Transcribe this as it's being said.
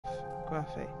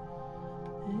photography.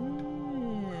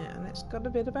 Yeah, and it's got a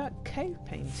bit about cave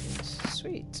paintings.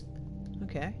 Sweet.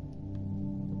 Okay.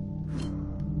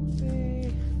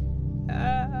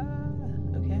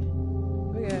 Okay.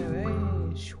 Here we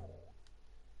go.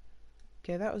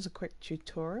 Okay, that was a quick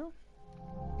tutorial.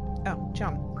 Oh,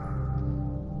 jump.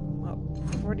 Well,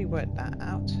 I've already worked that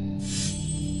out.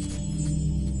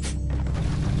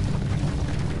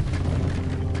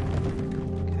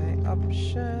 Okay,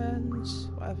 options.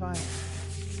 What have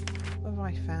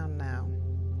I found now?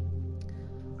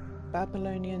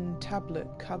 Babylonian tablet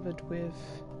covered with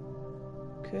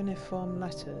cuneiform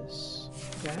letters.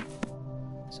 Okay.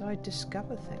 So I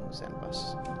discover things then,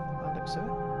 boss. By the looks of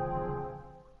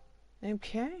it.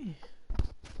 Okay.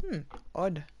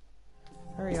 Odd.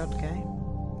 Very odd game.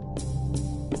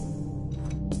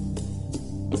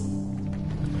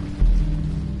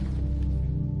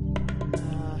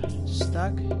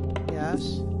 Stuck?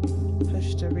 Yes.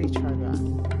 Push the retry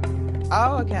button.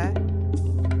 Oh, okay.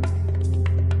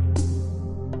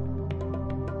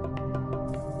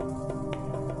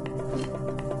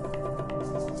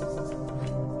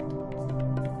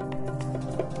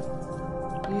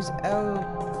 Use L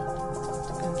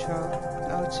to control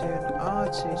L2 and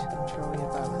R2 to control your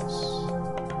balance.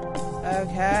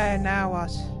 Okay, now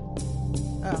what?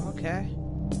 Oh, okay.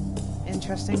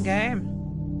 Interesting game.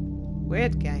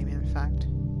 Weird game, in fact.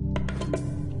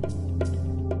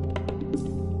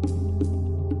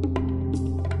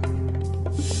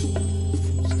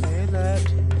 Stay alert.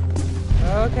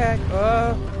 Okay.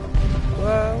 Whoa.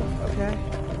 Whoa. Okay.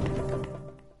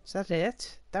 Is that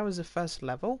it? That was the first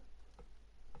level?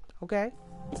 Okay.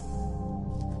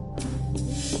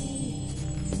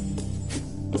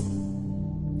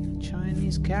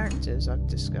 Chinese characters I've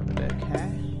discovered, okay.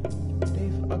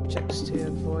 Leave objects to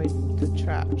avoid the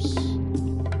traps.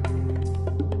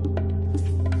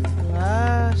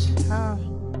 What? How?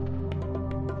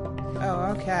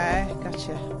 Oh, okay.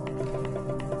 Gotcha.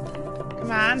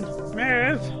 Come on,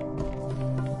 move!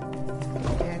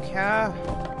 There you go.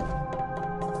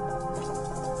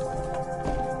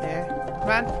 There.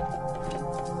 Come on.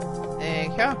 There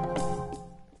you go.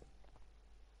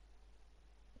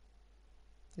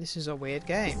 This is a weird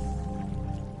game.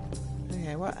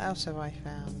 Okay, what else have I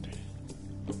found?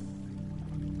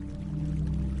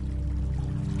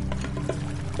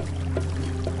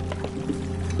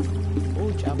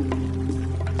 Oh, jump.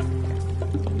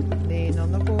 Lean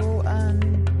on the ball and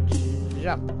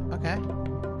jump. Okay.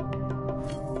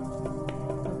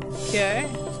 Okay.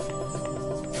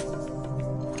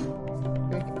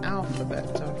 Big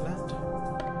alphabet I've learned.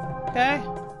 Okay.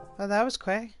 Well, that was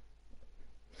quick.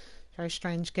 Very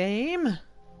strange game.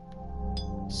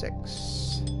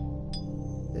 6.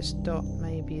 This dot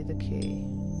may be the key.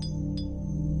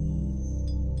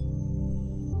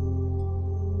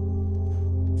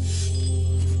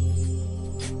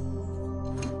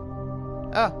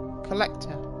 Oh,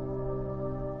 collector.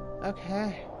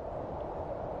 Okay.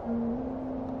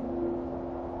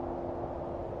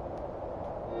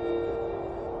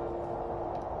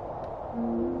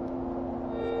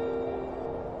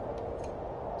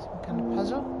 Some kind of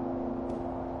puzzle?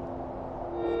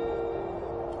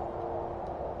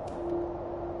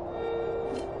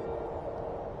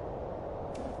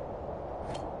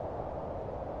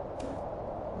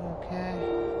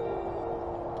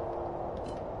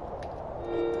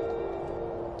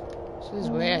 This is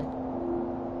weird.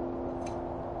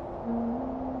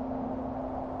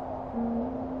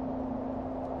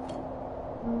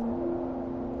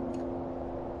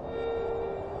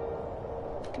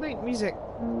 Great music.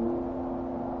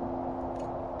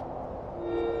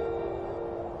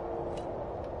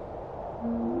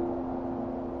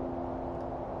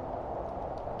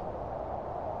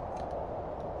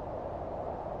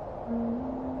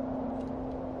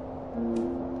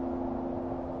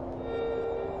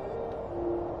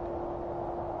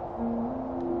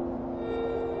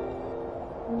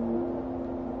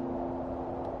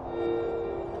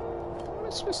 What am I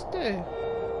supposed to do?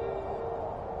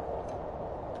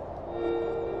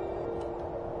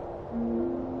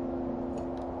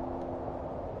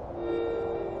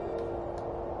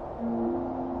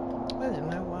 I don't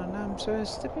know what I'm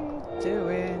supposed to be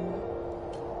doing.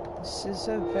 This is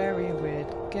a very weird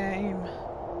game.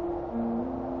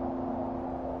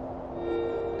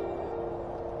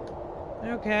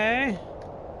 Okay.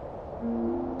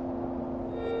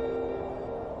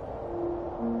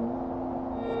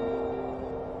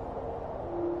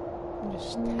 I'm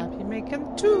just happy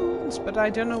making tunes, but I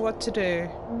don't know what to do.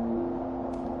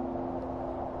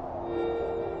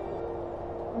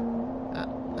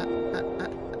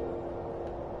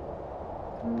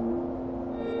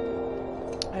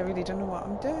 really don't know what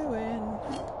I'm doing.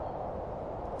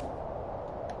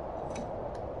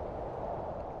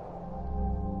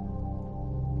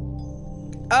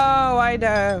 Oh, I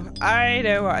know. I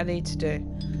know what I need to do.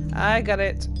 I got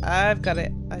it. I've got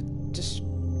it. I just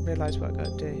realised what I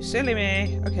got to do. Silly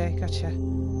me. Okay, gotcha.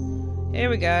 Here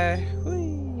we go.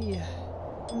 Whee.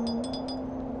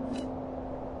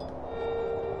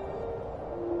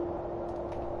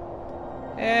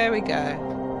 There we go.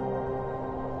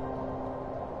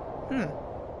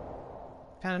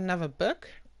 Found another book.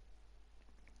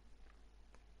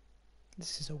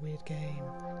 This is a weird game.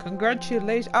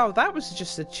 Congratulations. Oh, that was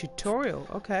just a tutorial.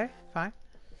 Okay, fine.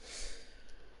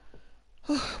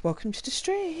 Oh, welcome to the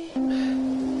stream.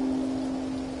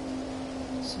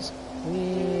 This is a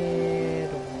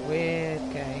weird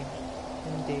game.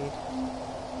 Indeed.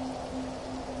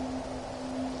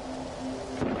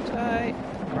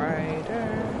 Typewriter.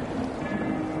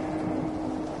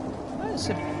 Oh, it's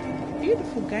a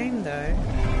beautiful game though.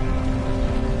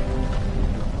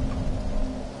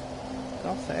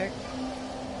 Gothic.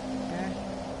 Okay.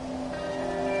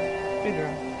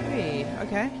 Speedrun. Hey,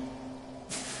 okay.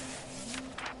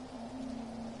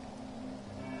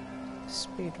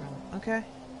 Speedrun. Okay,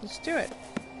 let's do it.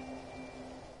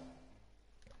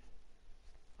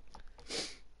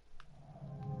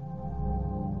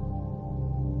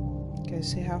 Okay,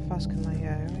 see how fast can I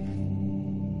go.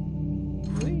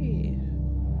 Whee.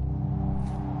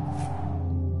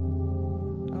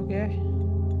 Okay.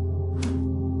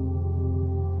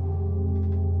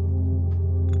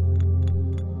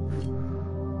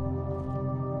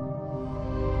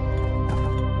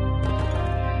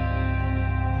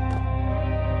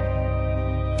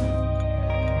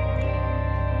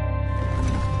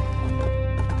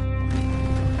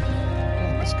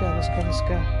 Let's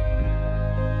go.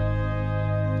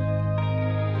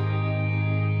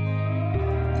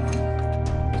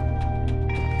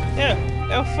 Yeah,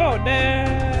 L4, no!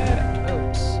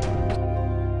 Oops.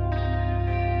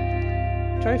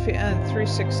 Trophy earned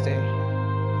 360.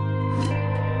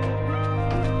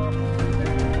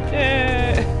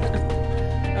 Yeah!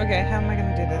 Okay, how am I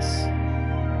gonna do this?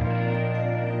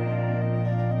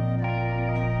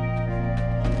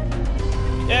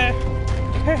 Yeah!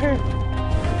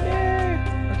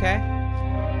 Okay.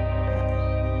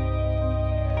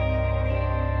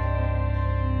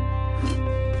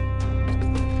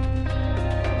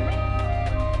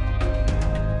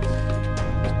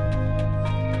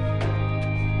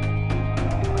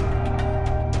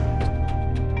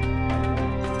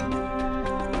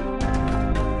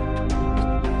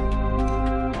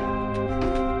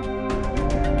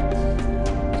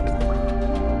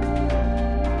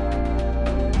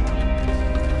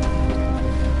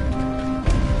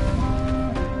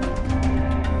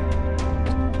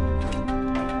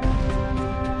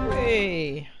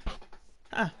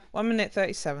 Ah, 1 minute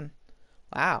 37.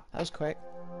 Wow, that was quick.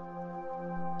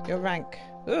 Your rank.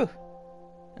 Ooh.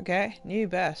 Okay, new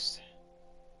best.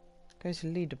 Go to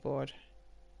leaderboard.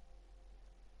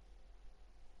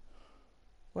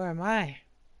 Where am I?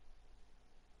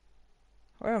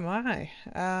 Where am I?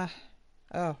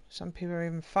 Oh, some people are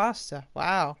even faster.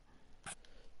 Wow.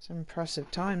 Some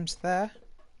impressive times there.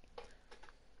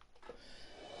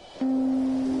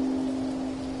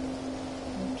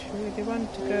 Really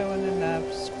want to go on a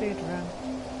speed run.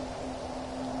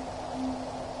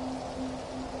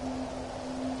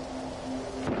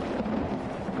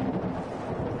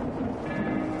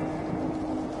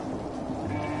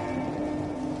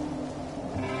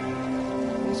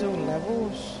 These all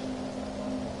levels.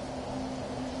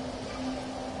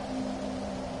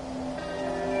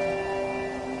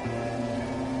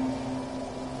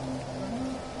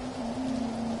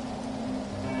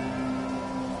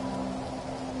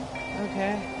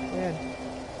 Okay, good.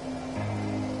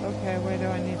 Okay, where do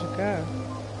I need to go?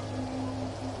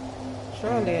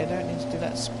 Surely I don't need to do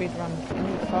that speed run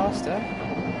any faster.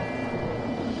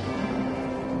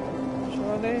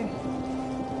 Surely.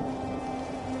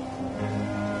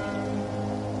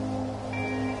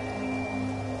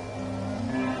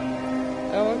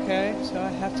 Oh, okay, so I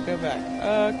have to go back.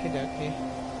 Okie dokie.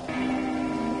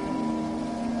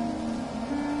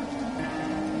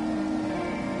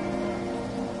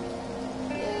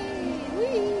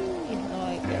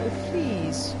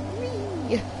 Please.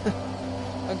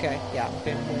 Okay, yeah, I'm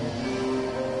being weird.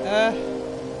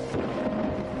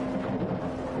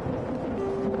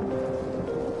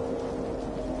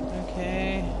 Okay,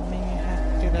 I mean you have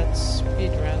to do that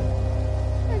speed run.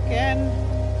 Again.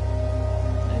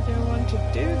 I don't want to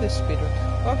do the speed run.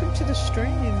 Welcome to the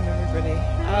stream, everybody.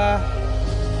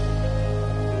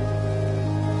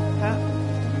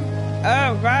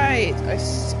 Oh, right.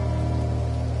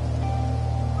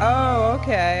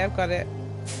 Okay, I've got it.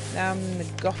 Now I'm in the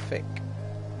Gothic.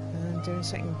 And I'm doing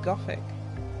something Gothic.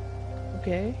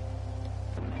 Okay.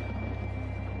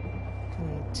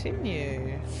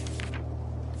 Continue.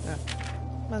 Oh.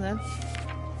 Come on then.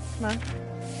 Come on.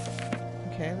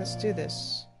 Okay, let's do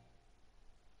this.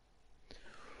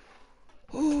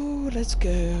 Ooh, let's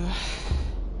go.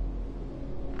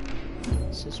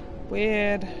 This is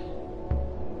weird.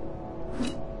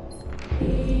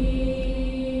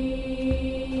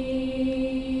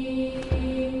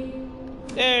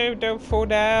 No, don't fall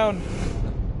down.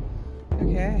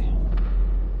 Okay.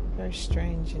 Very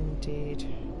strange indeed.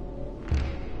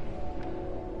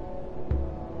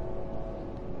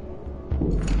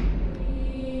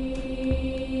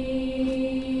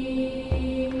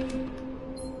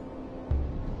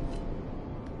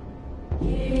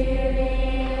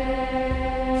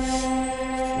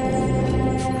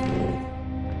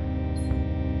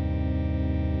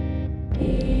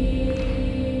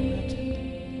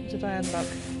 Did I unlock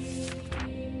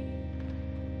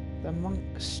the monk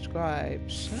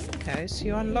scribes? Okay, so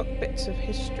you unlock bits of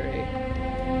history.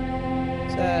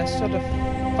 It's a sort of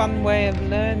fun way of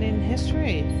learning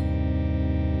history.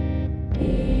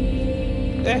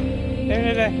 No,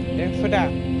 don't fall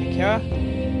down. Thank you.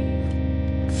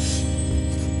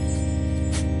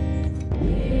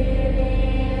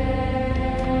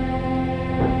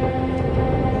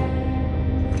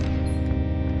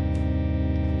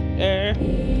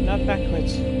 Not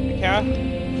backwards. Okay.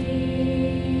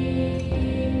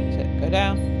 So, go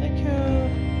down. Thank you.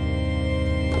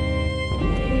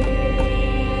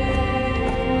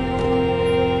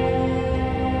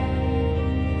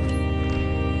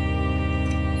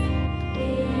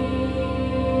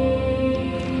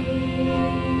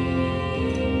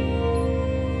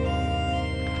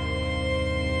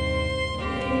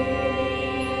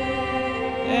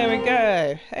 There we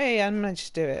go. Hey, I managed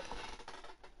to do it.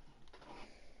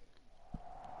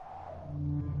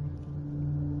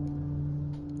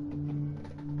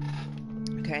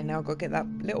 Okay, now I've got to get that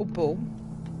little ball.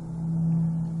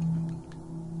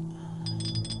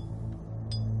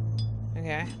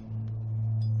 Okay.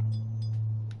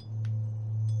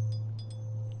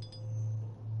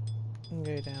 And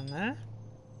go down there.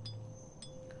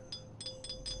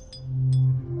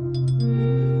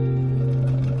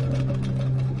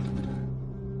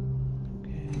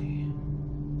 Okay.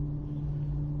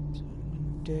 So what I'm going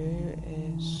to do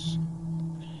is...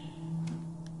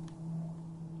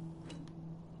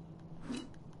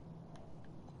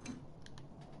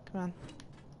 Come on.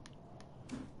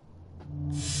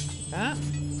 That.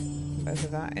 Whatever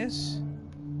that is.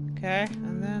 Okay,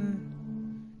 and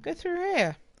then go through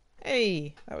here.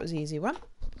 Hey, that was an easy one.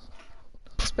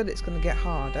 But it's going to get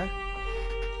harder.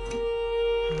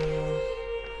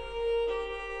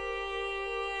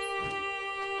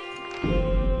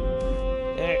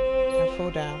 There, don't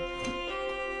fall down.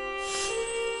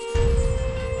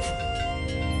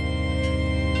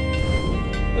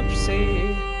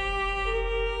 Oopsie.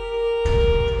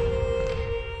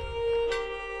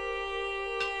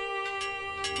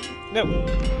 No.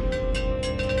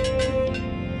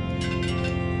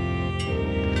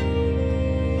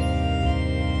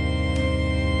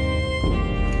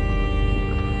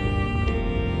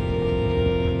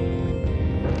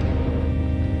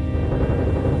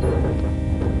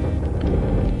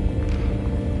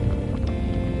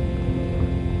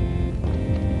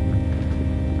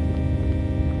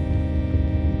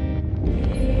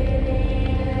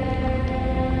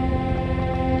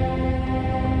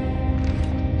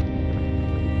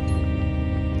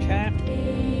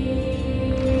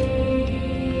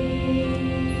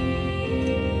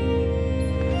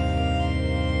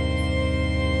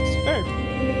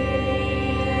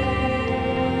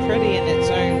 Pretty in its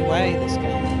own way, this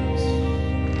game is.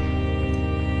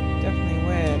 Definitely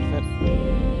weird, but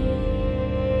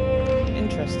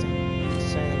interesting, to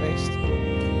say the least.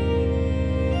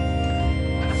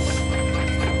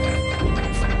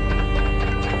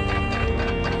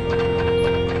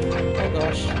 Oh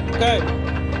gosh. Go!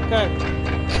 Go!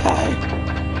 Go!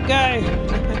 Go!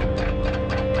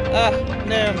 Ah,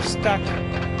 no, I'm stuck.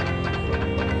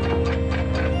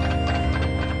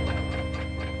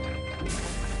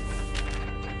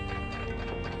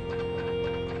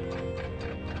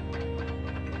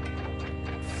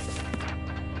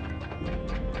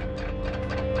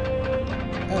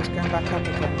 Oh, it's going back up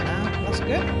again now. That's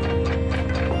good.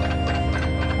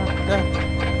 Oh, go.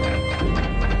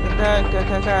 Go, go,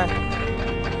 go, go.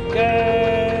 Go!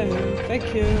 Thank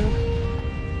you.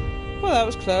 Well, that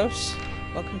was close.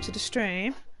 Welcome to the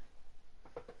stream.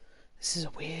 This is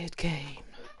a weird game.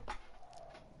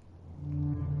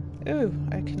 Ooh,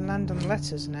 I can land on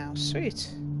letters now. Sweet.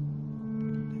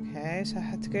 Okay, so I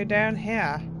had to go down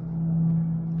here.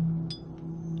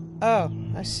 Oh,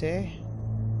 I see.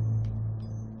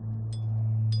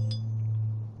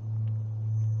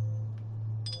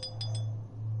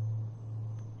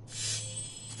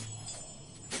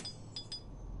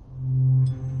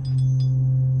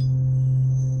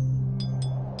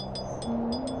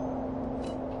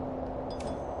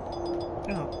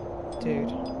 Oh, dude.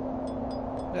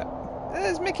 Look,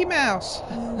 there's Mickey Mouse.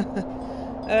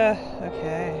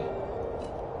 Okay.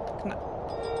 Can I...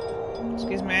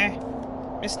 Excuse me,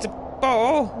 Mr.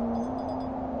 Ball.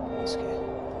 Okay.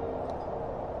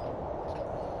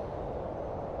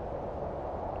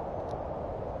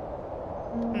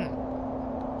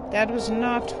 That was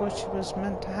not what was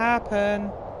meant to happen.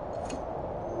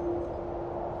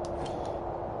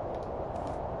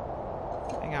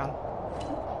 Hang on.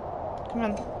 Come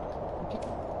on.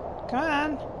 Come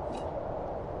on.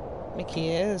 Mickey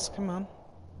is. Come on.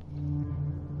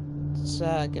 Let's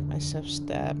get myself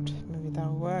stabbed. Maybe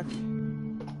that'll work.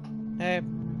 Nope.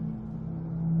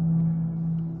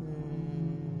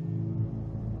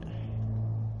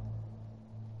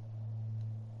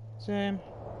 So.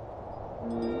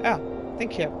 Oh,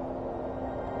 thank you.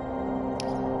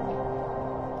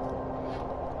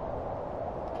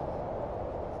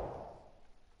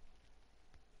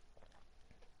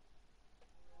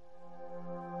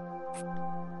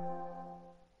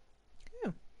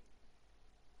 Oh.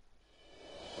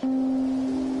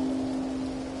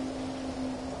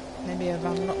 Maybe I've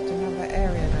unlocked another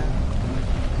area now.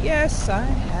 Yes, I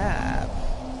have.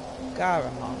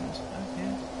 Garamond.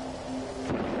 Okay.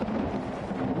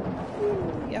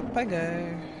 Yep, I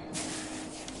go.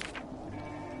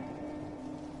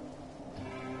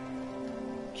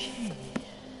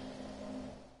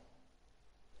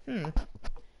 Okay.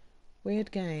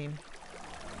 Weird game.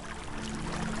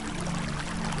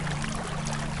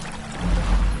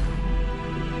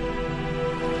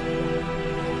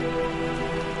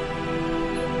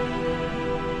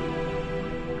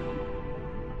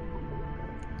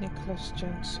 Nicholas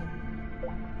Johnson.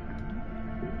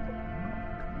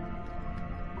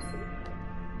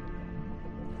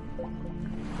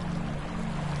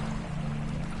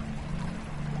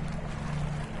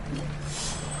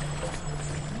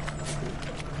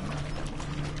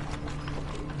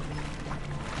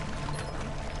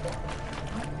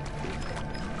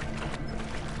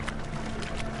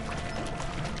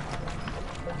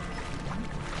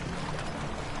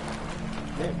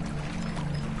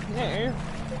 No,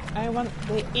 I want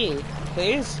the E,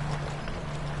 please.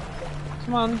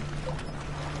 Come on.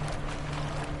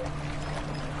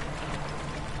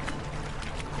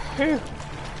 Whew.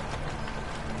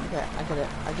 Okay, I get it.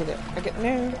 I get it. I get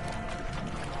no.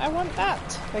 I want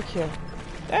that. Thank you.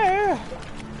 No.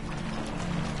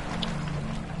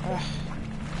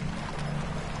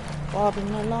 Bobbing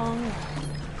along.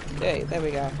 Hey, there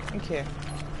we go. Thank you.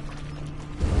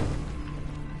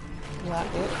 Is that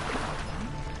it?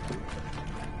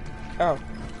 Oh,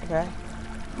 okay.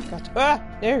 Gotcha. Ah!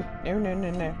 No! No, no, no,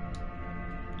 no.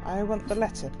 I want the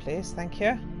letter, please. Thank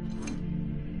you.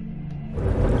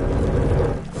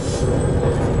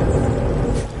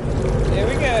 There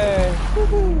we go.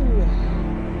 Woohoo!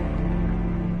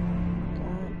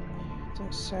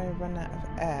 Don't say run out of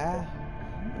air.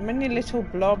 A mini little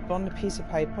blob on a piece of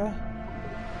paper.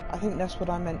 I think that's what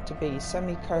I meant to be.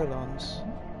 Semicolons.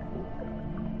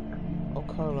 Or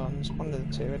colons. One of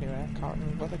the two anyway. I can't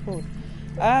remember what they're called.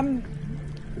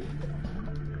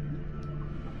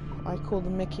 I call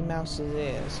them Mickey Mouse's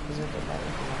ears because I don't like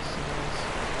Mickey Mouse's ears.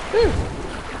 Whew!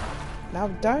 Now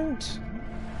don't!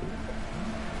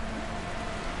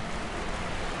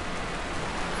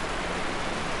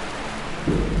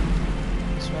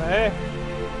 This way.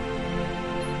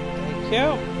 Thank you.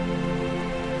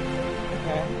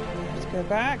 Okay, let's go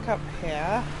back up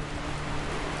here.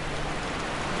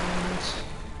 And...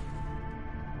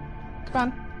 Come on.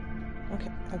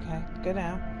 Okay, okay, go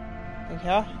now. Thank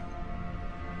you.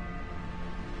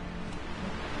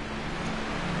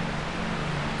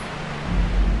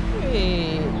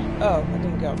 Whee! Oh, I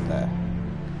didn't go up there.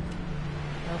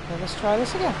 Okay, let's try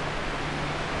this again.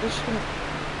 Just gonna...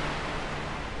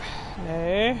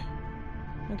 No.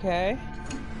 Okay.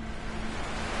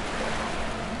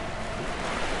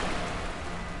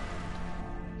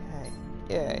 Okay.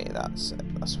 Yay, that's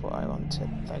it. That's what I wanted.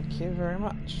 Thank you very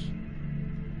much.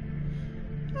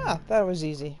 Ah, that was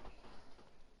easy.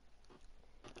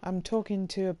 I'm talking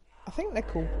to... I think they're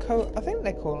called... I think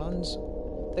they're colons.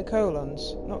 The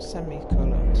colons, not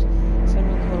semicolons.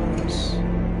 Semicolons.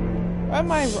 Where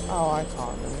am I? Oh, I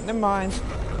can't remember. Never mind.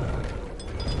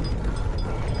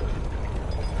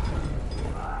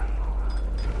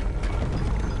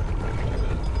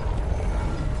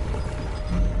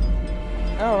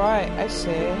 Right, I see.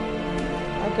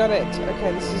 I got it.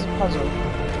 Okay, this is a puzzle.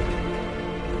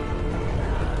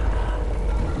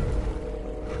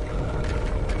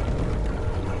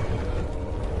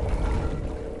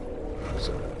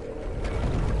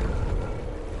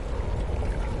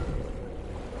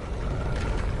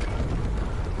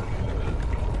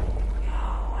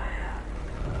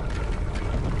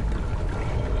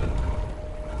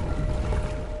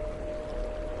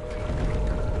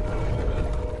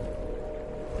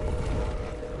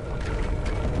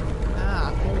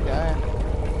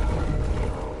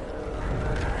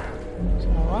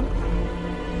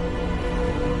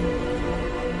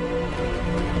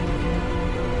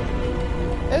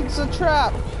 It's a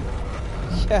trap!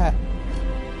 Yeah.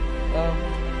 Oh.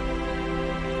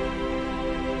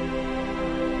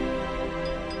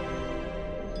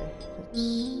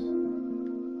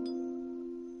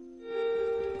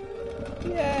 Okay.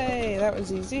 Yay! That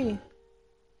was easy.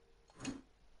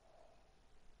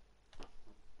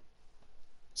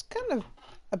 It's kind of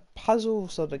a puzzle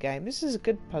sort of game. This is a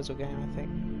good puzzle game, I think.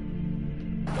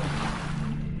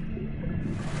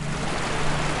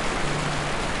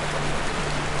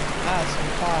 Ah,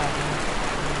 some fire.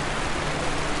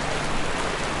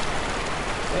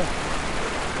 Yeah.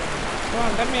 Come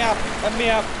on, let me up. Let me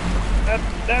up.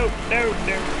 No.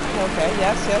 Okay,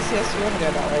 yes, you want to go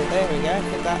that way. There we go.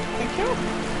 Hit that. Thank you.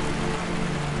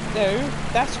 No,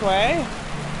 that way.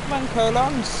 Come on,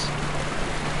 colons.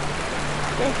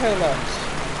 Go, colons.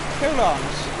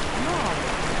 Colons. Come on.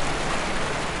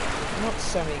 Not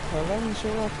semicolons,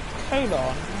 you're a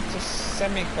colon. Not a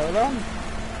semicolon.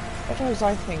 What was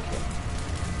I thinking?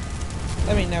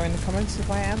 Let me know in the comments if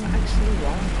I am actually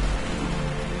wrong.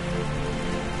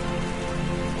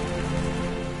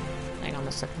 Hang on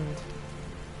a second.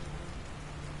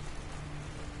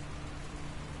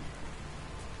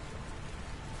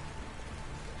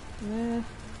 There.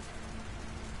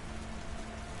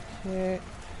 Okay.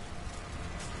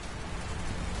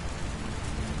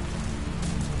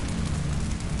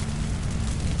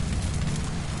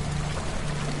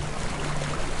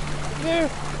 No!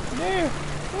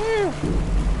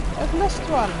 I've lost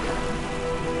one!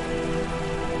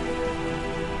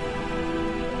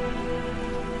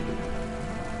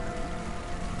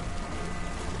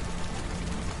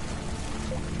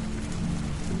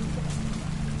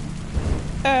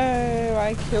 Oh,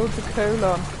 I killed the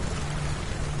colon.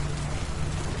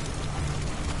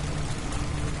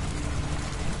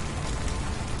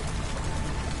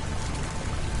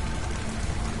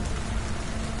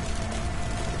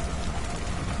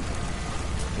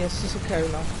 Yes, it's a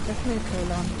colon. Definitely a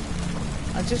colon.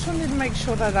 I just wanted to make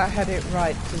sure that I had it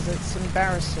right, because it's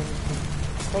embarrassing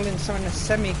calling something a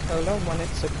semicolon when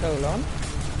it's a colon.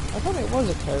 I thought it was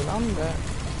a colon, but...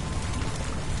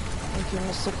 Thank you,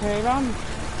 Mr. Colon.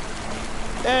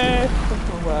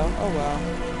 Oh well.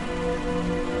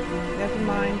 Never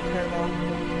mind, colon.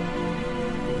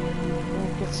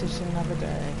 We'll get it another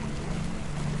day.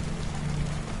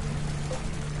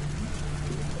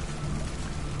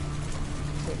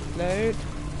 Load.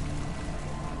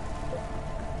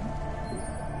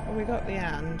 Oh, we got the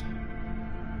and.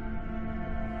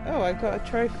 Oh, I got a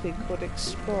trophy called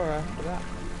Explorer for that.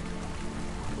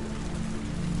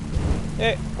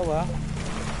 Oh well. I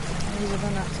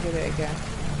don't have to get it again.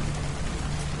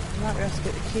 I might be able to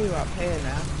get the queue up here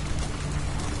now.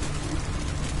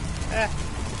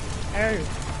 Oh!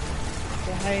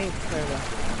 Behave, Cola.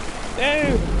 No!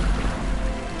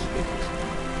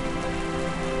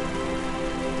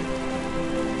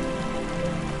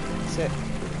 That's it.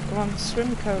 Come on,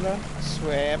 swim, Cola.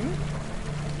 Swim.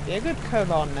 Be a good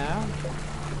colon now.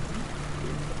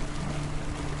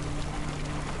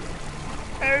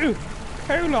 Oh!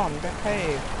 Colon,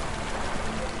 behave.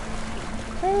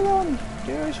 Colon,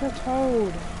 do as you're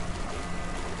told.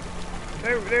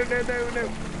 No.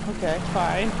 Okay,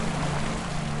 fine.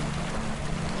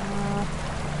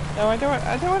 No, I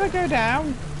don't want to go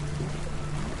down.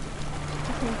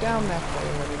 Nothing down there for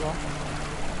you anymore.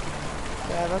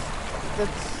 Yeah, that's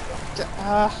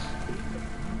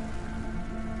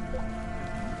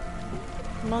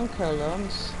Come on,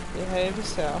 colons. Behave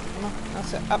yourself. Come on.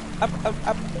 That's it. Up.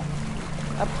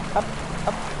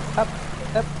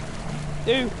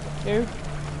 Do.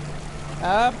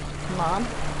 Up. Come on.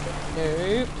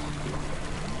 Nope.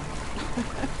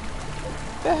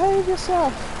 Behave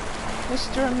yourself.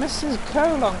 Mr. and Mrs.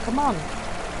 Colon, come on.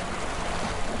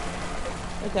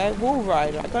 Okay, wall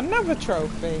rider. I got another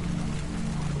trophy.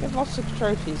 We have lots of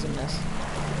trophies in this.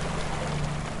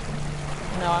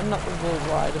 No, I'm not the wall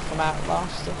rider from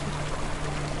Outlast.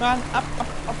 Come on, up.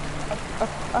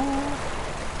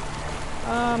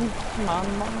 Come on,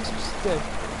 what am I supposed to do?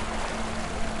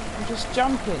 I'm just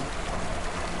jumping.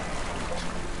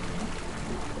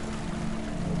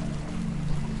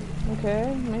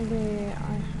 Okay, maybe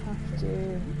I have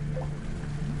to...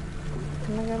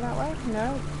 Can I go that way?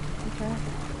 No? Okay.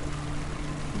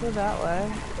 I'll go that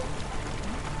way.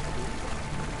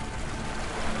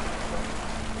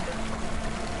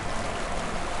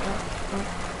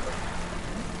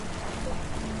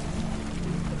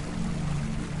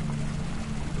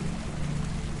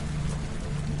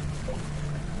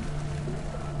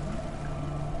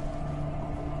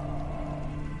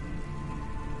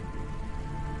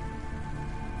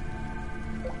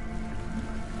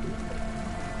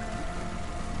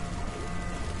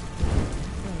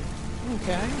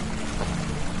 Okay.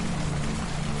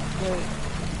 Wait.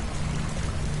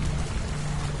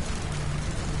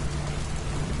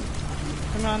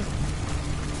 Come on.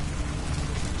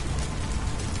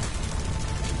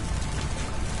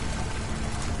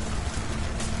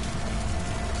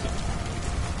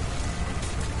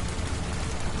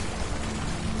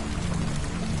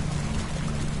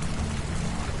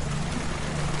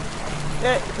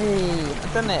 Hey,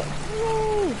 I've done it.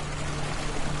 Yay.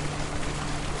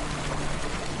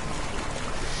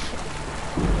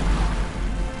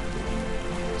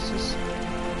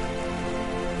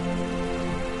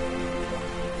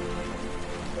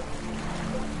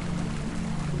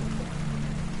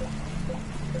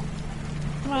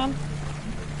 Come on.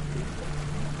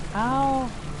 Ow.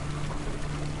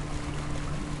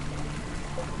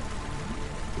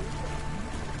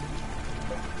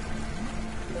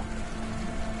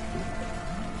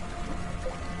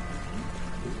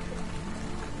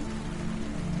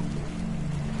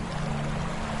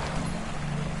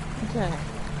 Okay.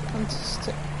 I'm just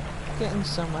getting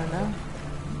somewhere now.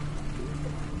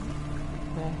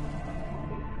 Okay.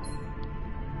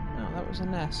 Oh, that was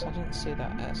an S. I didn't see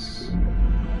that S.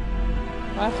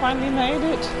 I finally made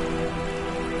it!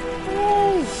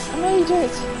 Hooray! I made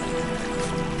it!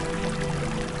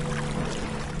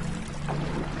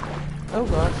 Oh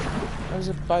gosh, there was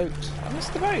a boat. I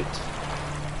missed the boat!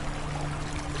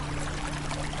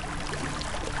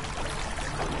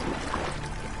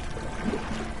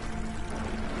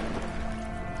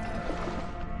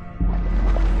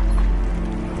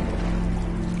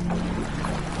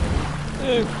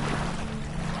 Ooh.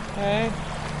 Okay.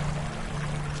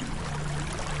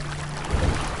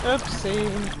 Oopsie.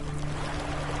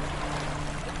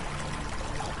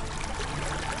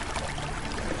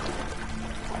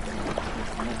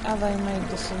 How they made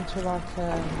this into like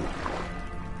a...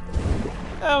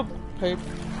 Oh, poop.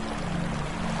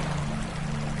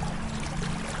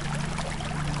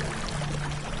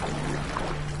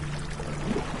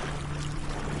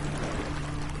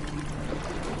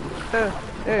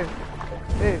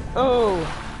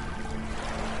 Oh!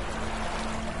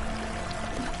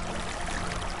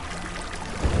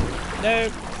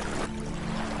 Nope.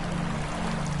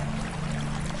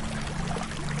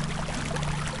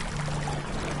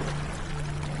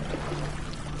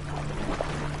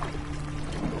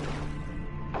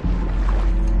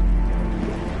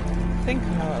 I think I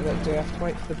know what I've got to do. I have to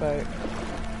wait for the boat.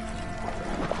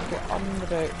 Get on the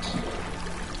boat.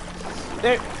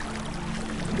 Nope.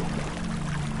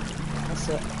 That's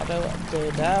it. I know what I'm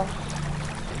doing now.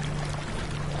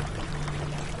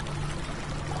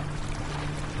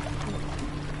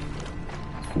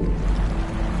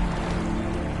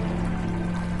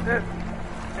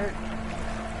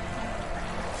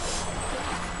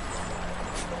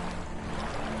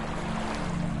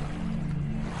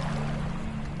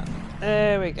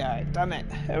 There we go, done it.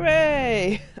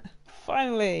 Hooray!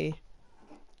 Finally!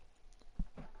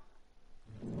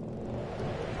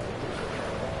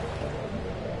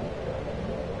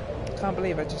 Can't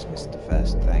believe I just missed the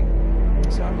first thing.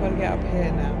 So I've got to get up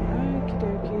here now. Okie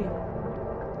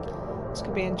dokie. This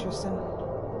could be interesting.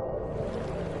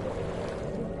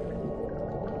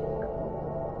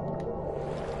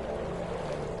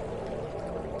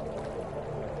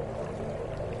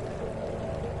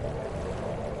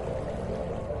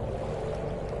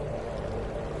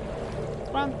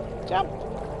 Come on, jump!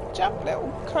 Jump,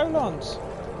 little colons!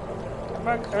 Come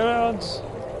on, colons!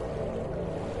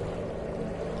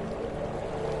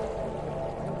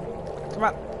 Come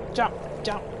on, jump,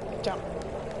 jump, jump!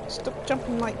 Stop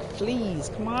jumping like fleas,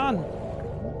 come on!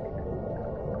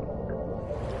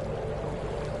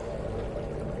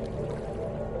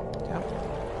 Jump.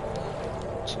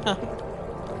 Jump.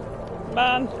 Come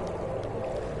on!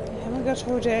 I haven't got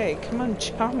all day, come on,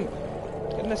 jump!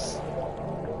 Goodness.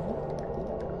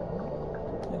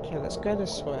 Okay, let's go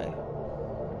this way.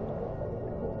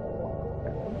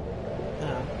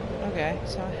 Oh, okay,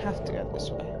 so I have to go this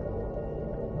way.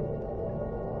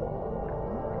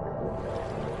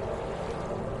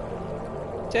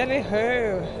 Jelly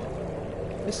ho!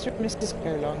 Mr. and Mrs.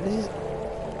 Colon.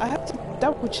 I had to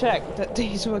double check that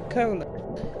these were colons,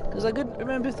 because I couldn't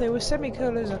remember if they were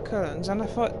semicolons or colons, and I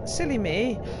thought, silly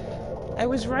me, I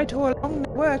was right all along, they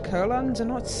were colons and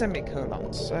not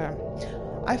semicolons.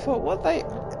 I thought,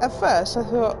 at first I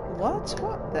thought, what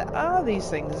are these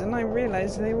things? And I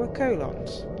realised they were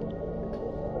colons.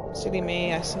 Silly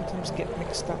me, I sometimes get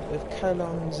mixed up with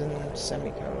colons and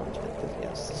semicolons, but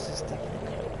yes, this is definitely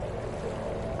colon.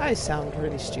 I sound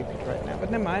really stupid right now, but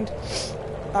never mind.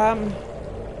 I'm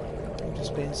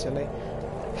just being silly.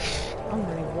 I'm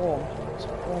really warm. It's a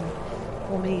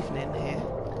warm evening here.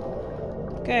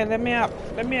 Okay, let me up.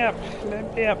 Let me up.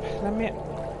 Let me up. Let me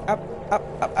up.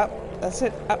 That's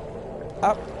it. Up.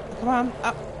 Come on.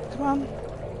 Up. Come on.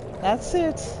 That's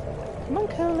it. Come on,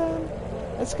 Colon.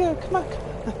 Let's go. Come on.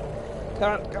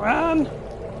 Come on.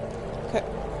 Okay.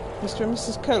 Mr. and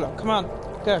Mrs. Colon, come on.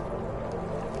 Go.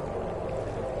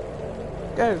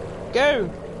 Go.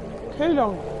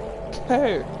 Colon.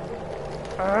 Go.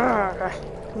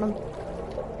 Come on.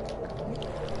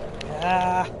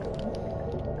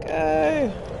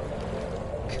 Go.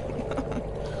 Come on.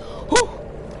 Whew.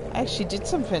 I actually did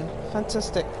something.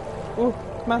 Fantastic. Oh,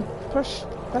 come on. Push.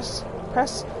 Press.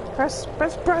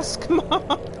 Come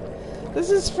on. This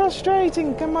is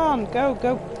frustrating. Come on. Go.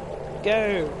 Come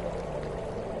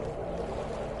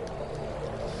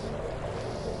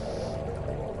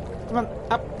on.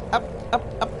 Up.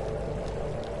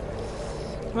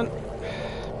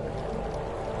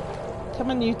 Come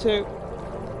on, you two.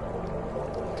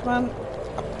 Come on.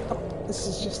 Up. This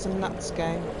is just a nuts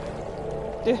game.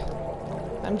 Yeah.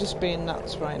 I'm just being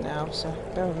nuts right now, so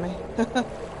bear with me.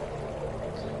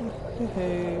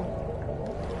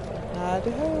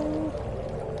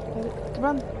 Come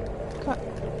on. Come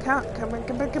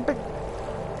back.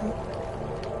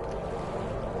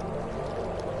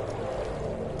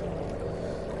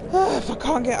 If I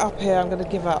can't get up here, I'm going to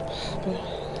give up. But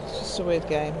it's just a weird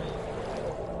game.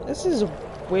 This is a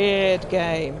weird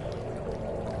game.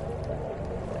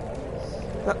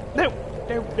 No.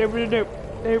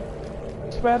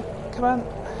 Come on.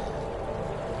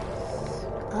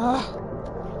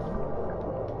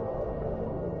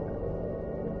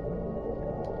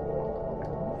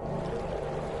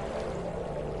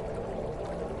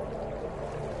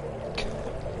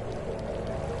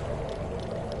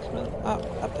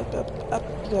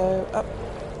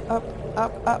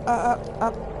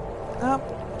 Up.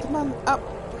 Come on, up.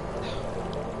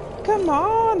 Come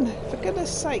on! For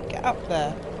goodness sake, get up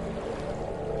there.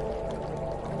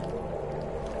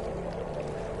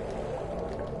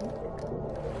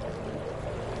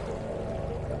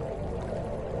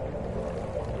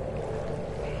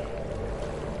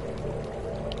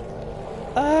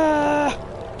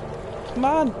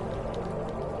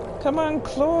 Come on,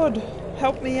 Claude.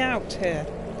 Help me out here.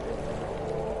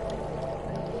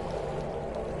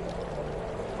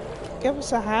 Give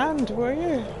us a hand, will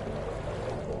you?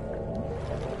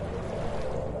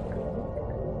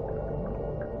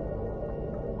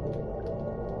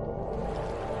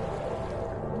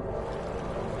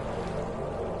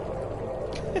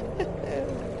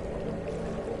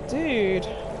 Dude.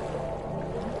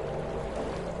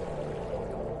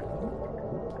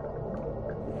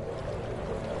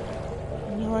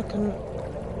 I know I can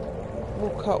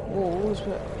walk up walls,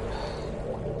 but...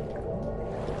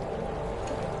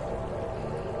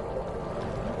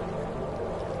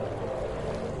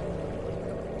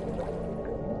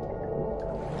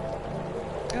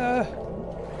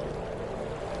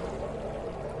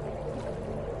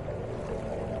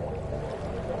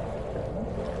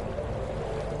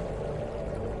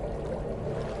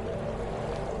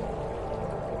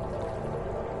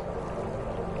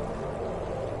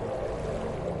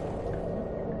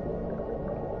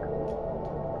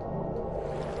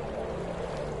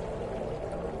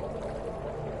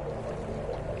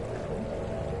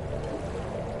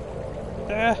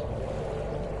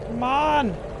 Come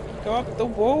on! Go up the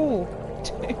wall!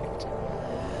 Dude!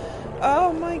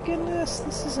 Oh my goodness,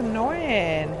 this is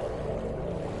annoying!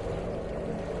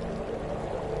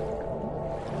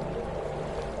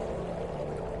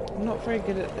 I'm not very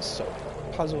good at this sort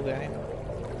of puzzle game.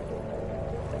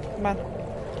 Come on.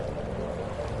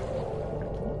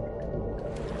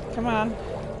 Come on.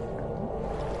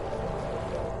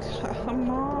 Come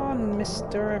on,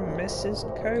 Mr. and Mrs.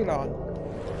 Colon.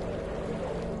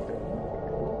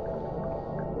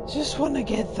 Just want to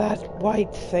get that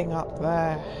white thing up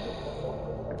there.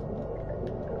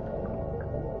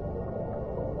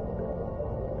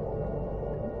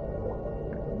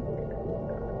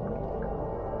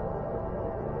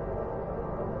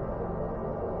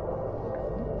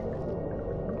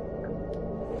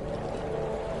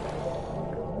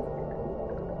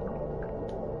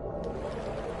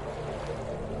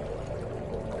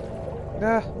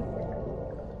 Ah.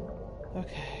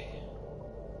 Okay.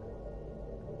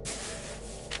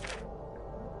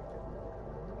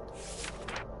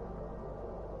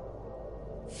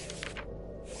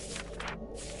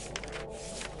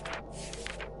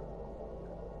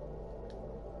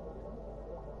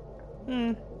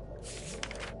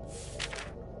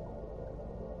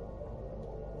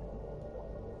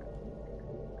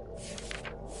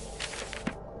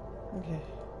 Okay.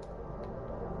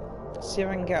 See if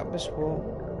I can get up this wall.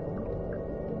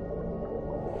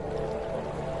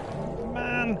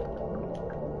 Man!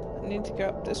 I need to go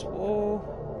up this wall.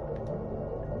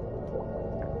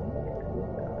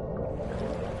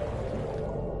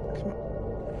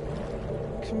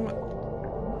 Come on.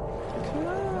 Come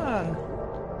on!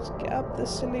 Let's get up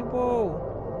this silly wall.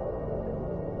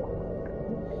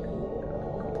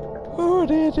 Oh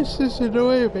dear, this is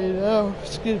annoying me now.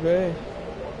 Excuse me.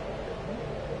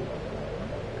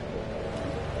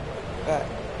 Right.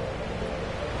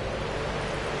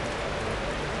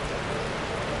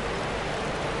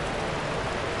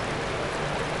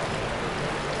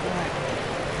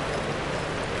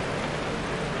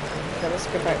 Okay, let's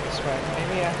go back this way.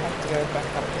 Maybe I have to go back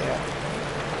up here.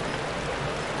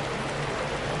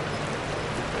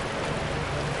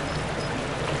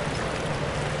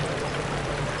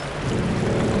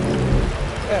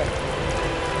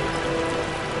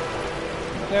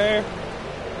 No.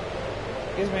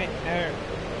 Excuse me. No.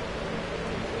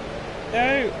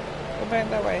 No. Go back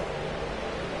that way.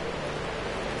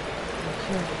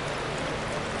 Okay.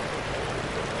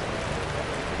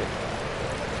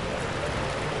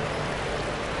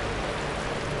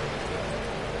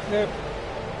 Nope.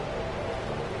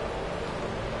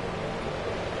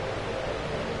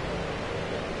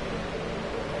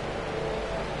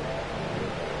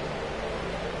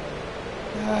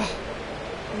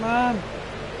 Come on.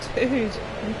 Dude.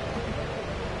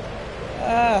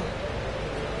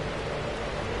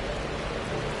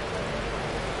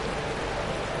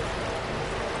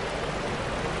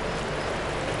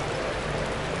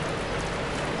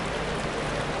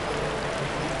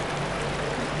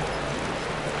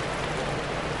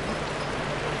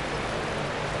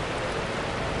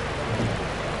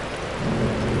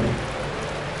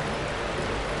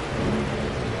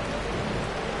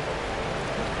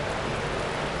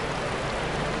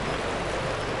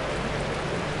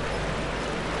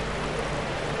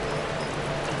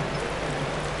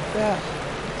 Yeah.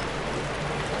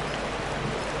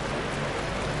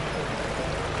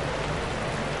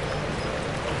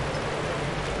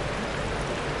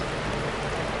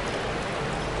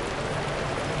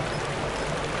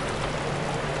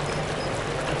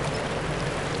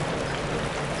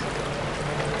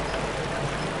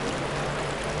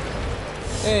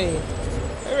 Hey.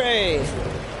 Hooray!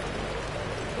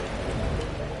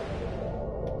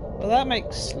 Well, that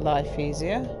makes life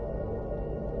easier.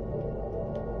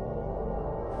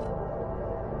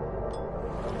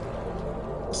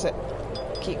 That's it.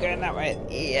 Keep going that way.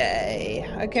 Yay!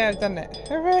 Okay, I've done it.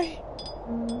 Hooray!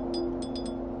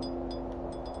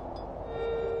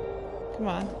 Come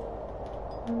on.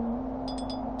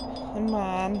 Come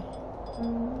on.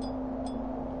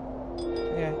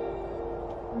 Yeah.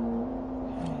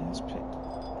 Okay, let's pick.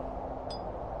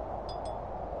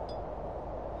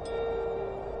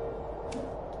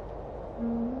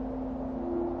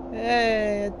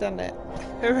 Hey, I've done it.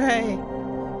 Hooray!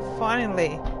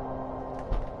 Finally!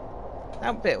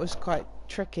 That bit was quite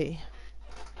tricky.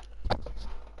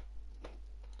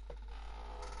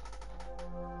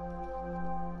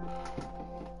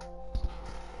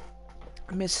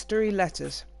 Mystery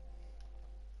letters.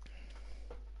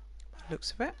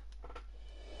 Looks of it.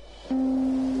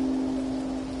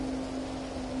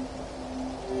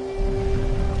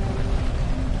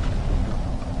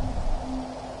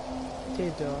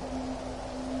 Theodore.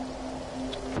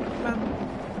 Come on.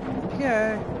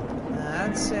 Here.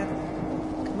 That's it.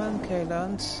 Come on,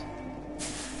 colons.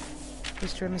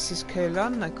 Mr. and Mrs.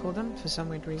 Colon, I call them for some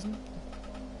weird reason.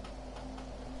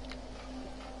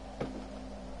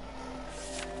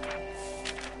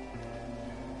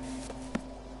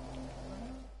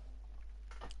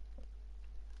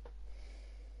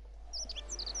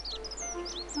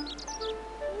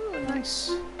 Oh,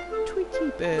 nice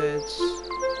Tweety birds.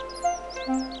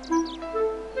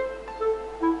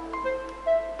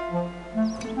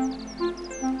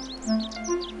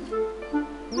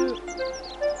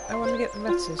 I want to get the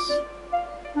letters.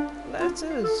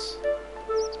 Letters!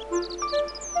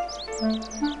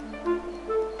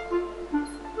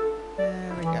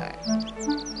 There we go.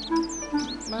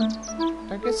 Come on,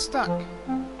 don't get stuck.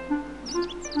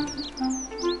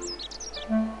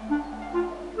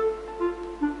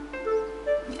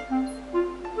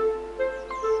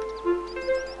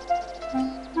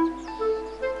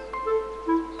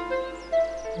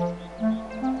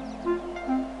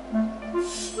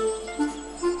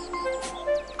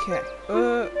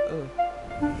 Oh.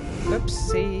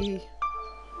 Oopsie.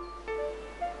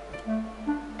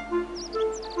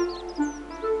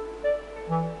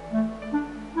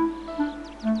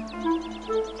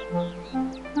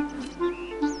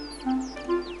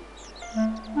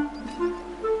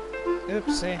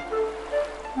 Oopsie.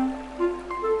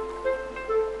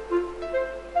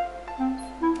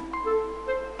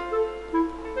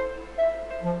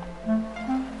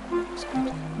 Let's go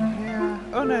down here.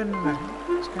 Oh no, no, no.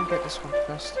 Let's go and get this one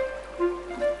first.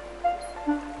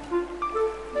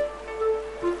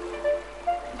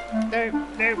 No,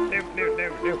 no, no, no, no,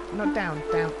 no. Not down,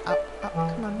 down, up, up.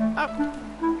 Come on, up.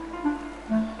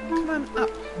 Come on,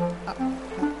 up, up, up,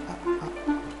 up, up.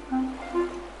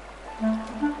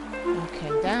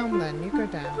 Okay, down then. You go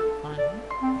down. Fine.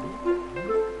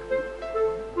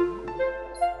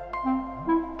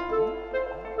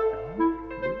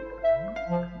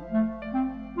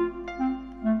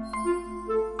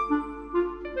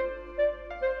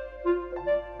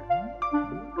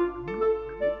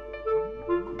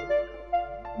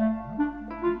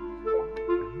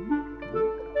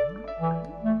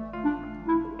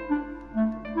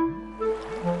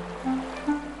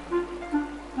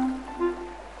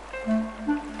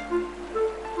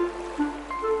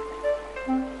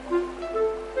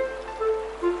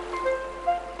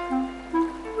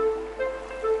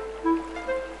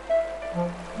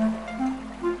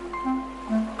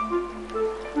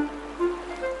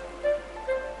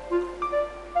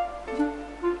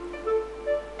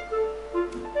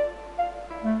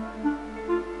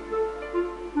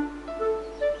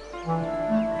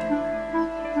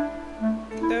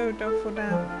 No, don't fall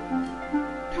down.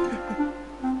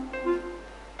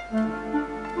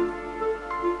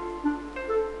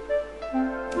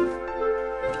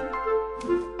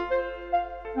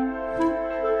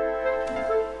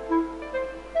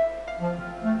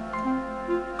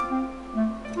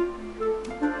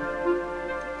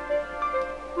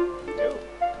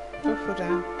 Don't fall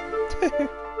down.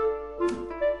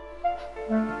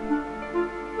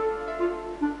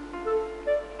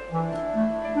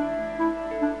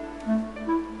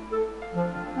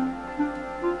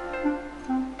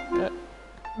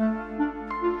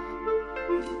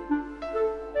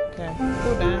 Okay,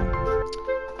 fall down.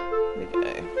 Here we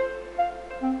go.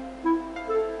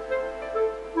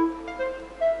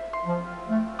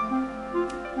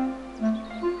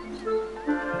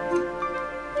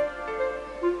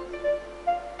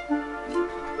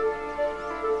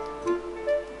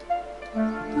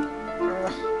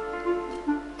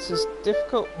 This is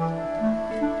difficult.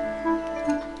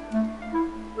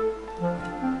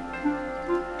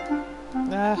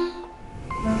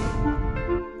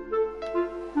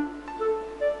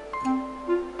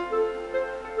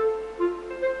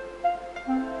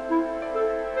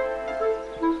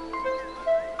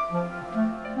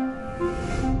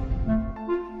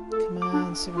 Come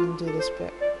on, see if I can do this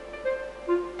bit.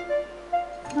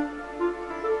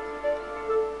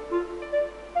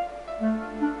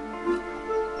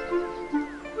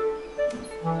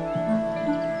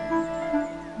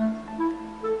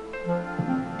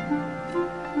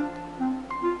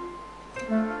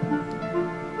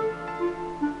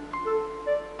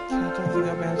 I don't think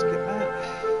I'll be able to get that.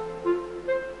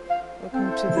 Welcome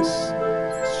to this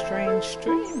strange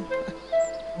stream.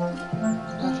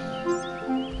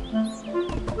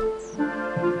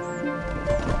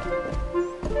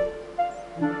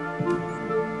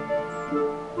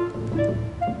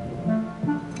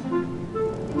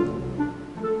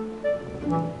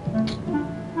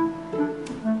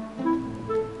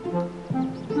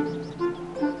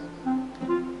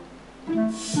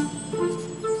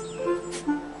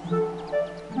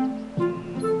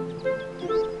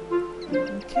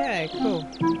 Okay, cool.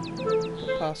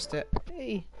 Got past it.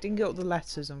 Hey, didn't get all the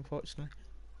letters, unfortunately.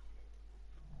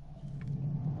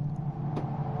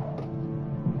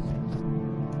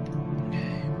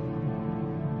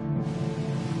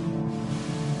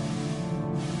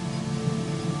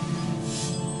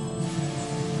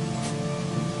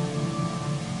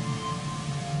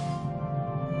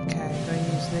 Okay, go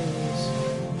use these.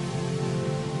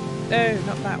 No,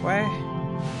 not that way.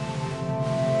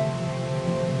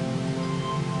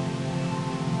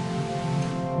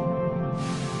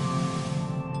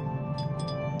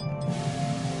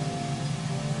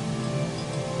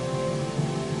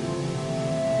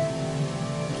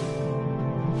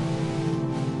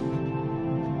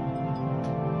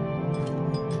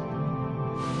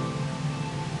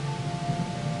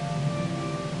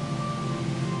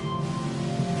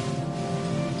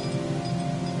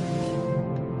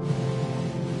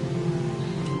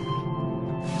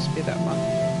 Must be that one.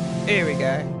 Here we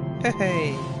go.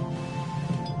 Hey,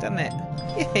 done it.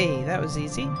 Yay, that was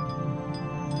easy.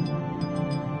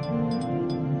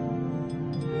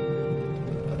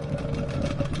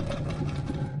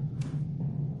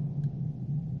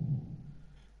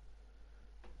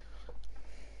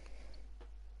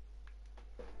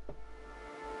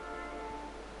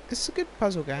 It's a good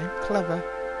puzzle game. Clever.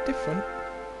 Different.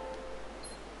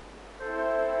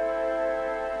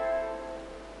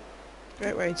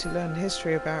 Great way to learn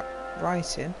history about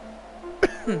writing.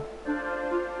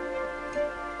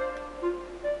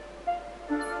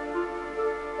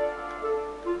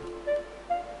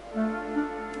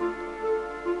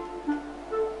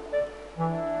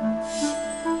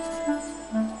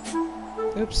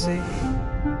 Oopsie.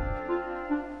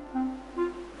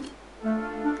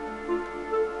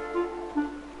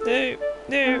 No,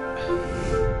 no.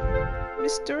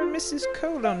 Mr. and Mrs.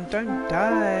 Colon, don't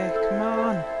die. Come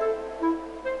on.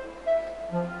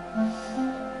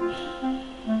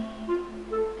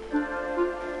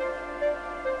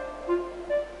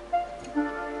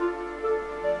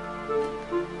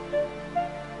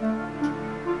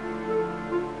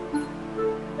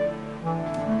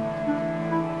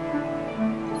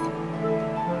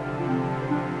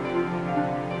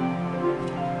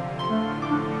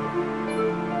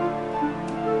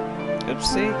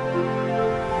 Oopsie.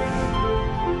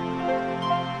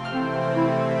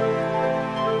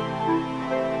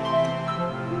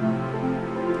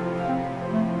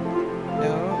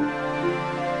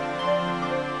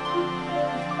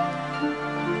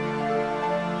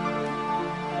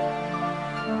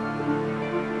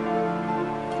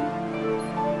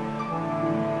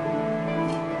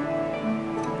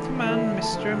 Come on,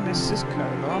 Mr. and Mrs.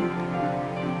 Colon.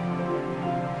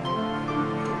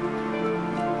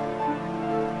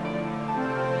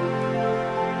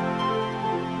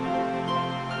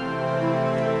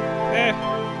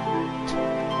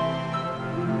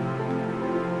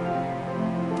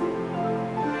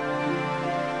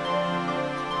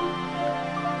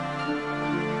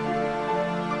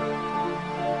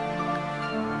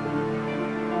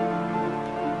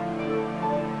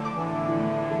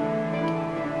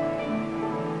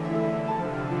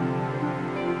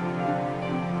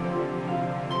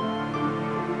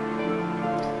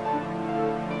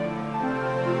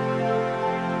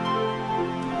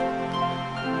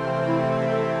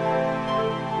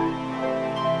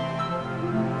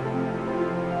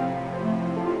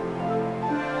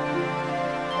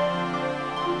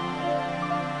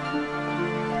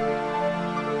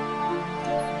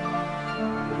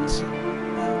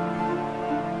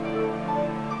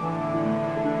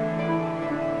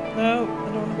 No, I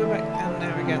don't want to go back down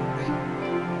there again.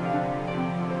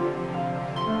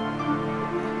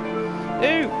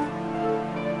 Ew!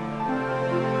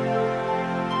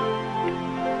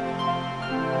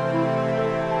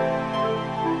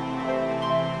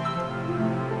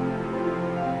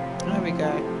 There we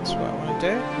go. That's what I want to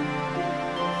do.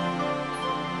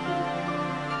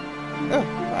 Oh,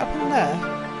 what happened there?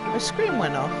 My screen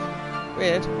went off.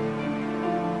 Weird.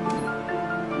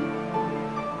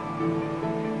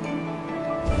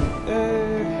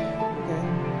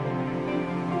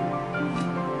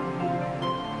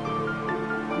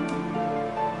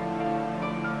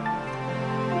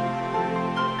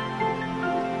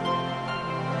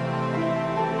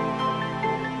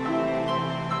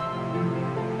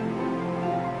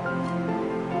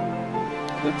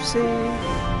 Oopsie.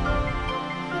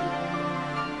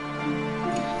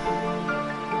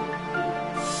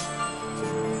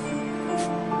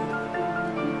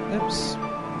 Oops.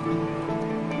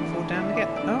 Fall down again.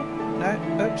 Oh, no.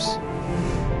 Oops.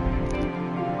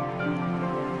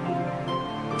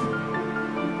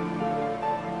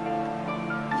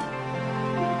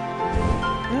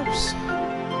 Oops.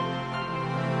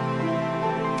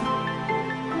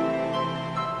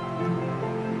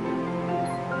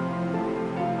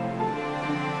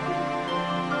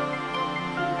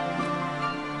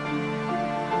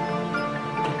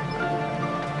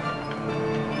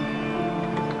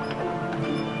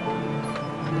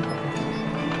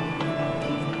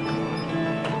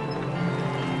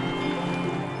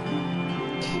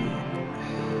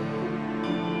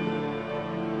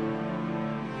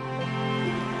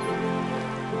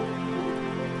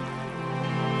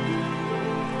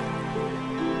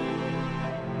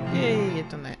 Yay, you've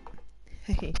done it.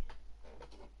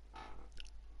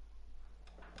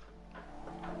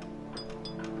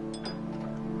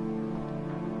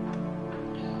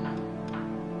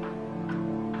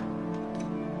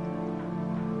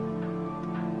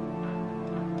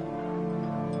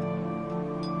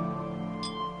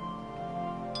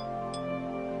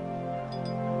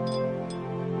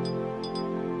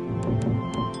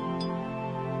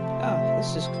 Oh,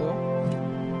 this is cool.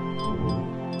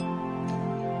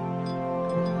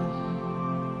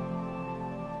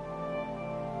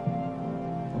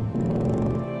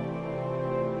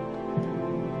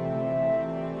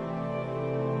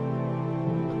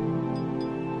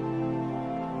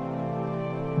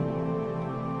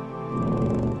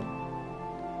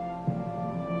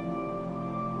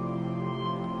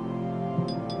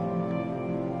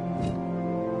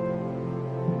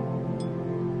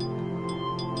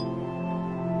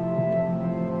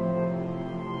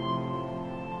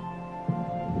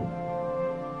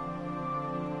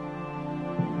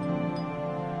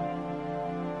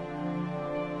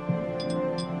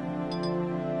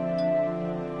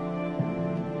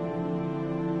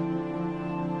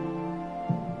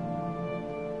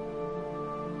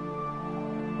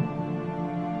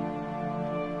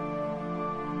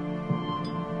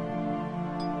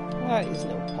 I like these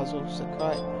little puzzles, they're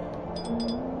quite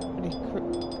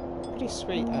pretty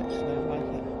sweet actually, I like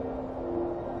it.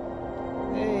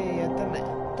 Hey, I've done it,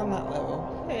 done that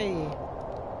level, hey!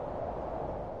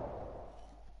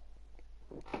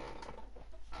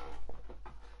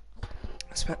 I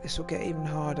expect this will get even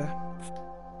harder.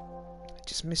 I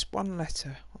just missed one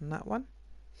letter on that one.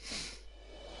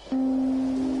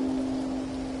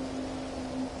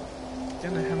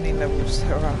 Don't know how many levels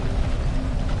there are,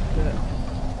 but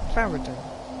Clarendon,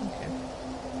 okay.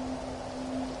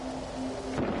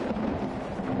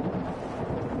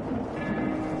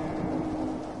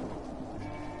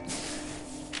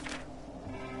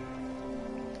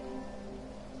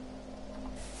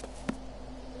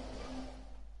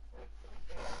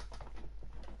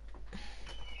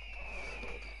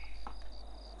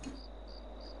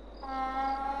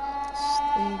 It's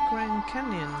the Grand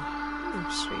Canyon. Oh,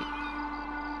 sweet.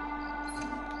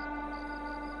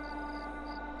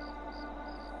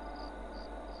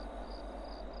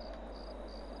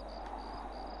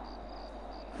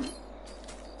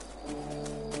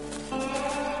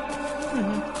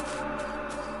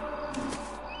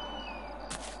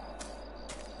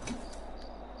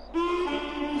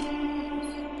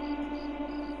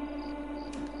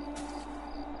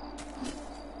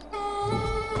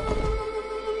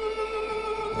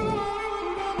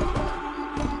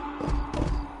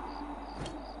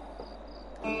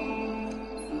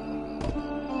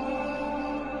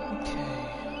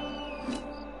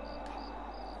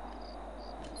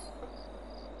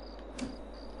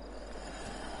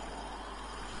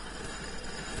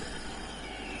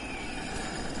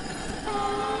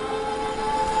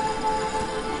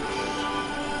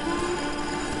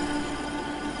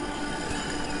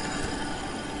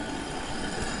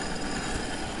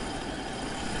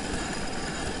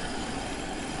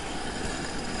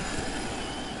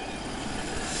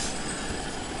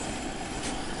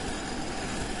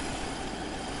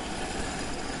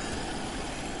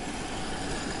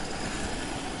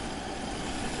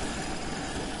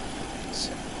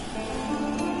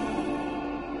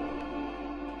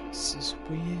 This is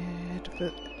weird,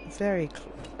 but very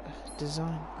clever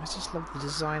design. I just love the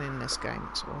design in this game,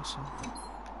 it's awesome.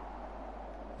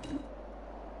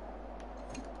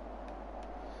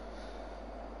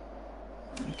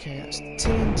 Okay, that's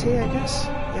TNT, I guess?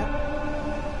 Yep.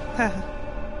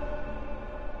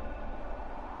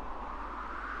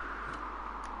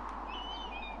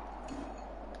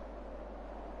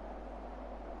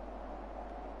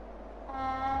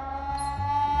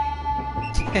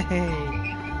 Hey.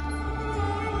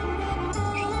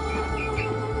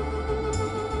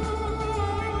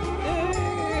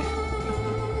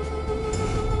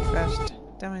 Crashed.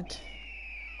 Damn it.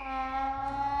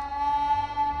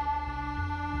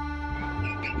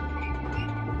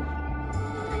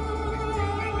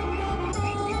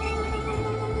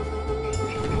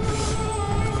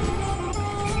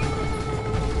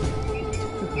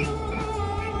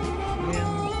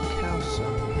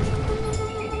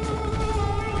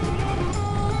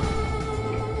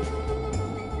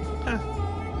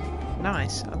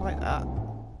 Nice, I like that.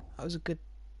 That was a good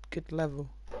level.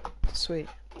 Sweet.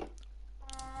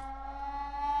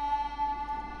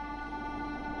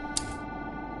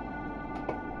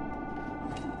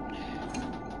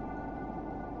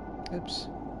 Oops.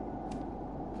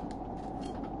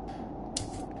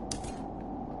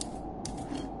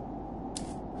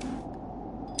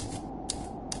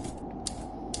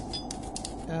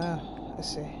 Ah, I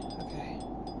see. Okay.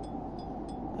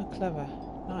 Oh, clever.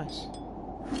 Nice.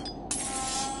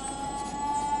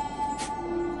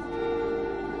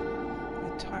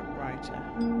 Typewriter.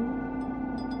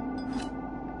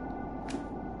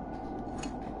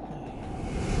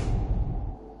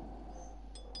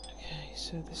 Okay,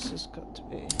 so this has got to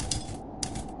be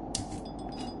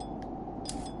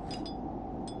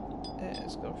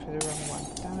It's gone through the wrong one.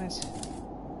 Damn it.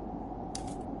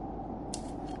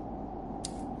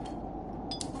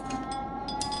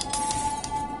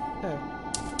 Oh.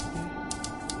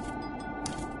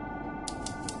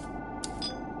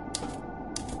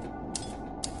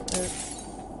 Yeah. Oh.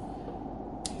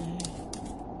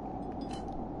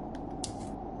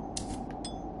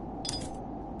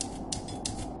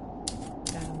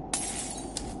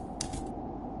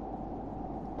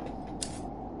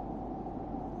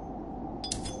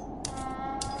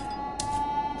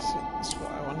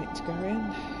 Go in.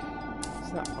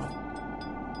 It's that one.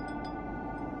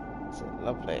 Is it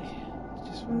lovely?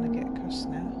 Just want to get across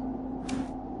now.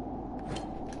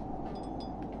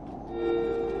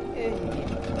 Yay.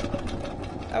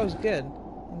 That was good.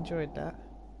 Enjoyed that.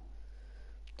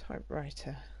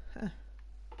 Typewriter. Huh.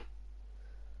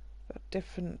 Got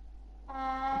different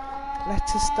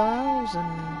letter styles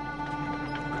and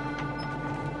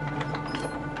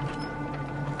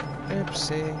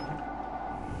oopsie.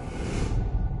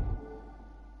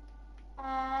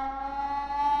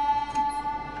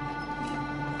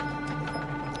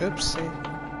 Oopsie.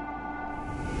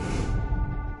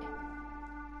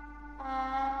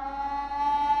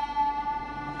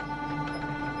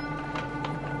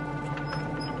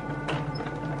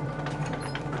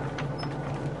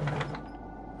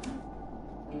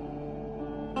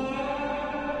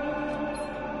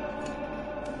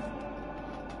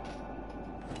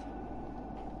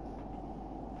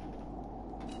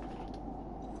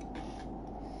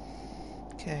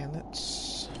 Okay,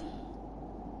 let's...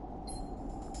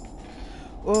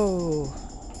 Whoa!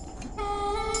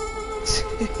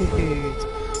 Dude!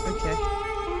 Okay.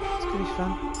 It's gonna be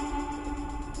fun.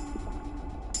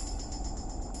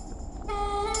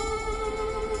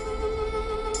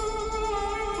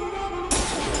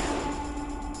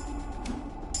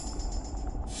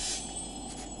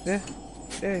 Yeah.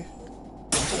 Yeah.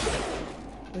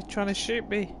 They're trying to shoot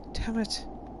me. Damn it.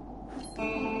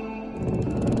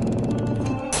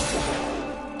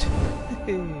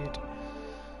 Dude.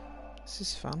 This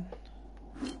is fun.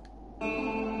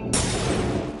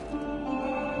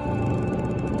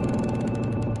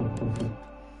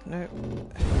 No.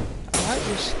 I like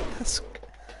this.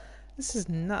 This is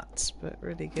nuts, but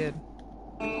really good.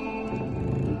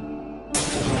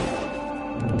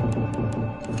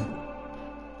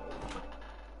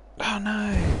 Oh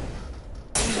no!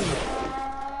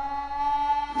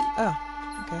 Oh,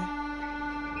 okay.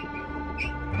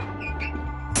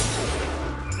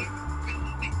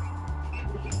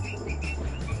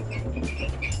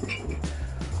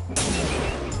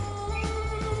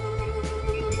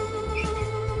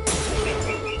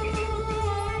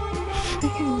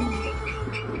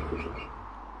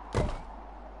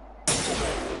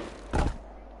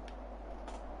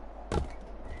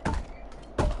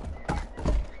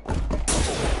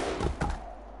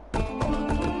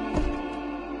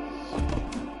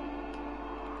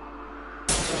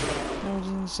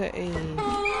 Northern City.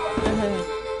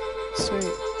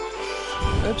 Sweet.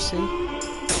 Oopsie.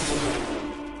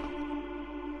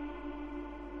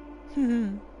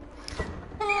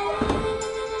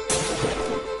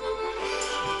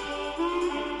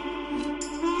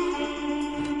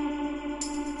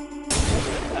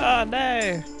 Oh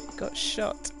no! Got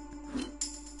shot.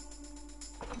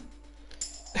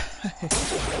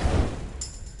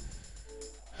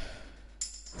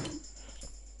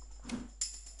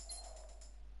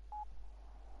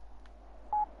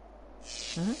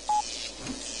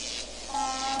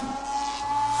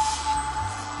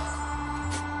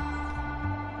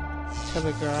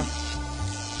 Telegraph.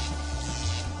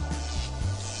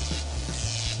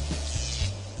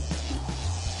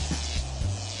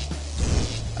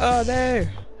 Oh no!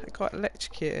 I got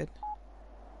electrocuted.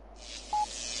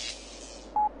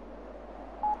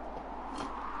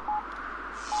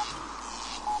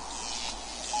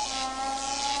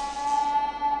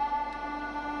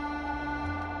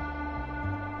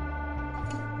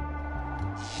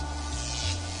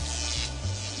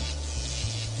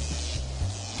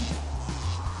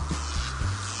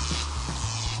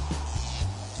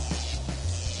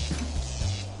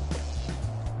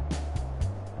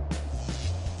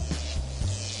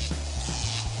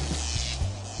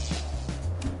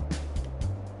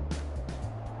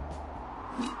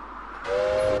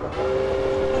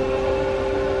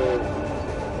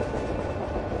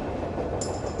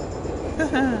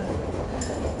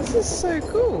 This is so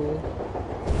cool.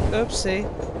 Oopsie.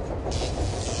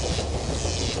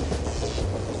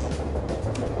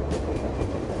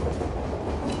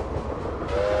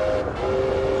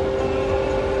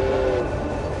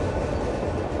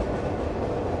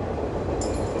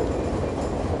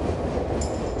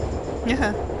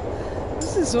 Yeah.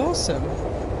 is awesome.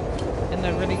 In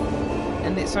a really,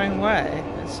 in its own way.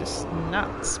 It's just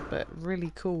nuts, but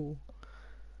really cool.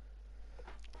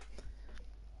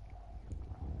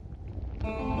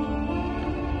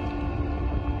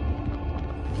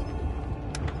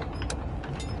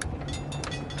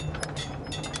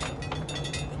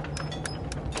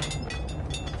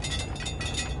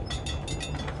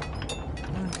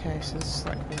 Okay, so this is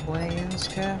like the weigh-in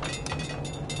scale.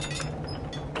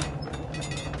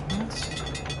 What?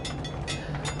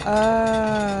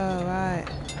 Oh, right.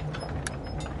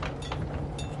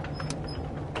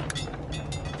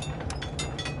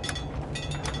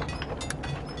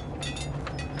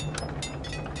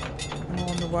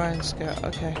 On the weigh-in scale.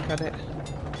 Okay, got it.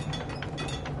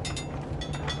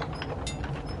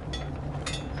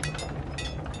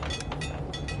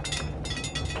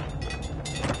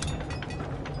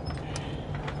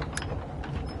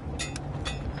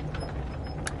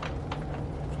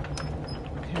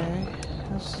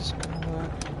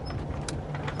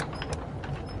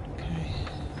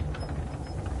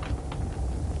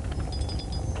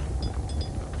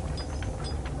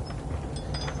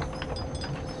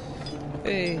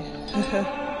 Hey.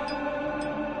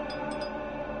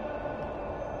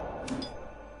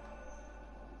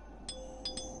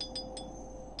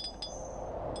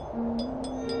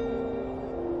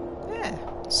 Yeah,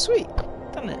 sweet,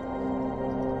 done it.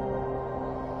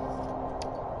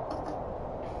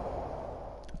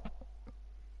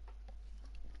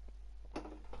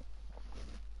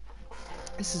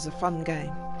 This is a fun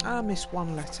game. I missed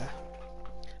one letter.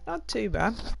 Not too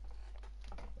bad.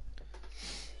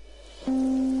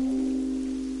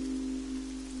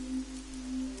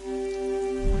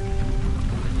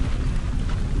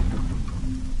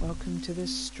 Welcome to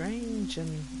this strange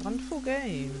and wonderful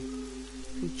game,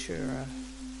 Futura.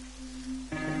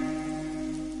 I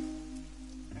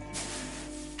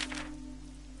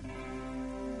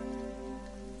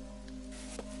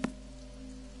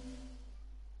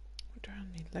wonder how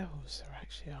many levels there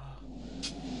actually are.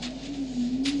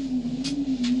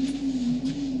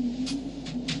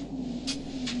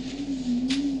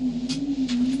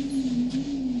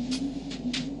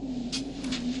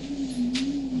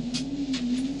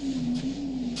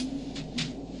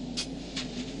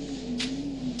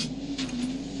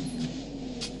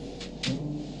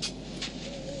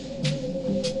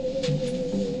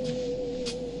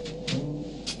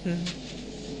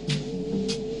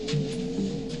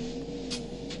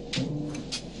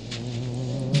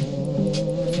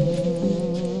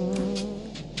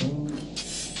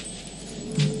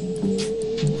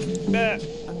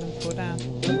 I'm gonna fall down.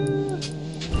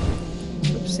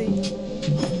 Oopsie.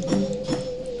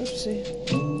 Oopsie.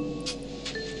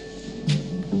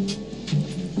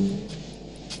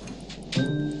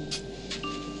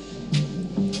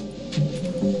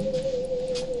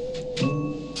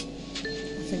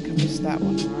 I think I missed that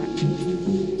one, right?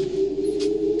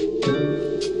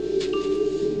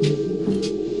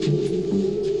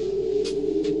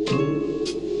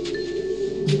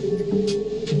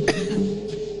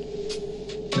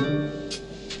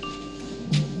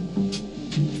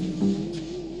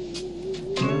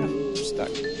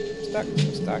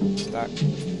 Stuck.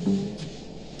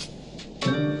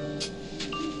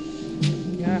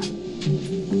 Yeah.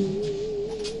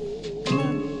 Come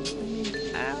on, let me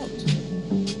out.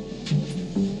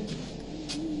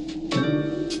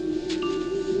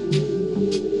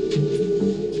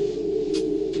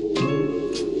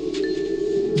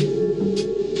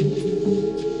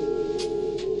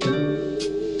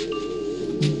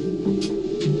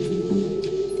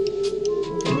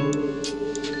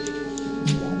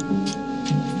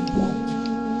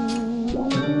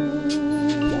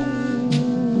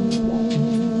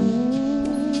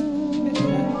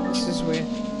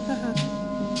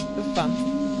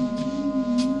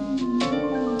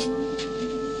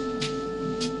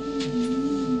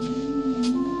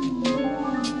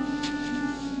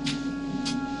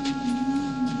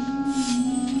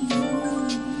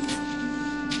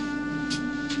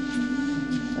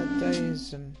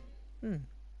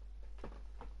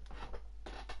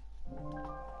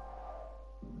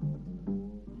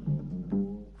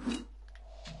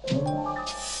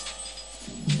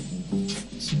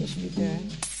 Supposed to be doing.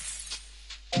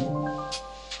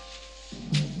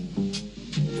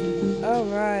 Oh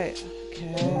right,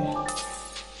 okay.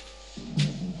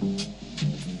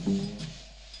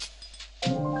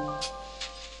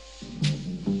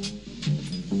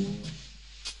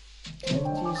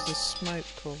 Use the smoke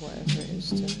or whatever it is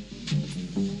to.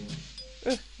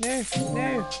 No.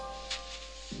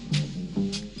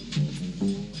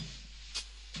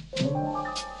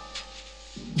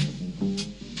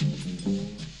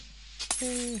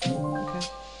 Okay.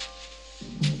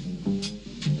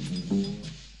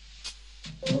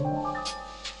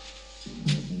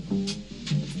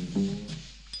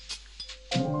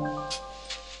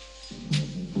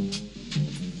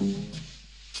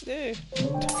 No.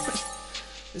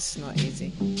 This is not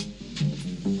easy.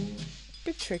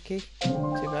 Bit tricky. Too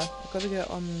bad. I've got to go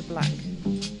on the black.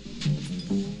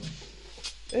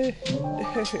 No.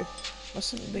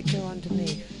 Mustn't it go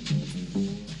underneath?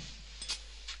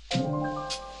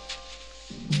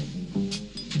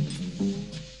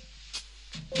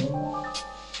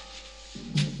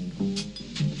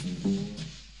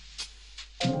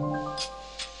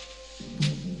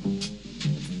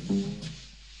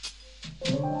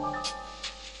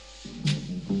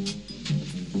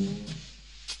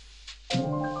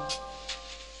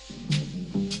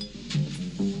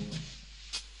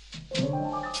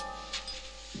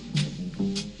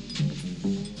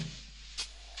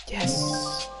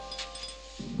 Yes!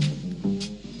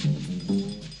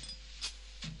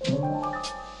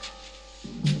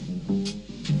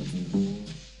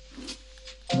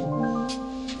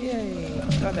 Yay,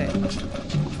 got it.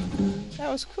 That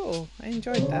was cool. I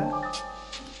enjoyed that.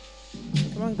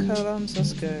 Come on, colons,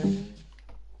 let's go.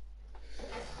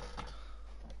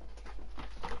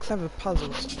 Clever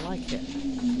puzzles, I like it.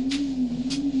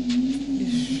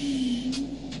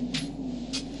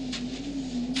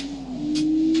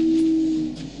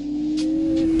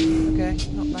 Okay,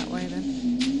 not that way then.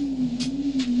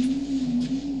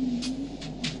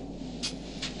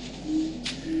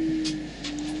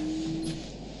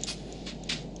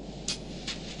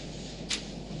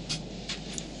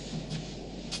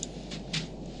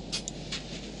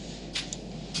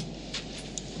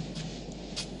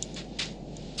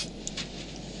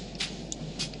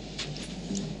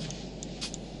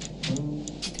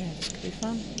 Okay, this could be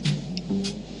fun.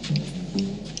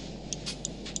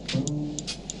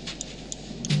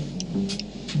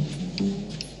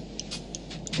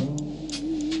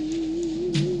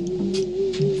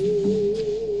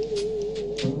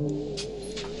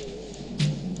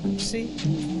 See?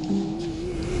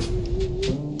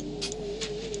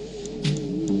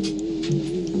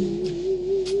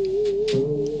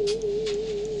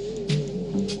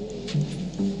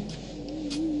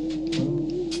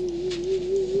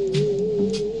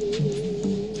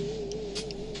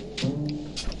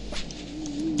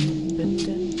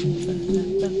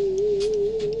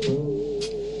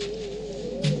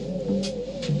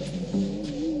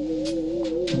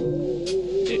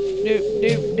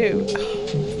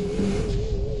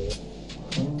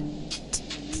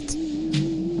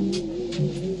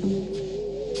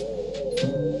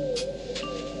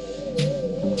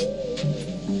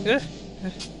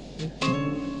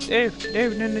 No.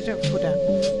 No, don't fall down.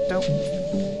 Don't.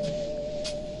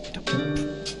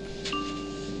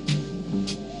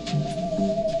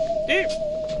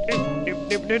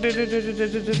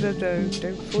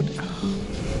 Don't fall down.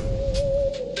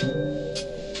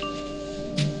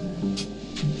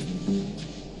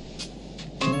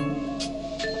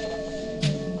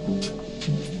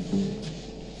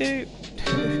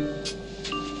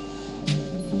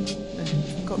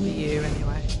 Got the U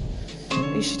anyway. At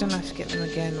least you don't have to get them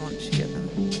again once you get them.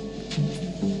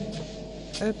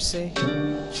 Oopsie.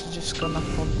 She's just gone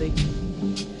up on the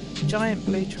giant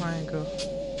blue triangle.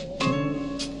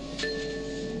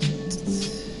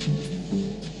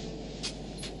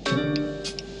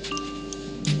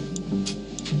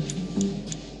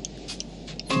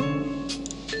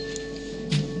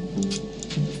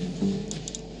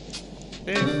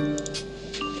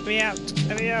 Let me out!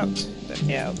 Let me out! Let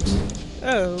me out!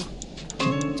 Oh,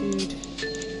 dude.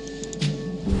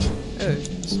 Oh,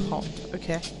 it's hot.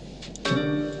 Okay.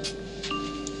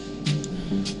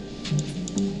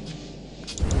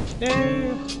 No!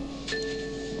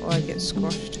 Or I get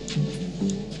squashed.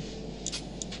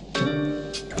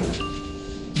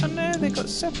 Oh no, they got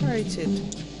separated.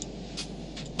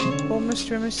 Or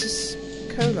Mr. and Mrs.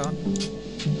 Colon.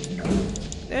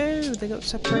 No, they got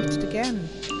separated again.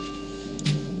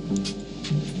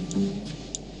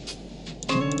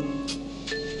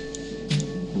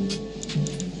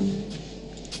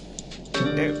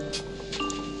 No.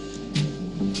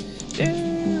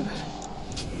 No.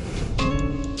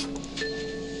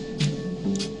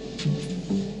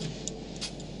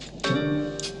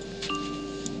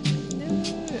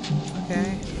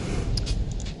 Okay.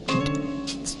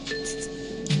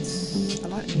 I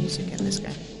like the music in this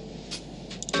game.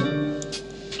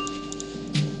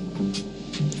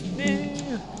 No.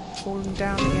 Falling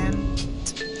down again.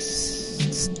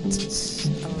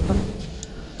 I love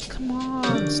it. Come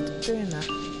on, stop doing that.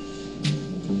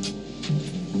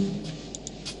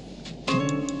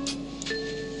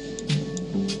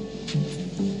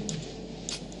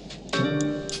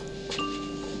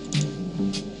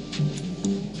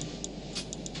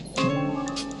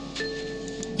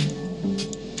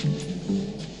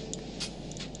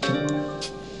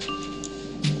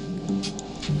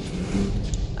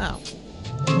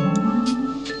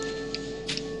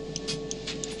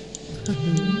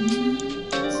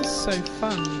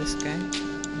 fun, this game.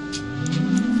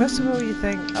 First of all, you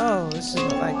think, oh, this is not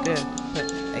that good,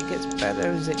 but it gets better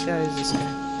as it goes, this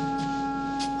game.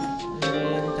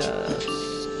 It does.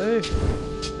 Ooh.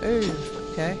 Ooh,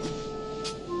 okay.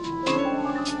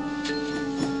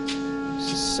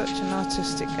 This is such an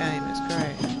artistic game, it's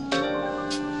great.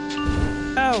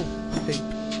 Oh! Poop.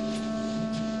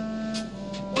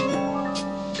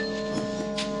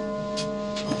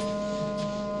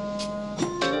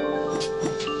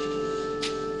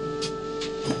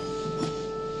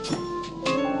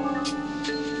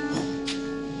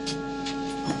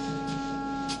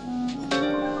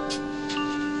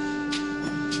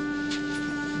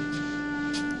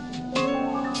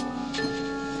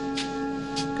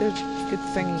 Good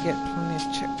thing you get plenty of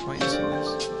checkpoints in this.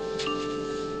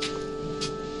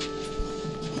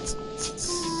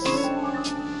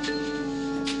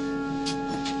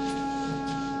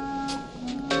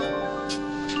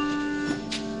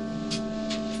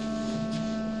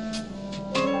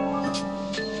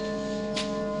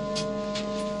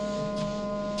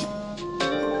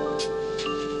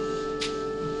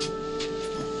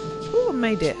 Ooh, I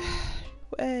made it!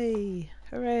 Way!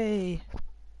 Hooray!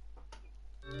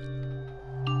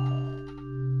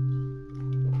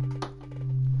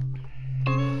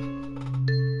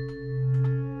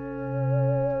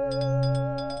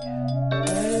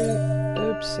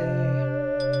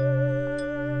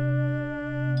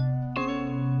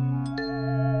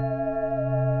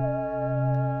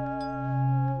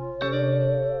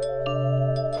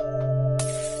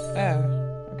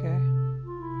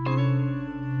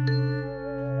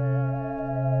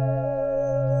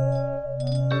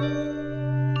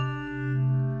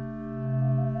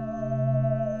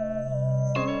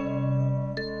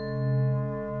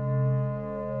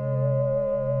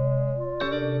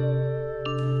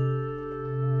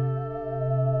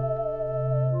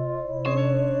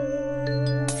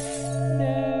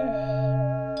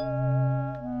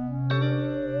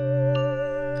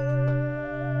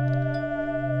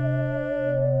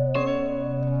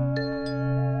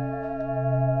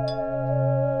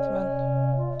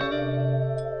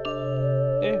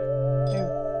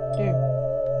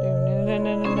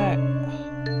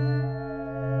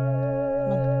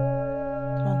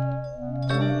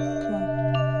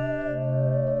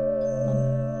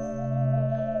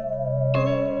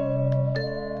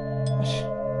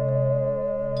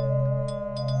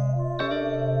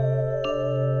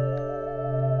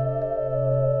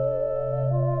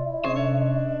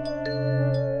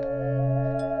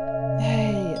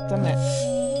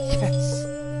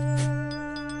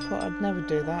 Never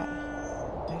do that,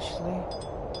 actually.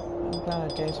 I'm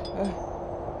glad I did. Oh.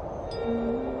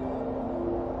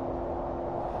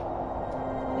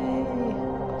 Hey,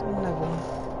 done level.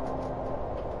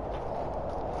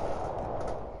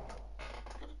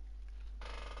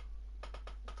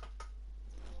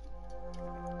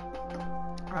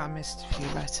 I missed a few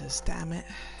letters, damn it.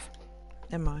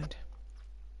 Never mind.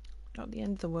 Not the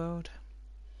end of the world.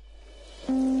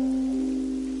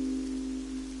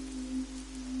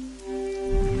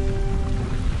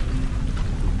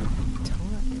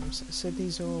 So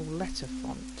these are all letter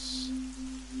fonts.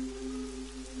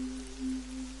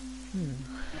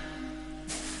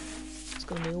 It's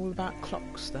going to be all about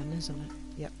clocks then, isn't it?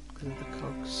 Yep, because of the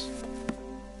cogs.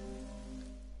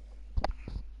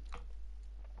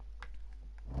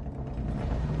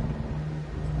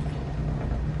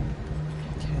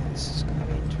 Okay, this is going to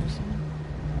be interesting.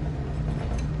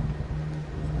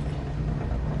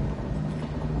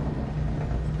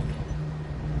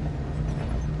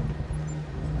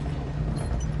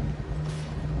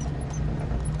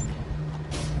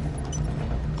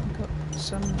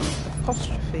 Some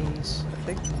apostrophes, I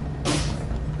think.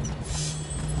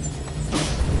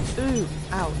 Ooh,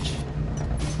 ouch.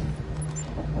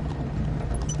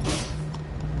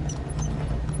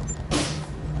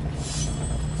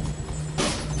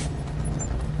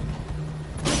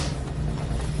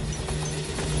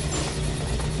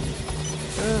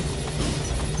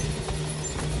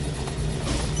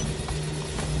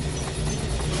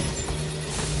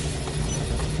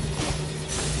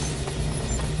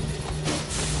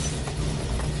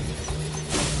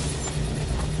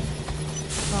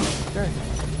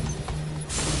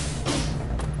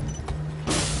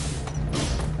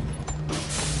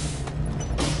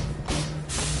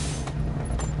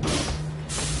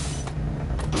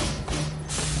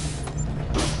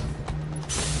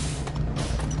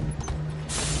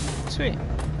 Sweet.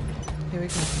 Here we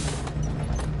go.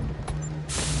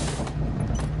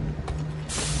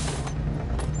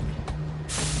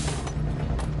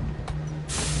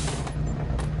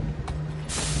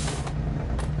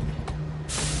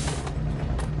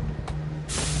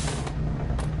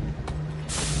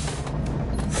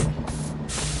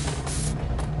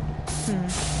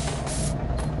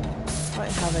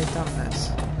 like how they've done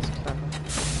this. It's clever.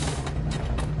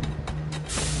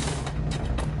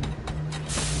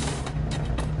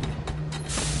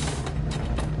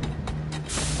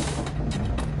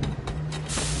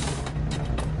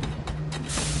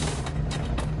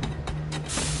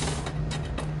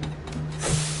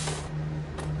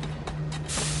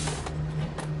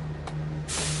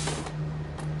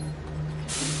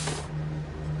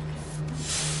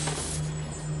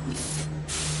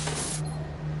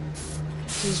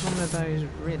 This is one of those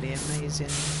really amazing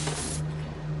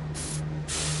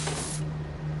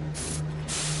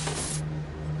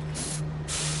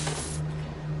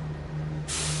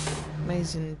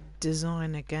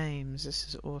designer games. This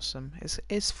is awesome.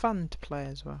 It's fun to play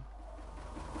as well.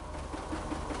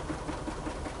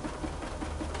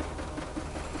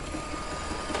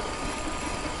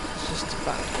 It's just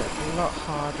about to get a lot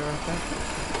harder, I think.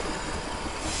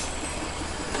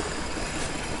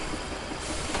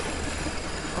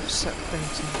 Offset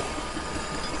printing.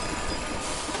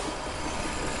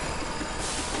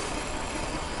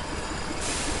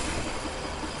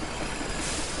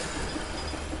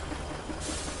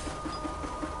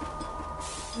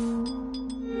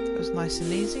 It was nice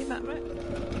and easy, that bit.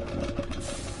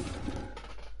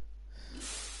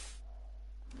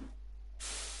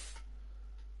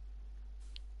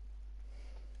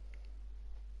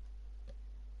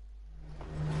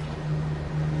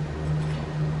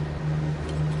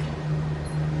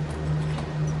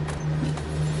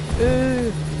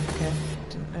 Ooh, okay,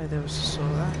 didn't know there was a saw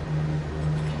there.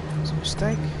 It was a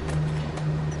mistake.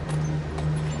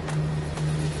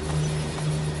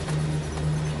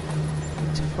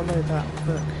 Need to follow that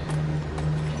book.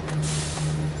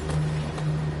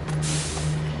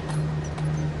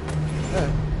 Oh,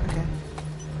 okay.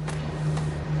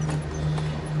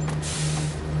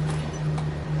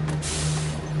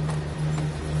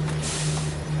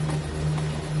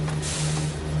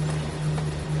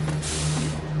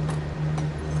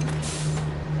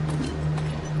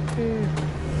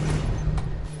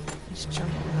 Let's jump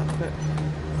on that bit.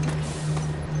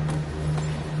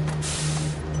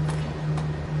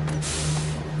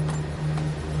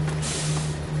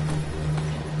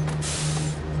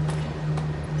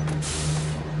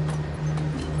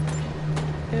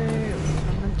 I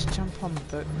meant to jump on the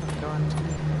book, not go underneath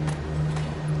it.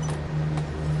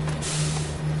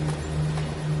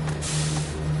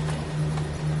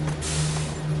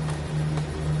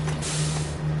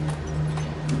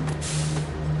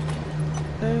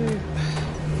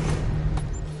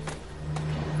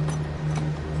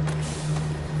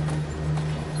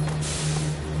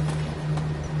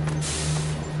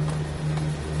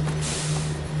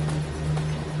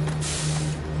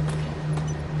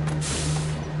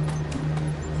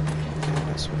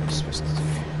 That's what it's supposed to do.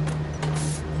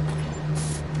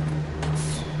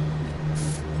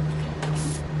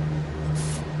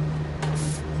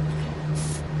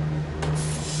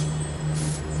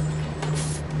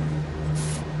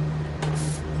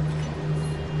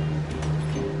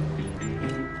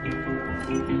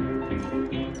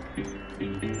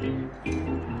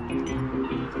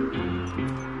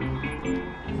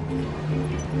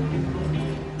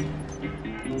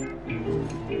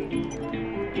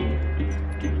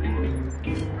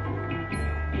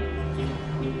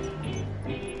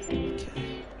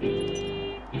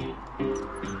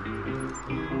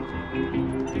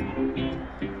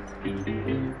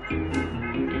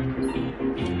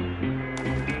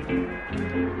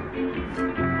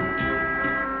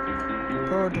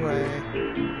 Broadway.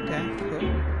 Okay, cool.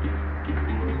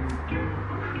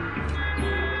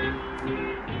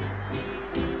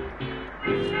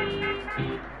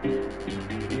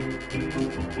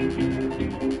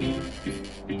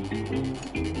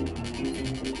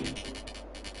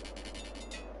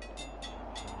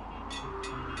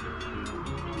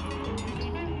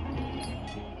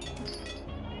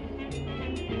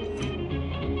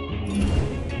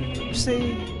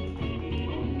 See?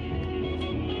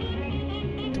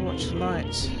 To watch the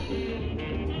lights.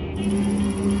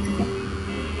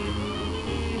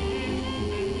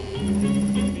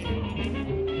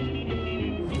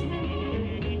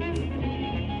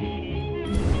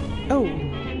 Oh!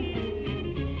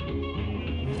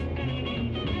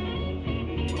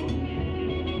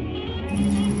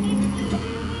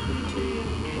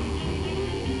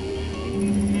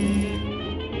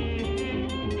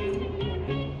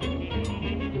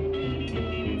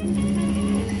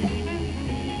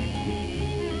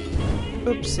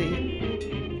 Oopsie.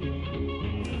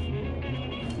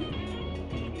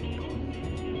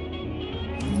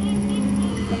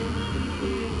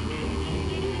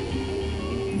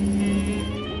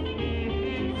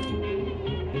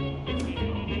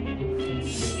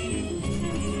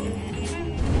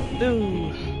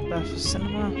 Ooh, Birth of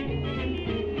Cinema.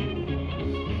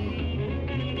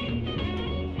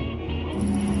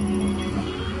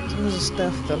 As long as I stay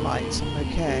off the lights, I'm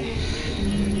okay.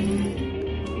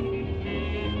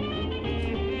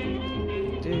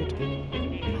 Dude.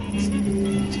 It's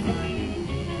the time.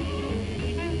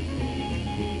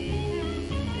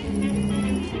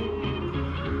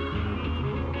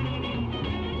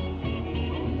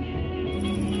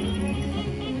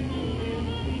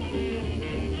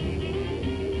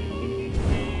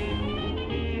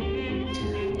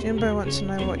 Jimbo wants to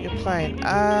know what you're playing.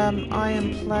 I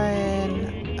am playing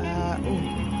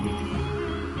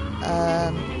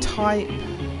Type.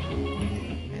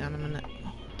 Hang on a minute.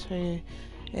 It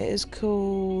is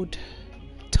called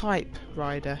Type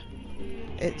Rider.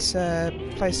 It's a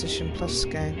PlayStation Plus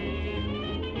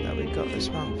game that we got this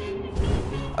month.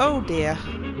 Oh dear.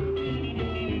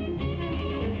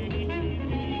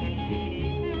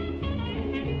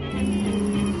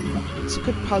 It's a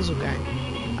good puzzle game.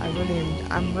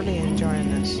 I'm really enjoying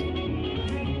this.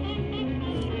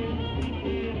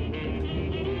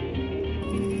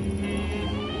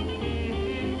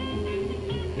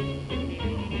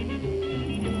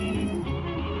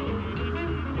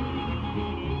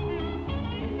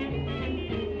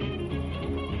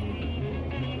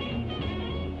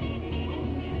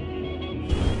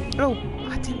 Oh,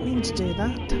 I didn't mean to do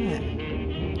that, damn it.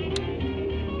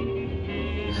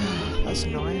 That's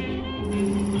annoying.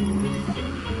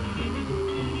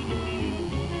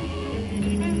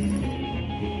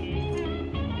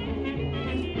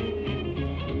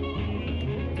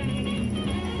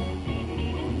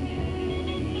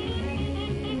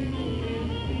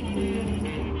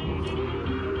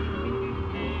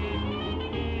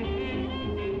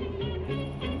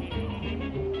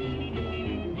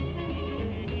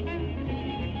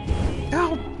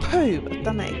 Oh, poo! I've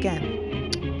done it again.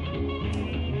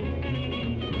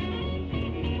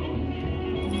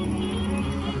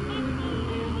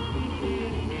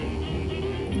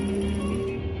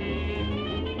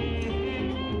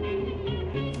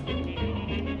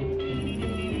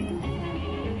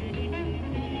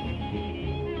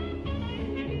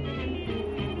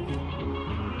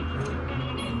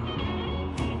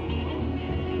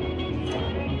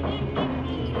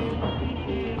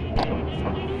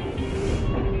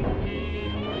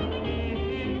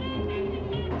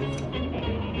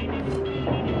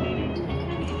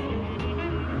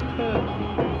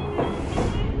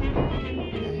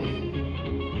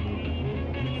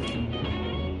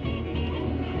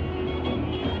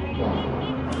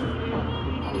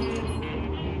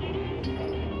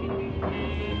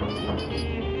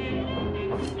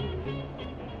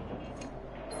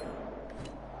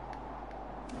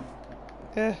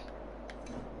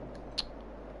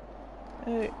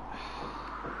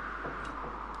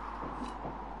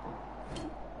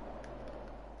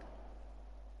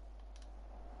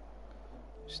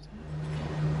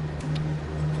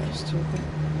 That's stupid.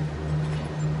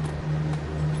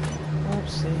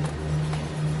 Oopsie.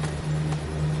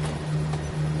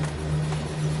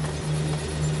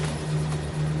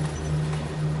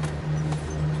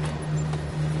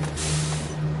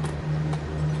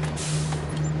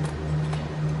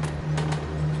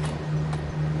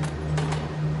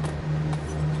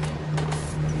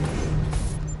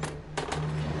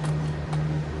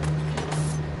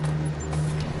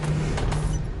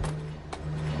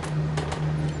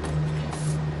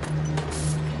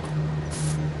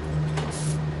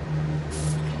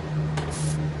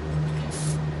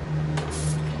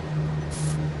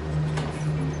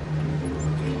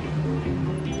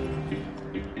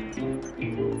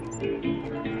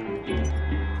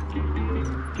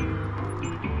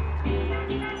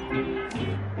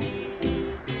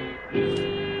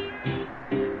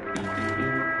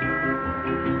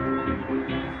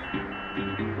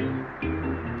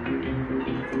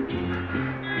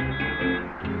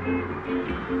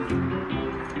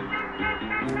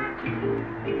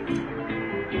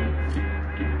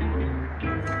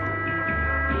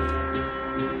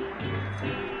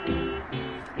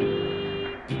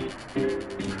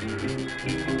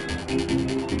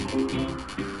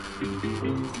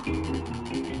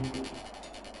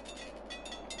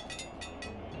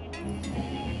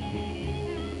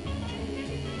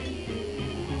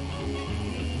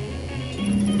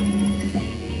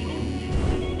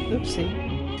 Oopsie.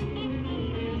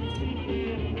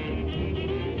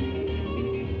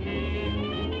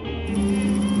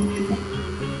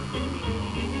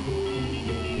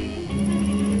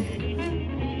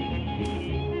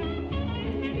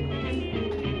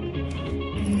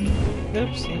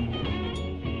 Oopsie.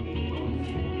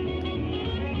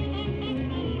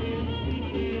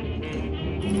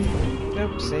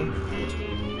 See?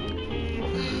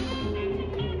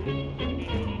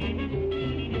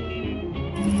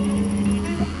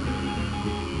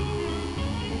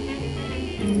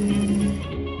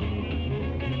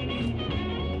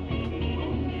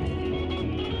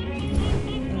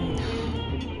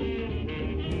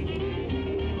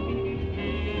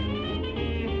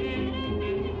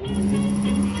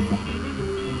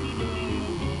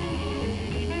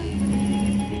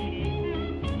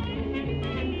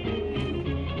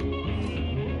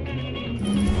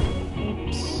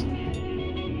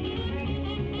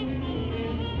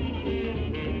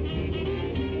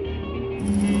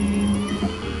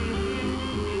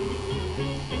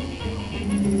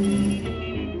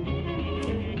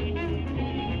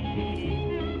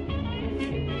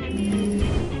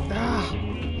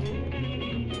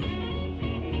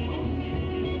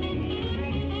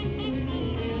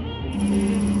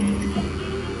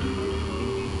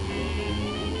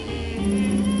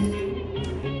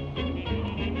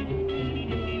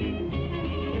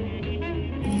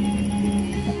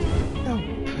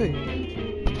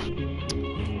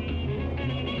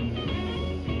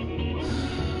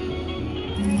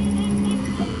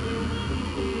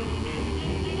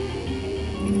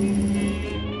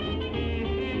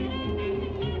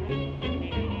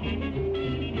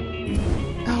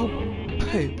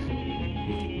 Poop.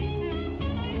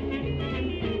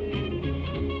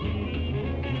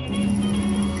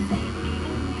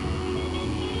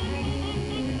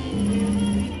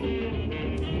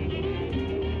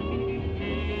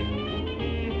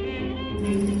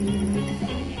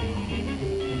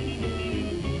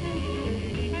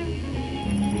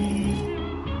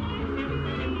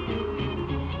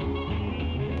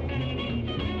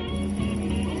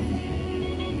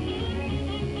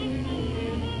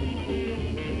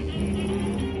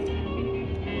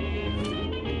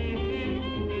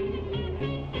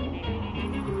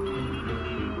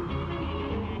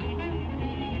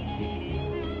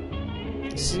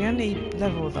 It's the only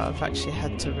level that I've actually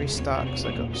had to restart because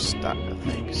I got stuck, I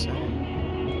think, so...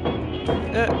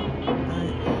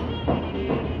 Right.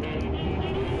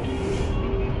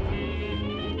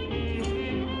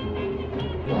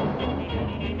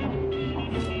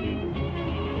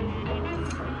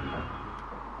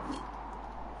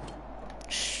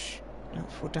 Shh,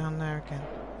 don't fall down there again.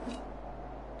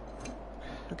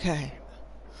 Okay.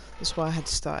 That's why I had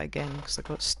to start again, because I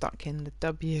got stuck in the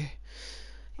W.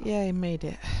 Yay, made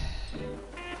it.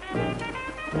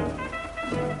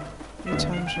 3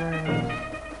 times running.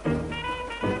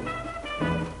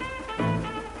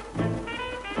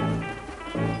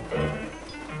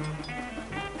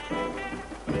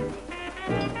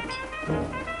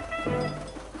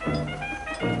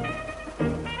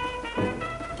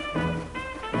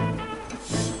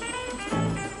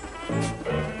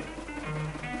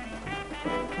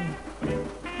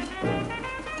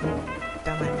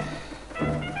 Damn it.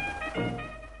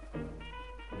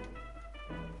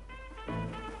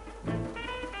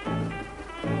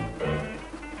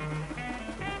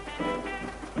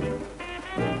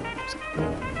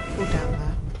 Fall down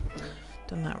there.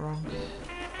 Done that wrong.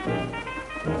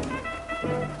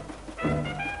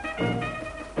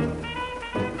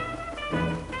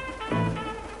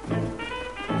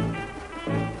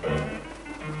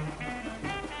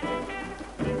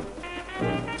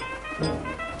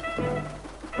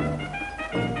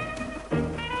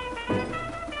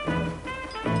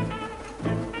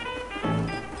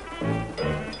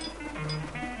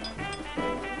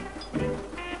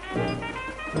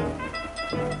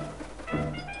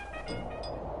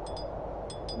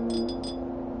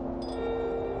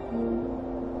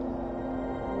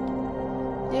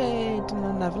 Yay, done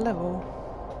another level.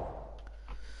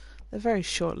 They're very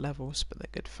short levels, but they're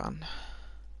good fun.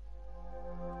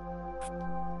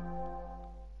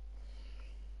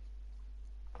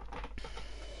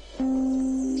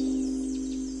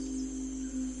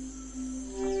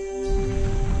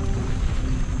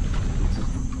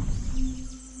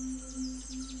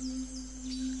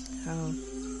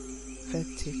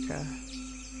 Helvetica.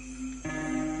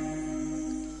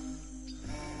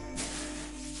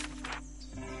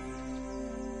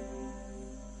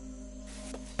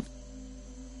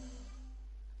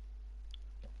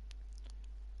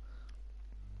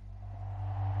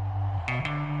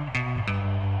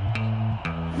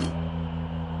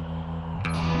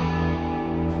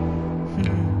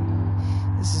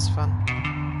 This is fun.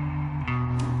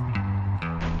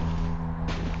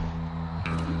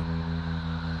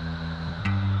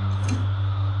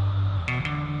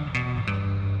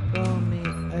 Roll me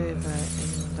over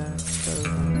in the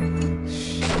clover.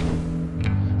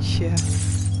 Yeah.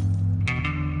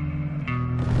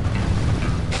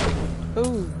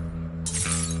 Ooh.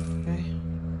 Okay.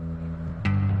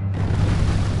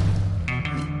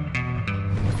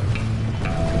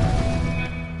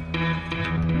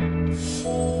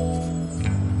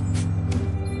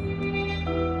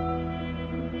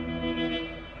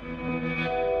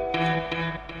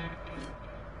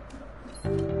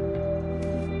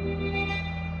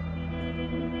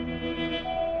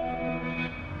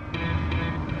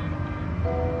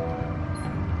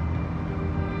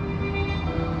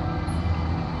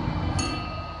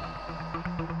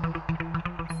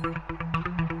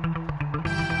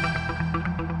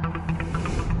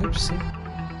 Oopsie.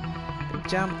 Big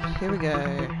jump. Here we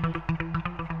go.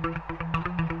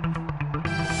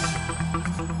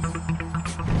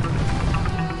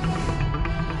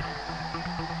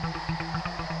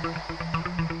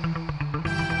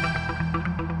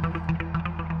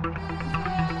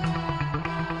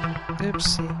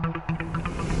 Oopsie.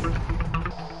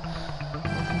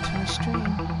 Welcome to my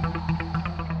stream.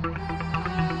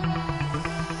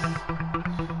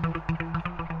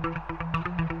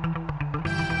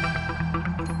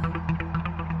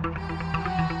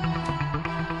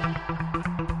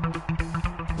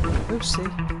 Oopsie.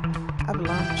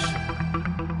 Avalanche.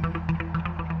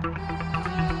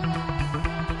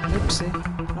 Oopsie.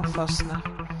 Not fast enough.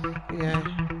 Yeah.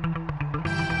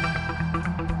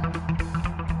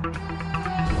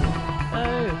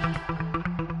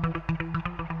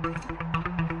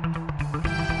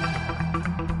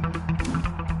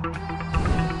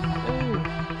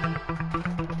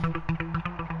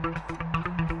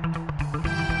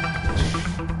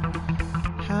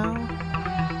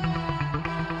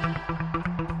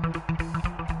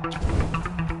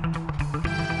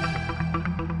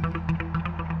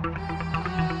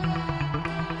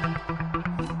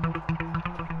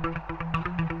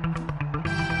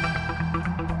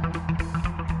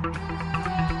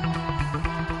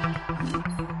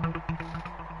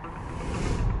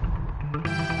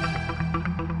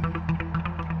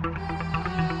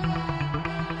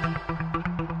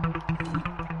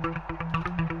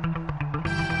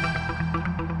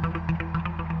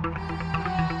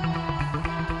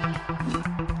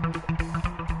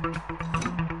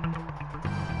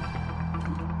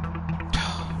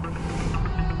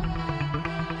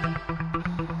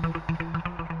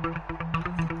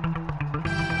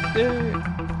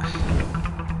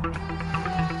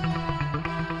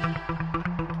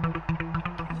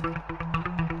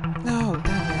 No,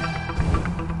 damn it.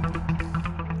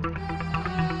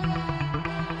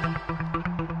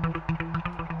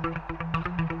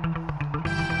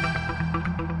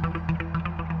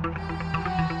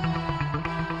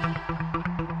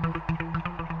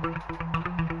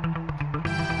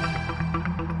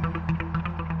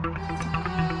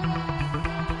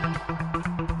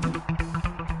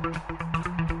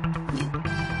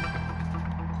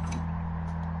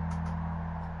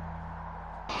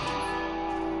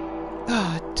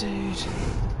 Oh, dude.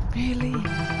 Really?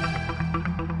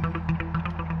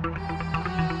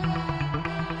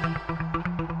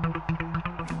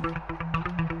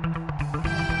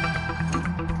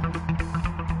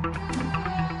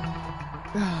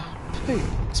 Oh, poop.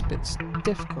 This bit's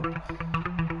difficult.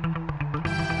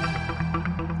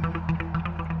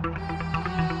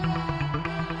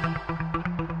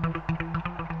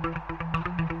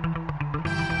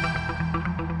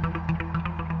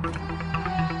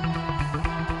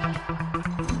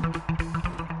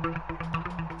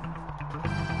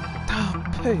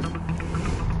 Poop.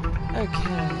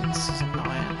 Okay, this is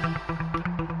annoying.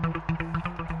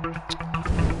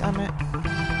 Damn it.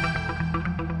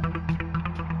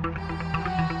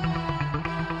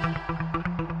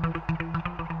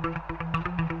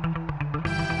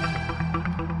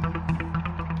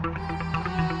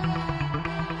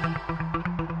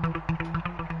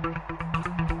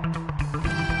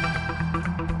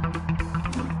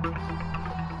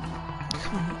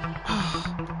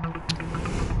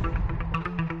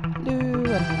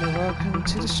 Welcome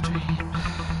to the stream.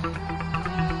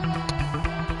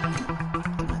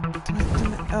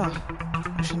 Damn it. Oh,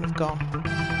 I shouldn't have gone.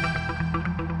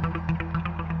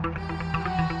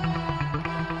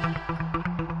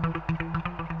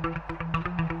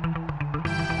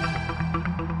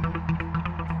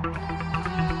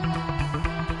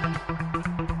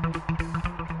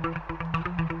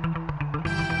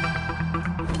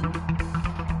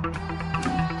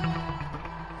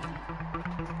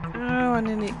 Oh, I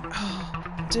nearly...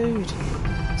 Oh, dude.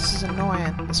 This is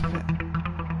annoying, this bit.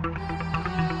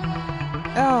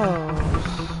 Oh.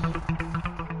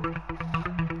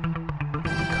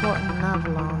 I'm caught in an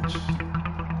avalanche.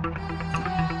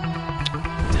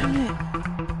 Damn it.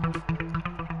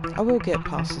 I will get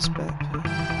past this bit. But...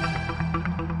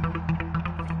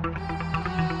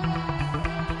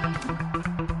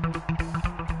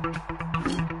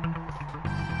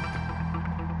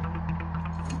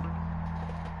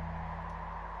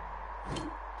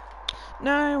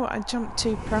 No, I jumped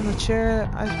too premature.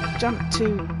 I jumped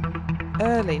too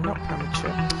early, not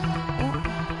premature. What?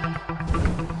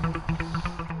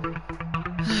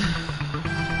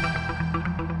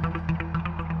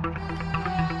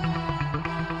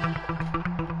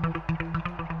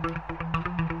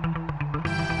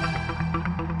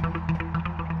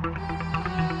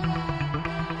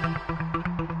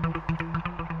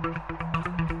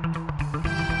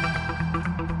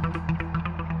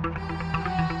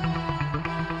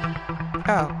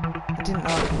 Oh, I didn't know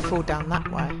I could fall down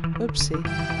that way. Oopsie.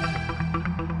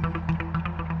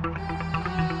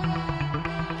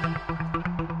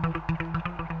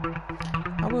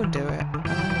 I will do it. I've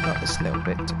only got this little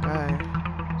bit to go.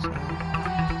 So.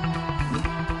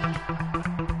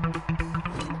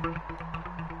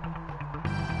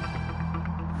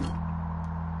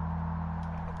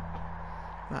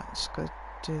 Right, just got to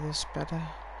do this better.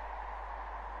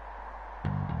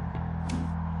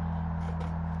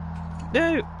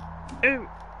 No! Oh,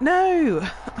 no!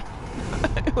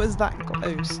 It was that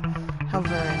close. How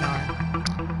very annoying.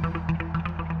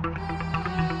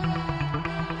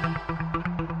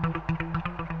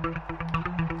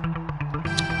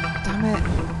 Damn it.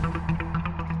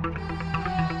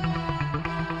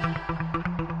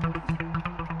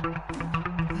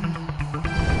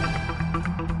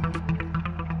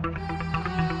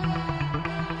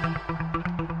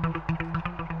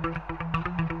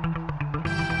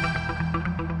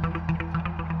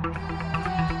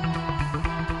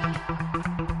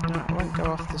 No, it won't go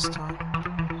off this time.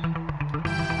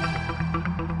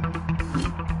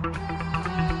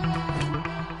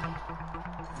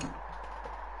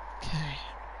 Okay.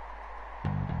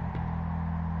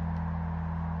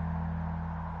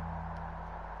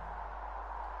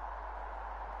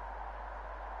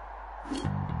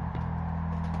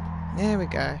 There we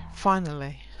go.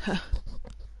 Finally.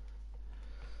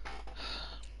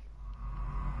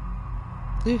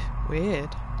 Ew, weird.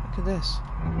 Look at this.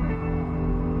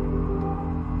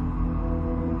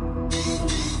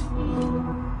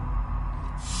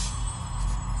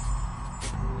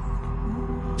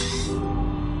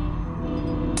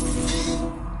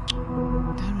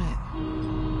 Damn it.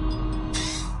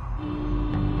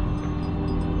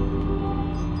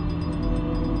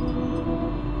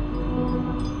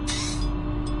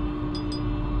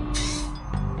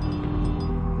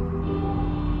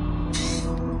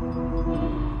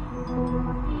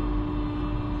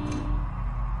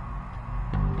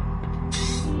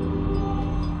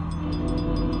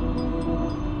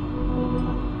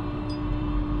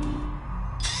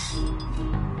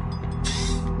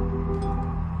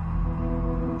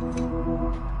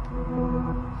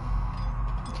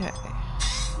 Okay.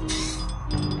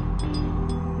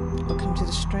 Welcome to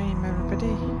the stream,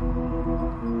 everybody.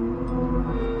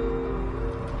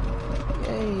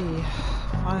 Yay!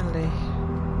 Finally.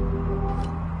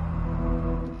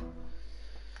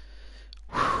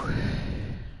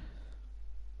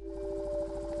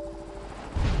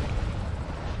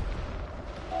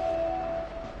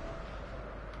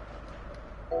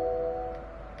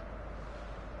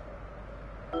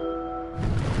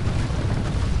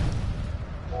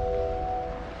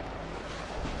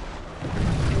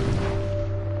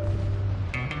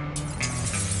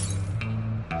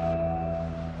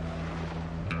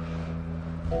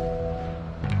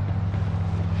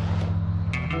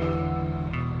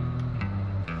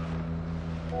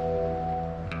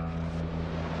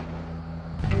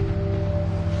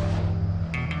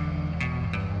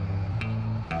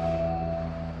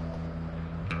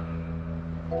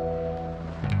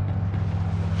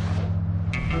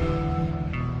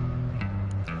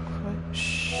 Quite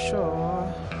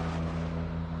sure.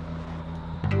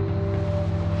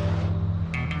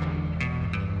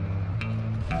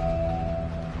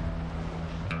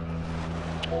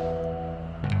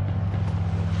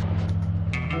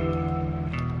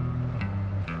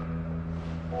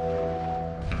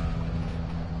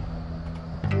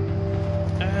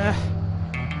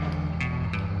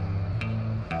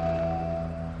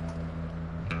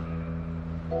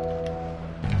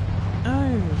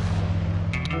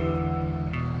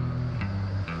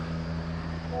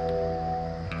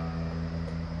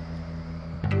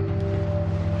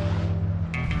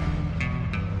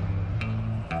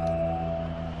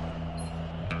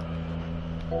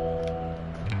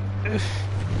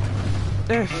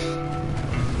 Ugh.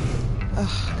 Ugh,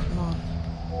 come on.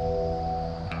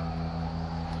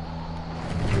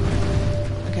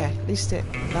 Okay, at least it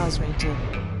allows me to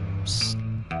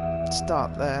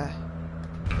start there.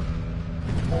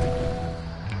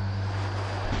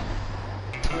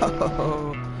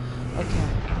 Oh, okay,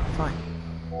 fine.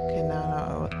 Okay, now I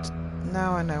know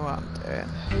Now I know what I'm doing.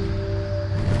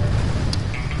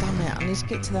 Damn it, I need to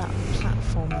get to that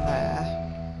platform there.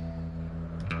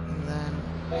 And then...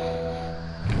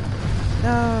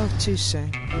 No, too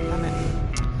soon. Damn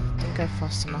it. Didn't go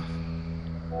fast enough.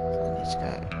 I need to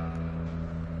go.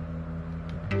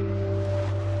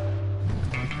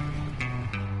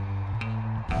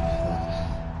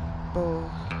 Ball.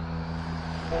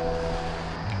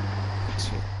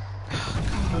 Oh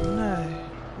god, no.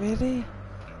 Really?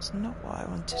 It's not what I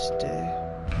wanted to do.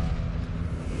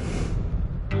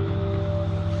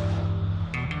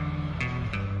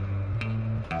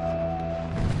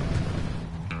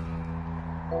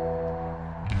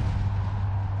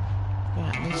 Yeah,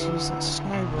 I need to use that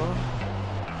snowball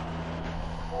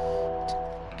to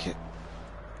get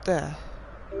there.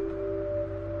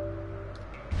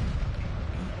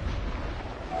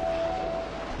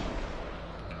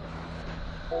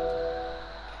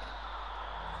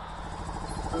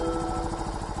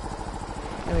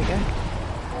 There we go.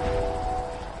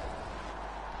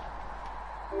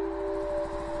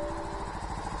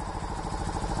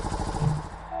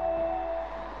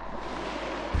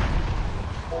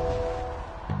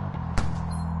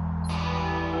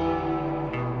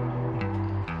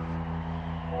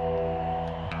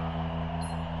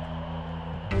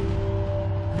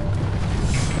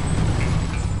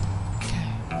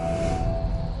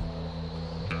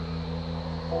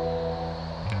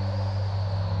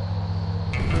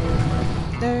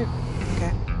 No.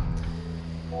 Okay.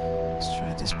 Let's try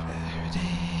this bit. Ready?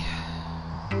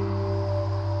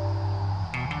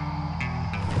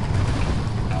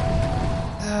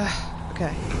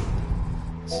 Okay.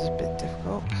 This is a bit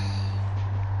difficult.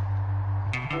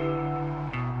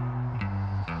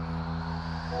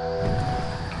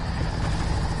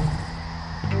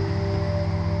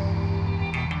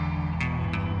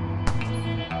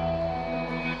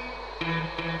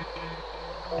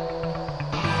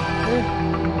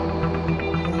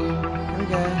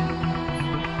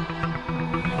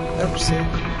 Oopsie.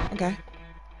 Okay.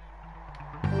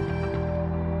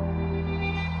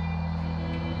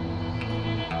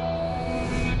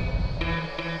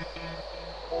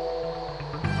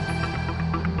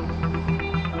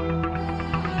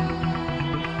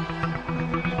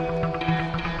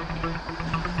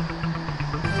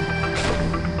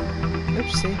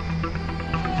 Oopsie.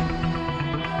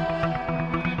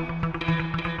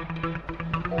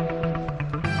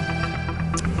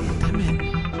 Damn it.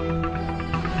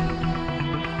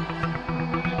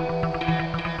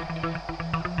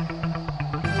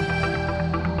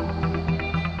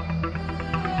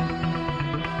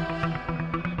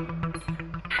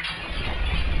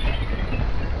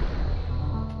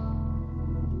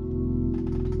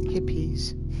 Hippies.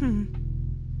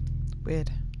 Weird.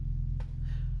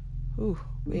 Ooh,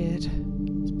 weird.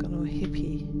 It's got all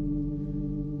hippie.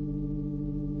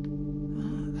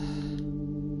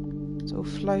 It's all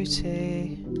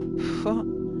floaty. What?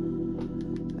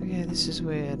 Okay, this is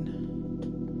weird.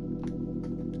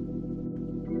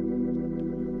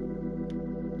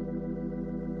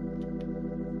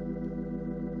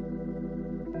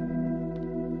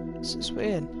 This is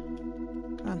weird.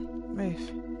 Come on,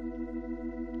 move.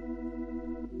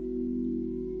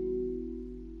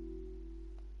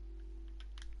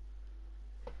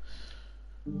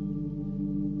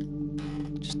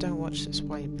 Just don't watch this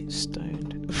while you're being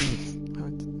stoned.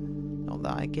 Not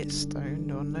that I get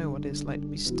stoned or know what it's like to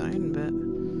be stoned, but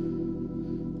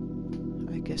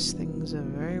I guess things are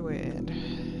very weird.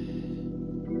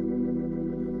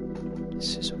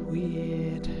 This is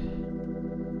weird.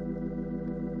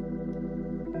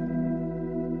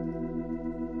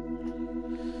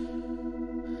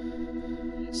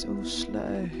 It's all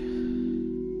slow.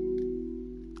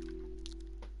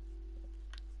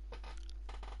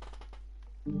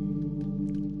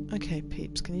 Okay,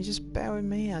 peeps, can you just bear with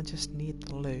me? I just need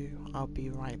the loo. I'll be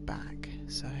right back.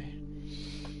 So,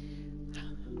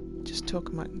 just talk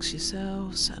amongst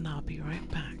yourselves and I'll be right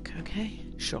back, okay?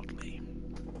 Shortly.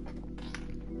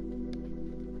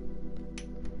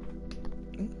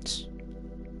 Oops.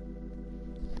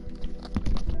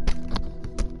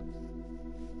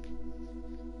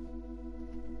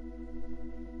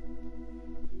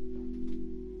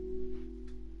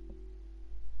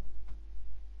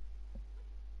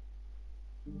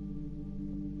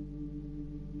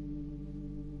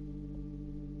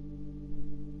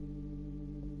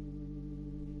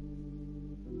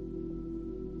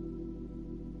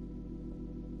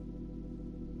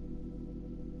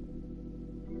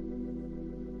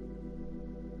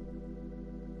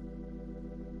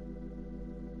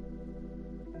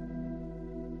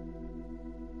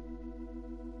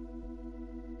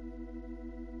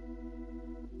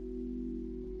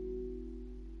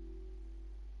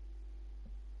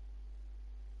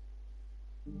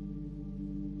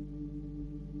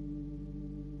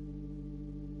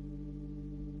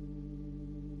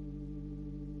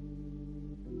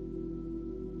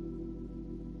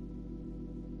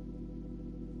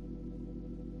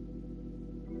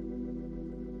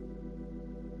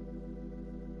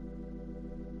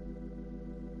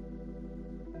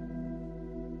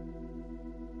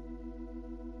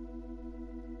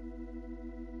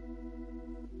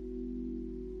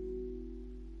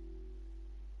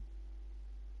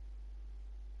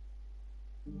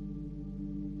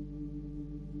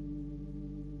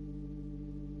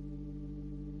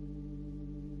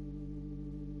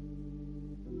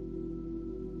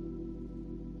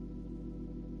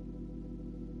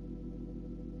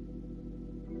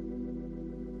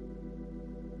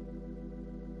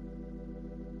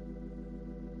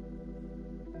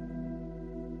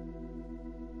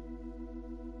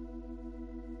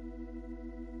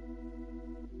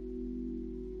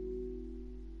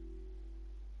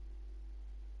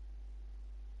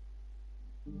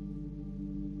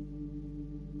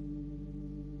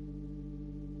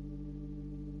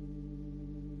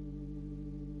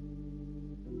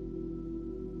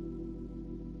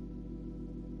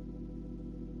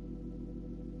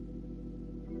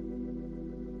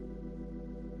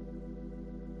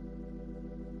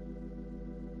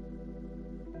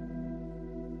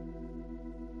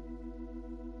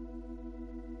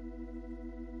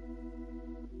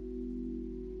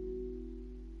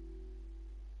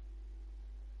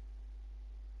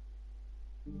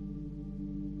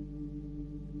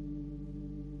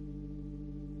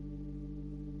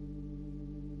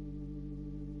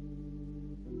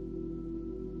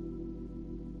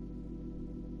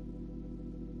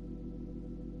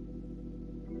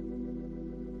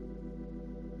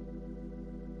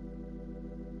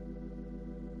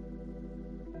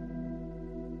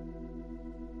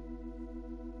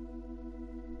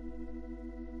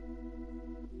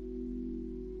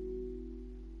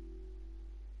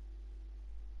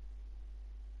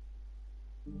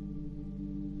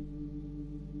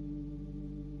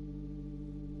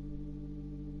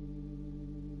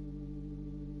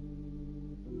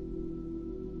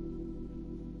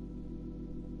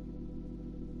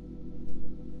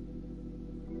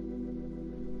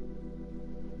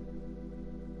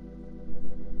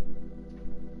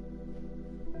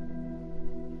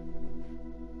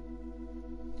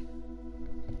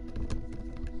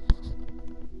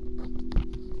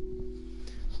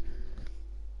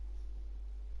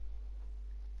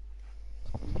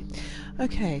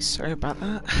 Okay, sorry about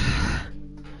that.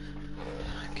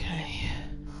 Okay.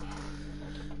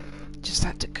 Just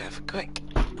had to go for a quick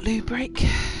loo break.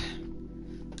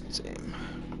 Zoom.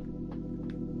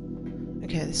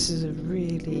 Okay, this is a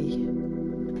really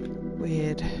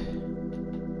weird...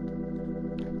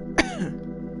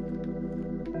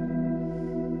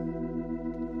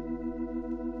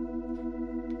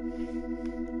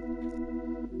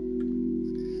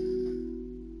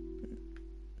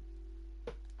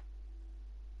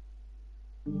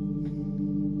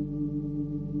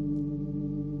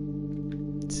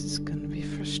 This is going to be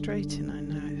frustrating, I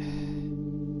know.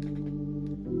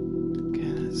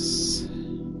 Okay, let's...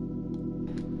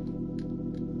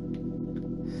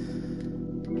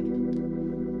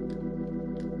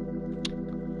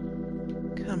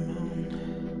 Come on.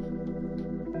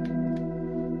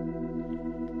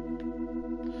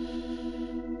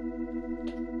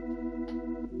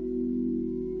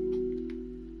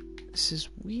 This is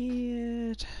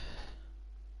weird.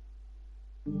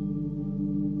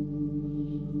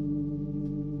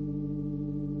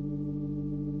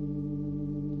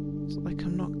 It's like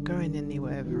I'm not going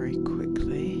anywhere very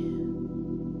quickly.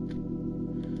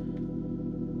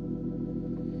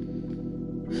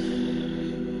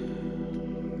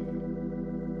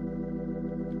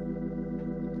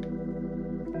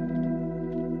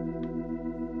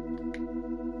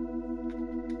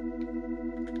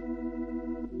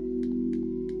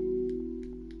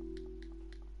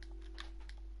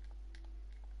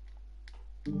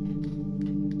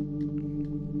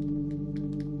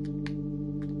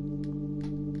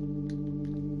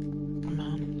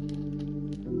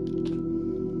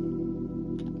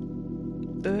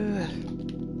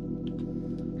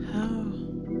 How?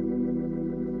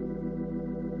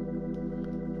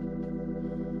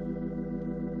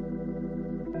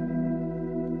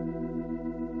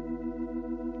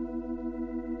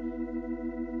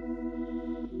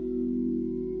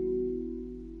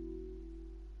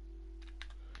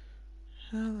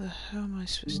 How the hell am I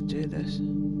supposed to do this?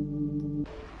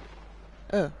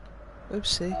 Oh,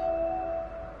 oopsie.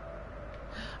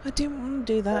 I didn't want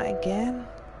to do that again.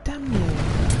 Damn you.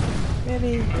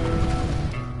 Really?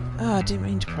 Oh, I didn't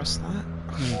mean to press that.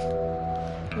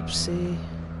 Oopsie.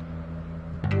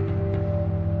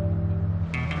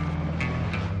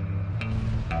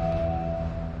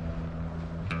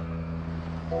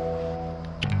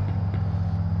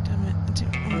 Damn it, I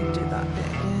didn't want to do that bit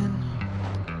again.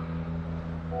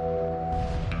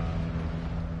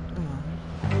 Come on.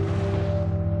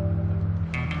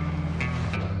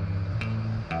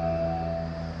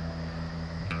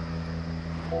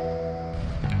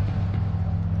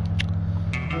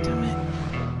 Damn it.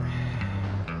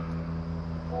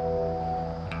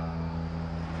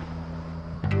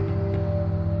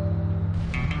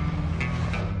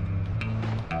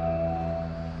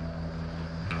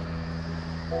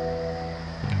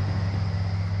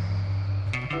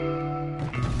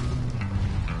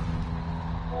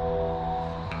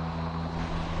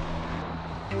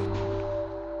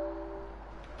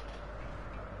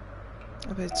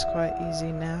 I bet it's quite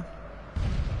easy now.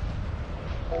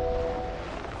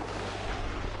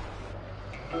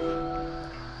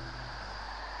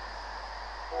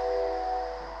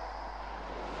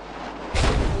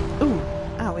 Ooh,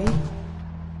 owie.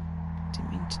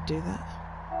 Didn't mean to do that.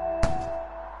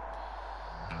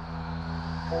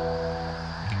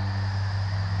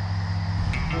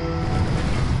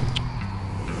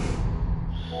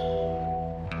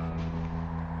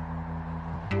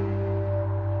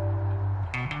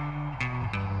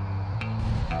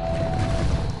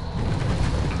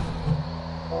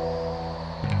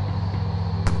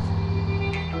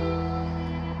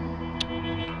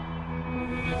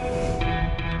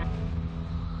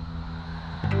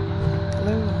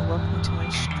 Hello and welcome to my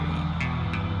stream.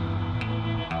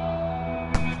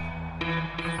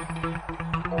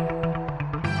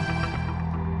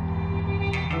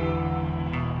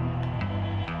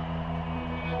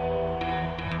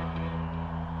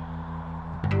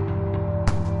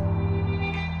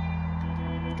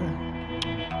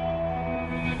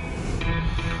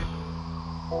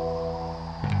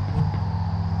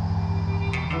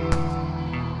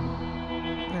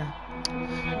 Yeah,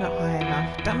 not high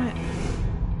enough, damn it.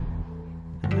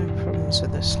 No problems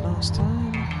with this last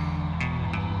time.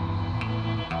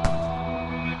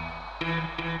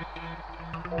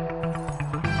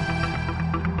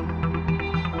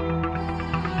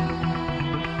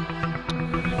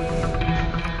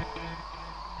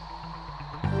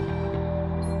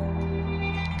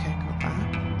 Okay, got that.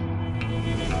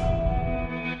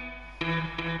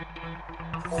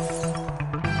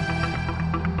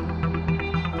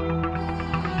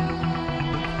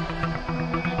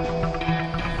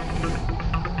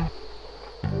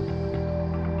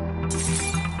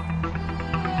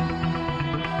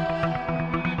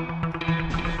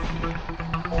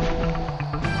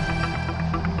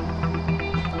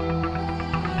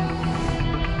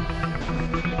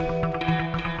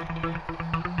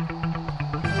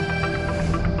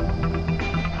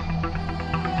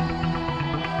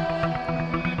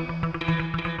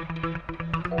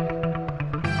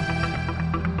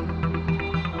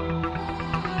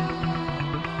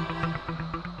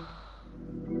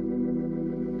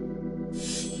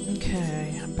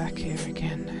 here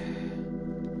again.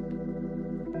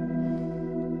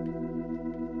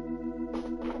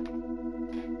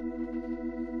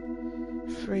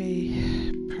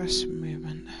 Free press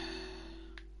movement.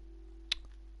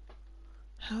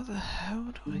 How the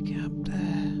hell do I get up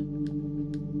there?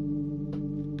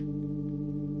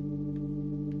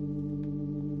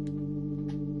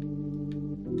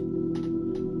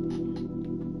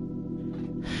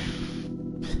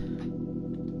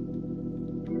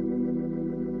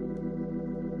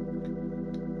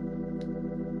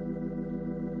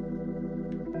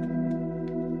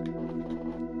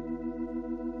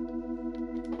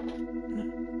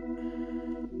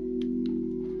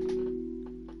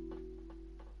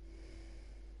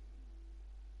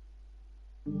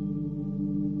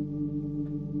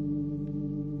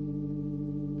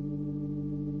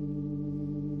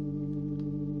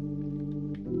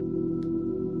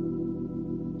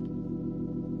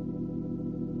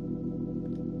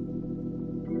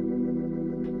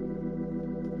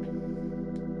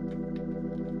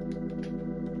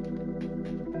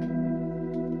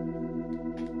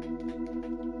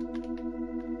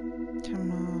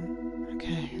 Come on.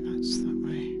 Okay, that's that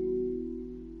way.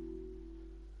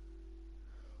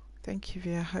 Thank you for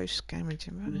your host, Gamer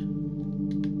Jimbo.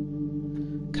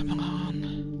 Come on.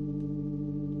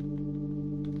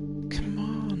 Come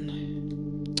on.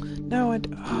 No,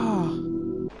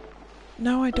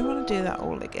 no, I don't want to do that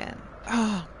all again.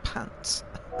 Oh, pants.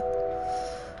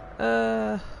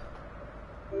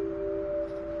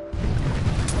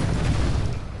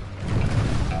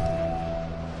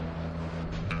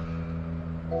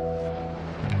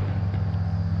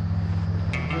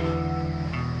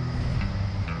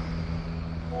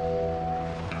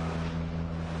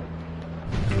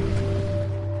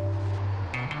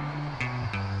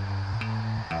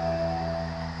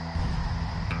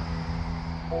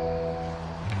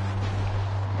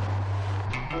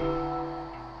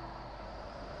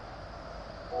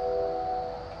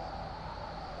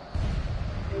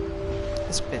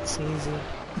 This bit's easy.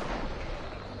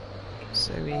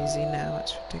 So easy now,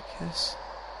 it's ridiculous.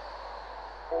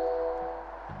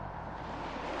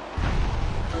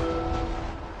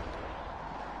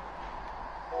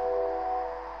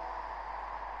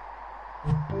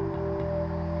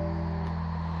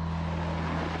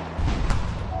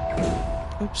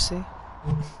 Oopsie.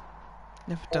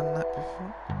 Never done that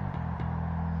before.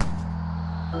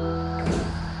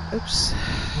 Oops.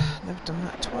 Never done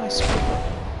that twice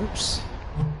before. Oops.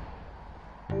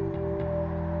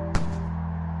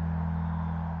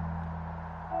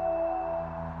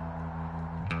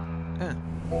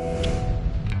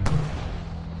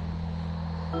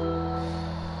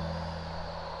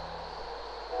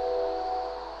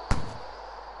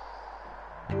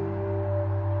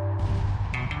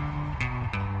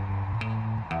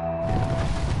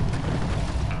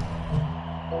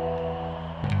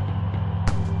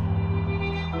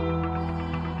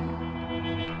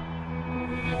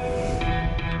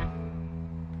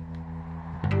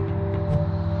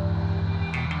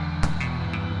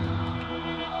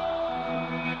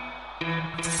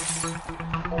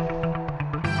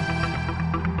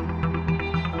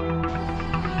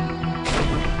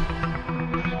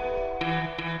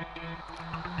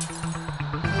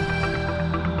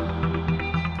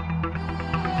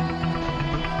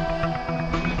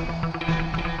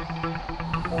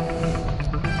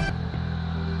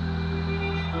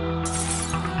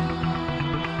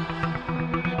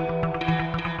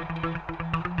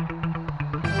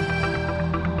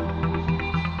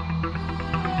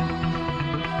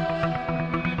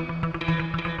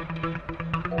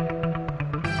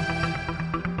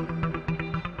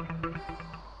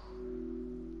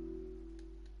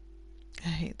 I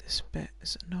hate this bit,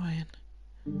 it's annoying.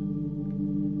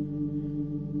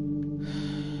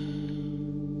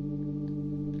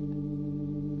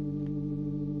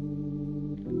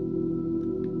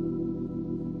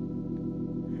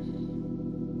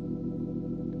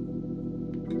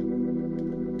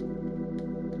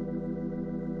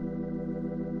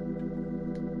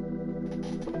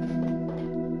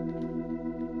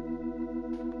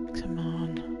 Come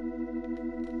on.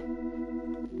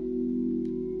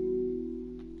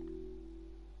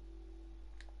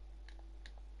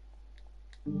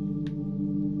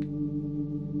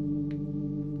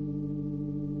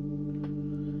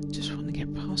 Just want to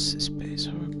get past this bit, it's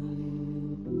horrible.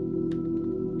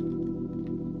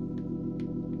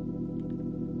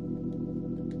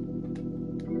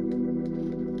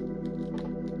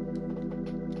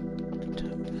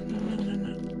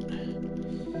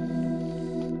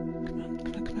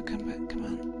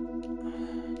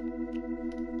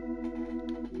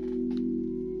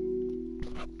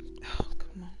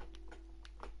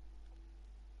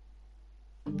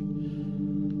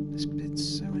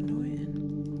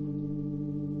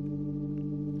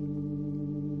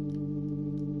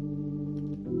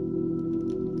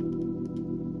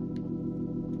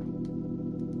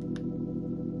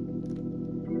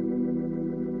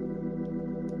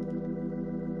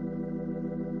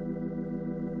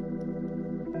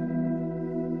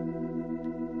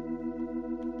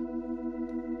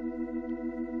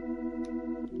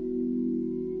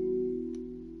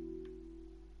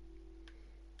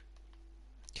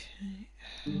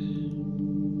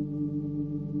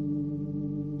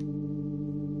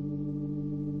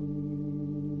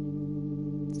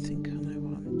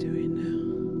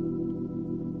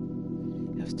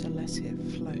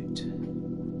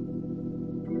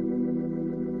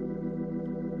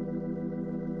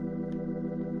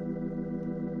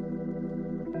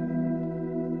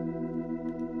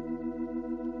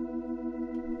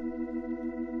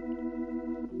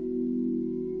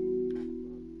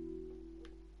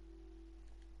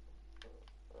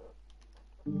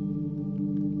 Come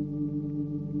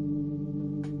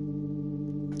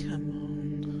on.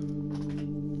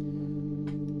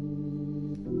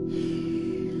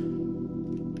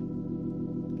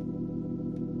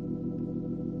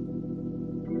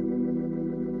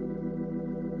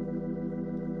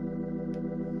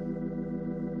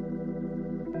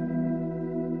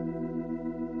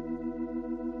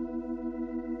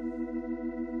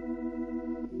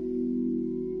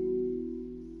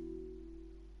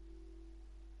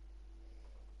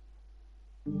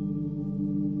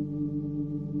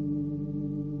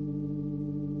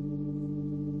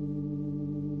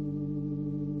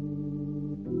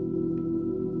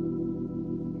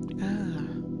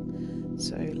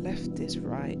 So left is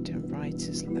right and right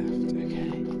is left,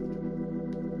 okay.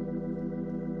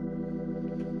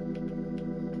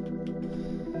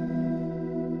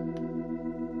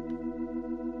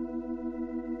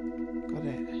 Got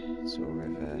it, it's all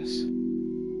reverse.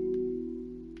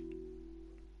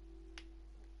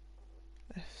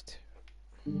 Left.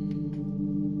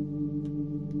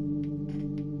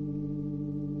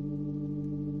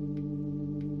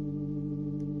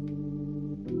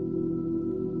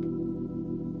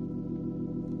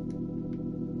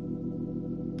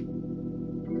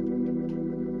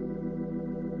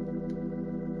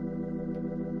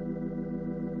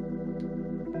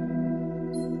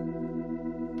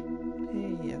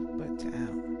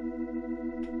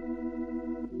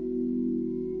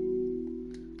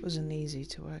 Wasn't easy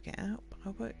to work it out, but I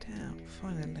worked it out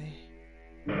finally.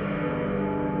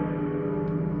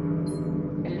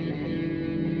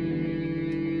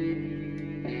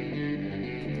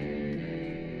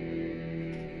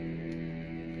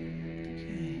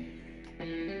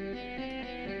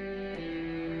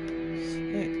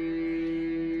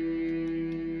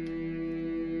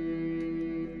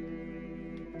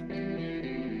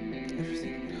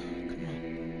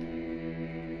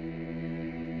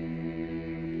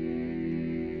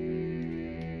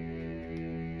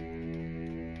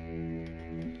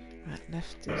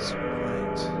 Left is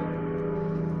right.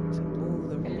 So all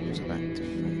the rules back to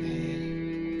front here.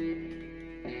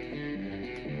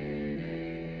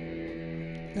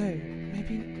 No,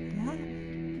 maybe what?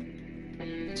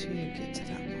 Until you get to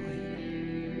that point.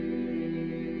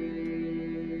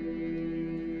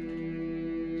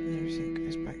 And everything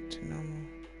goes back to normal.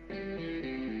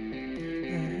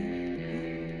 No.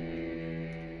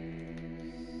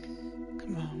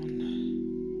 Come on.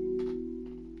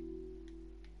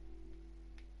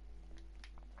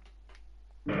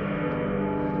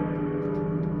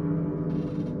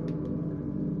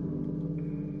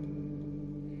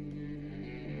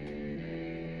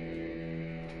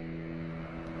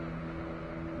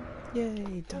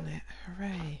 Yay, done it. Hooray.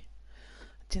 I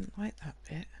didn't like that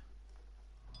bit.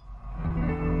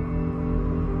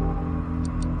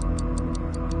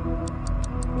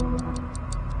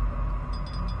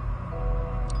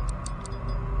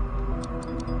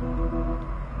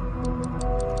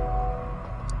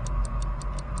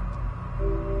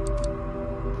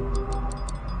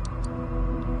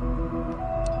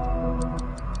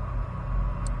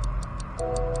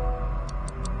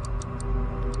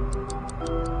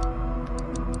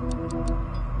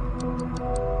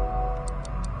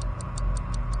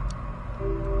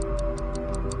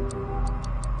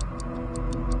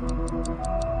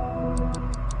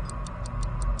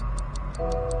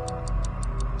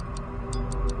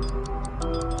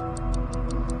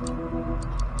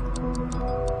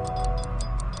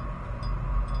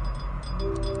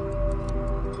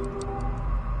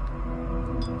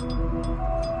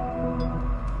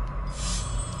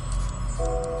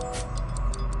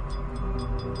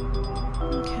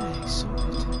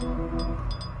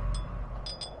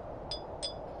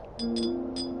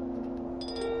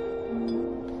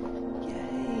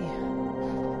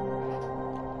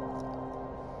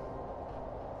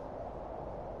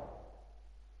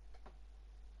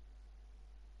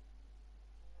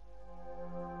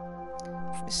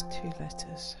 It's 2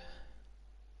 letters.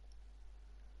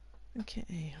 Okay,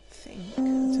 I think, I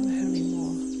don't know how many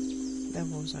more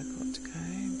levels I've got to go,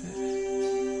 but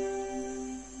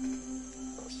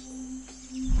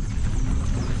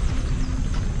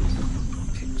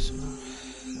Pixel,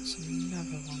 that's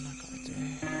another one I've got to do.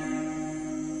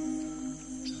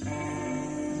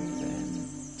 And then,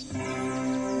 I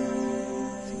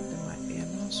think there might be a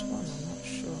last one, I'm not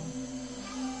sure.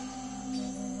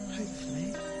 Hopefully.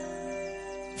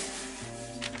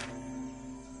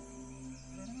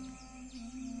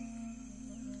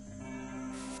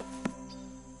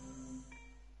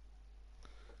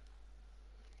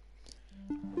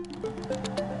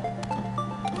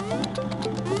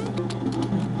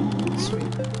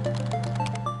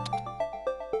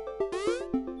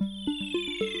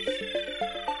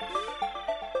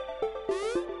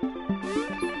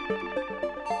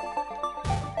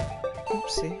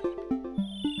 Oopsie.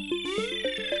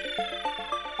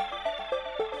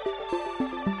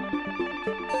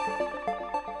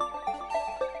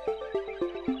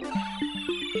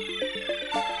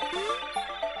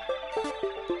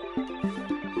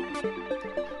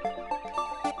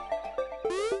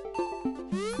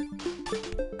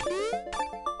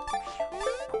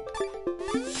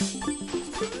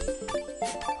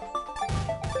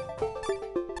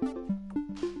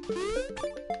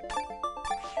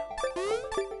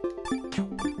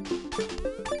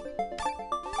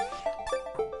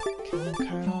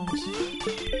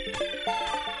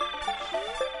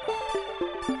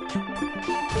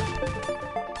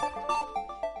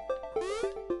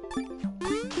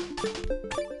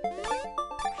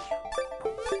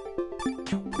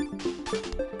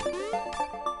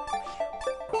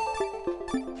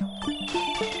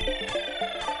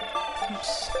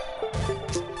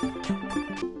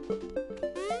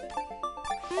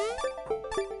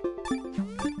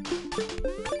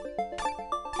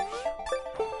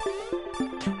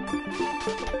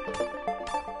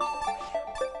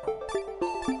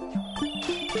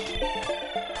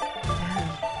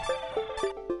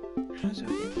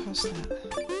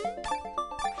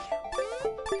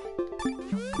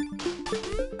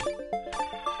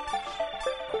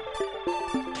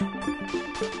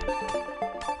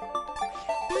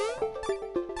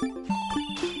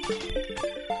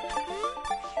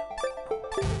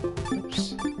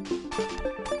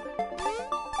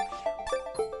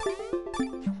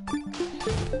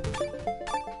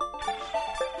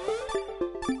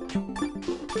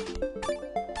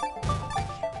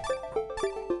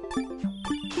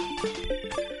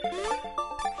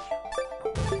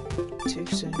 Too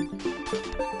soon.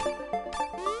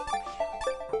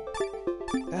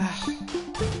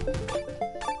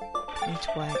 Need to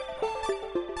wait.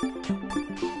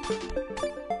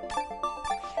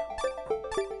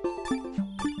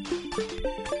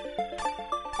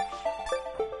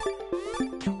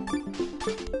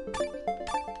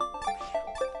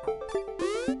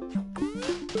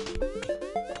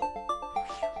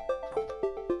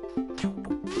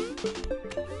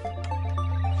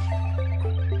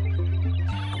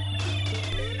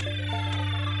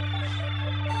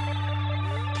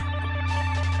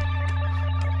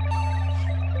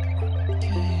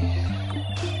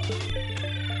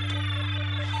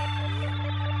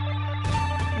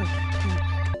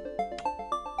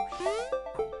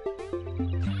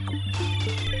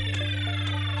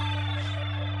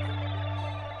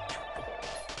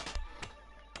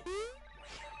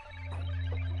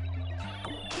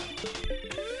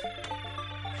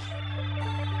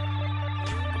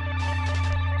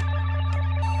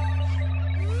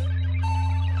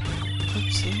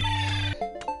 Oopsie.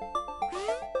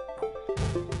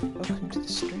 Welcome to the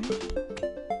stream.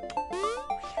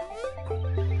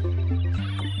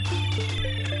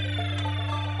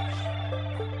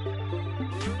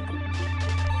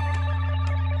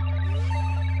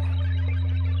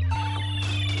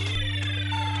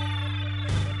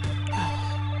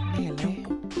 Oh, nearly.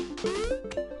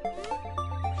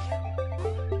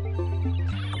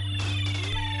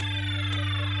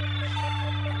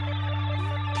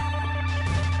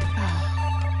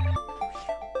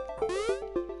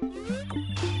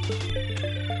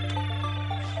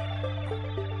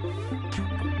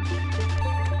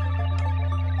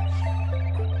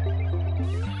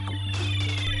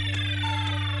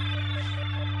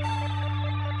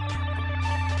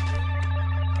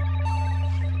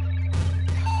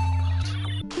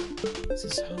 This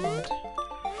is hard.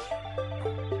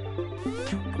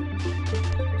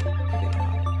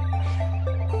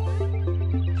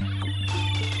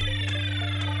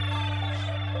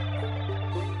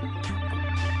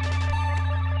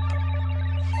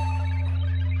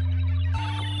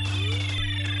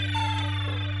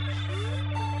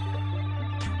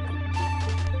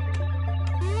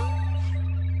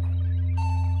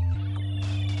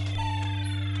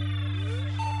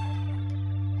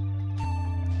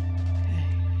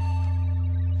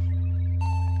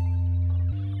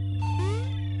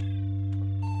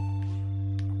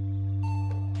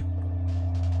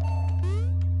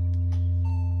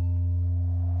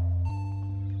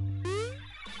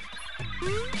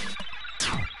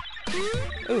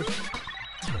 Ooh,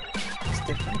 it's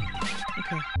different.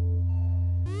 Okay.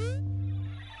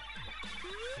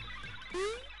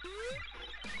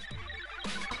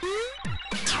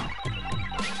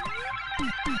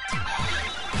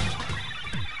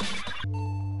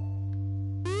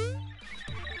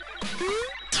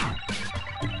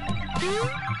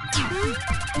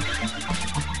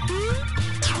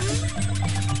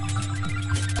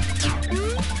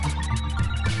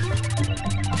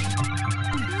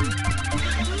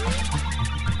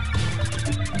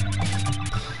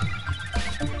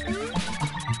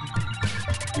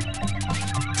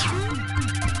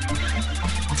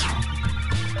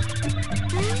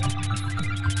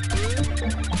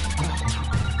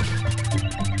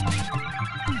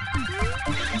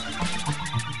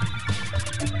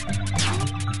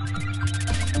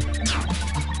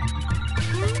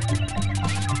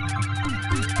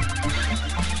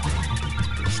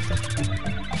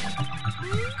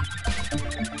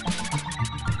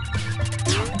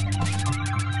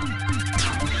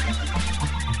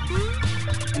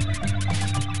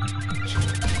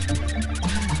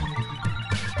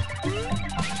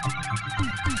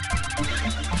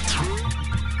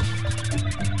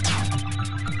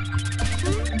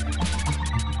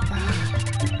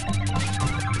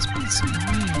 That's annoying.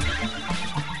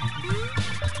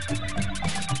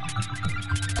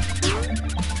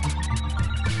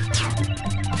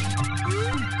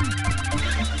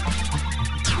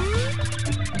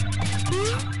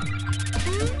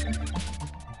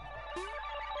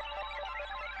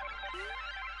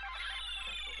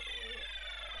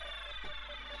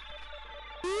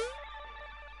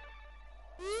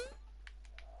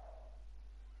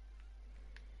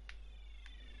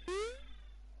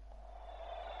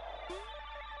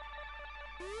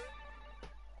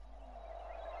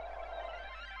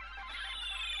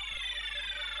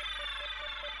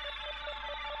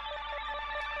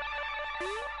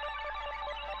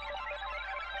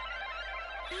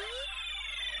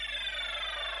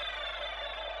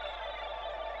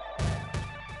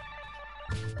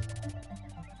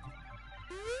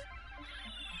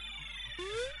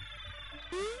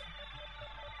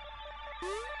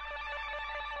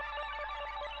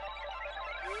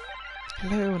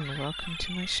 Hello and welcome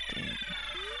to my stream.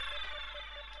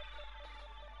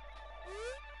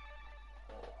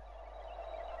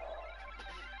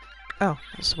 Oh,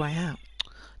 that's the way out.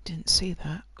 Didn't see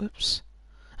that. Oops.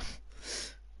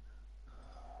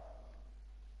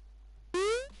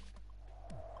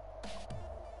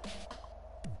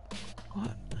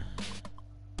 What?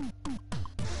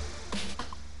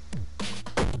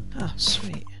 Oh,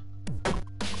 sweet.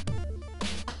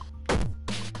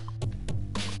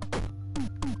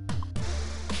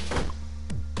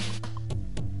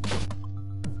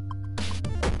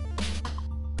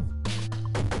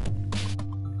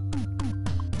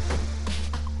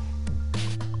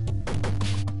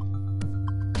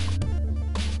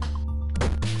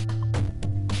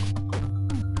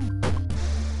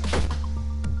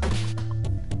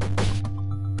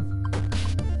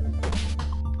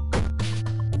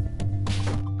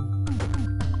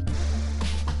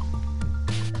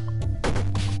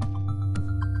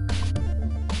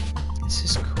 This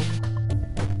is cool.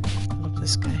 I love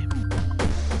this game.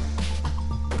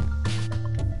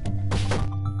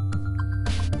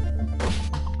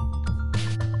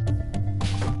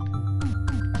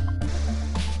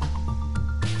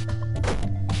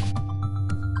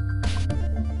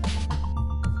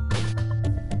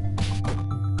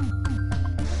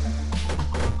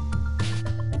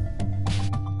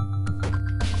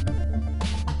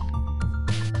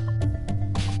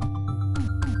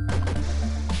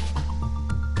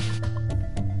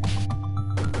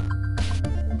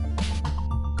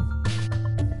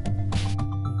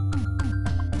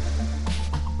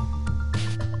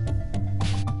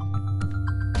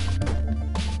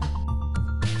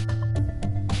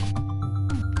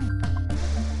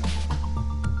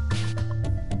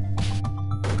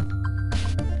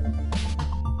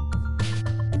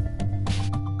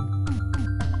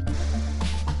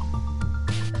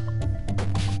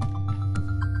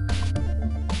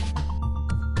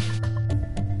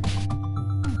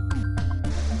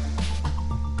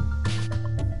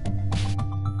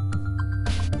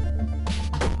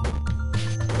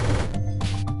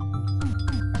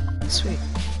 Sweet.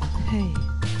 Hey,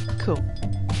 cool.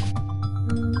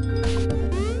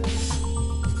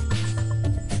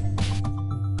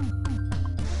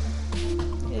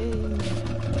 Yay.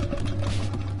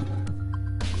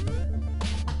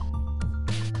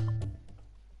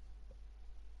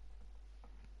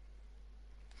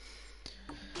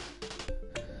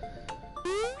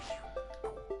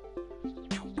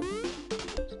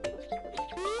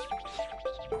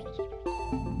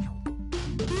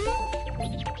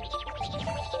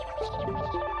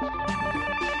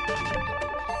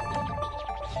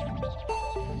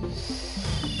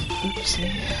 Oopsie.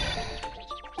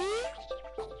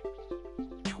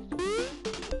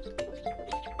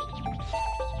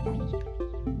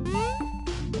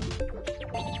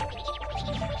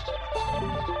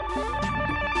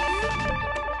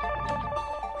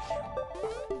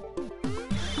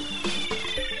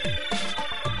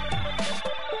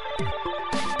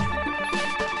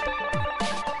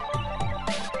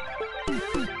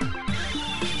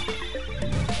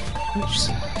 Oops.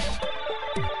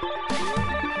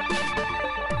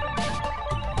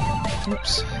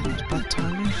 Oops, that was bad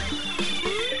timing.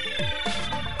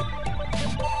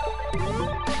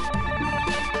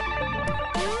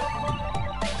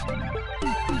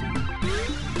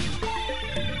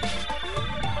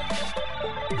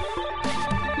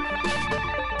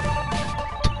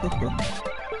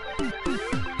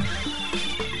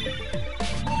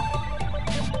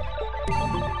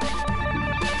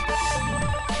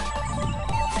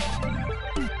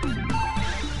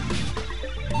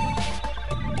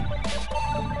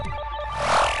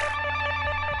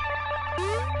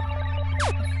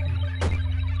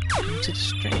 To the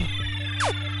stream.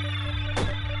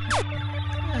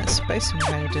 Space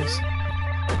Invaders.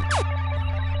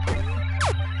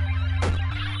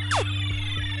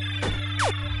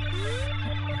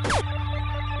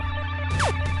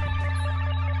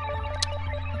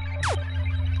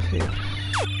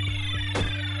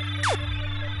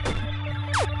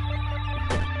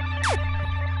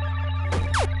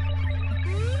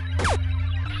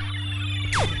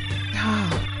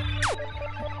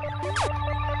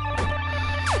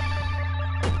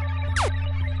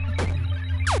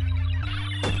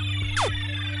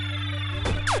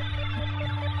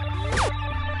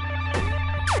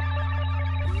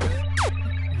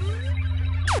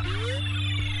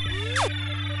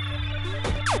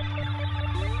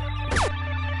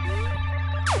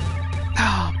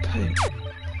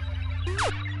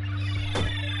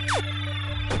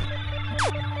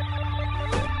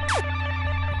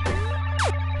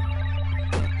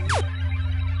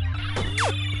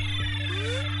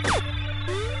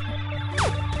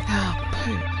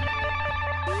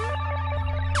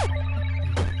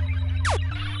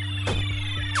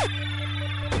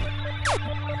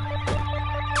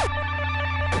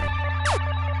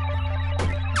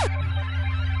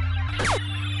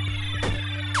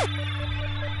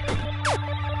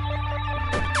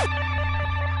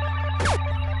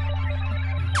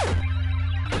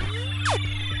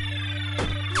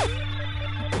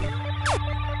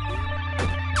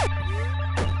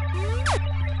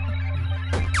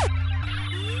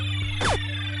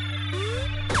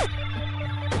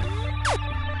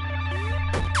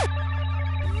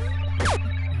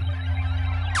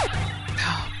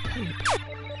 Poop.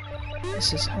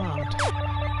 This is hard.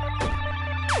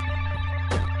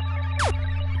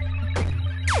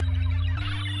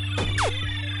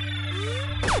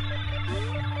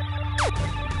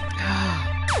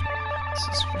 This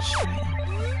is frustrating.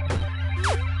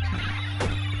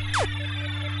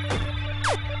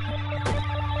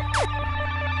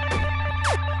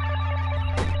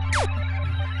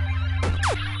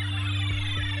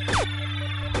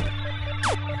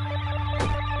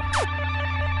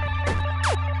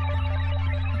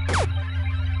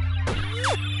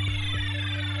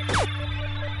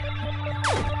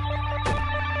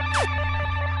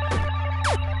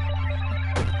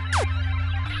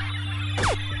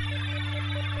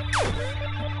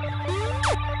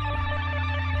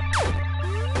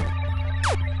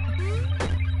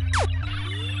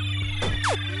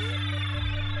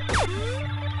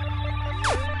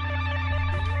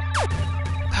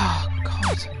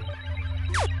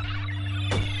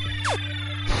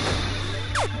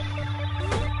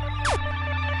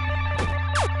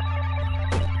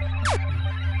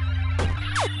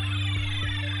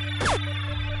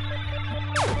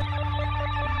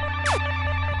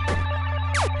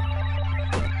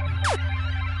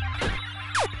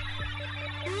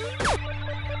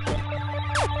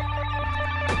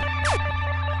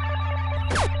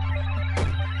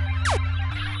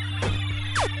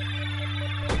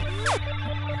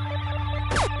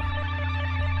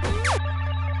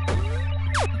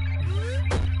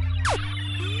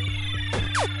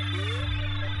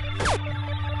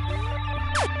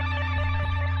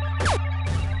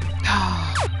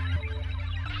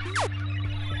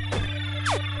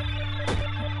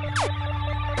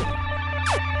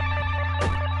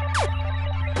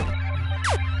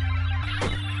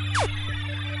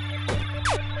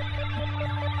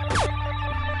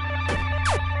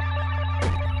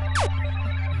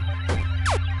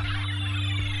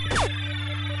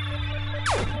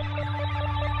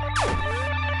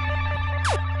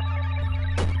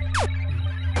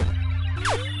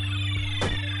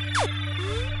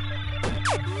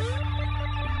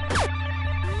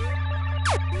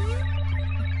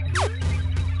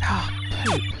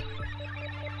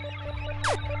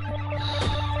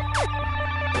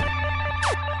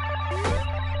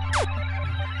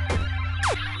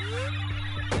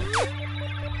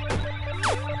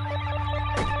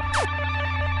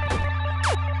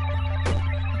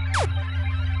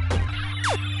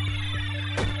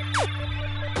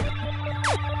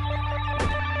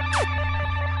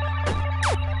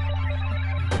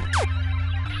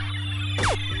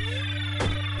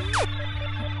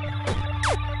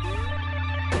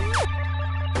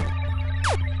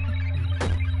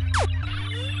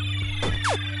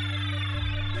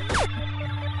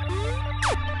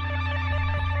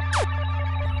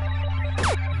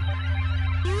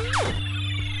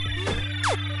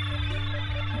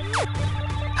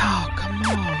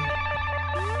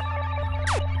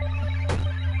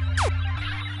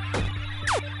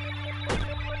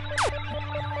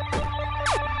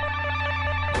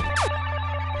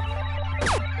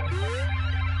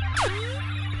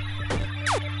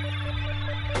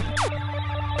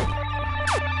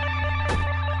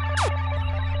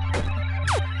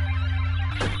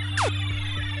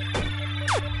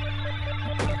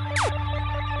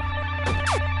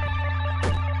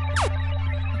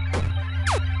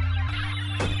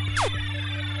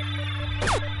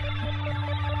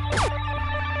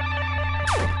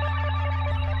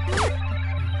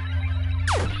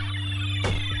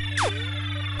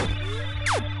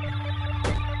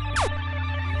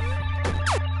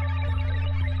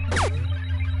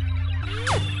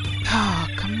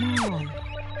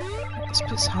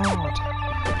 It's hard.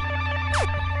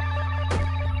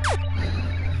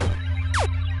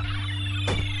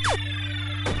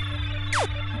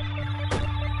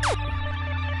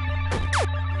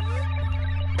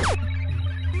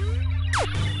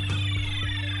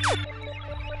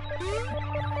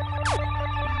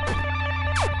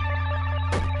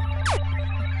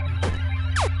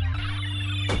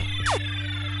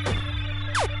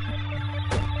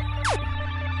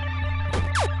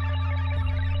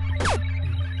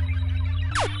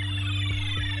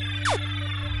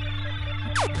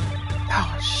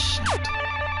 Oh, shit.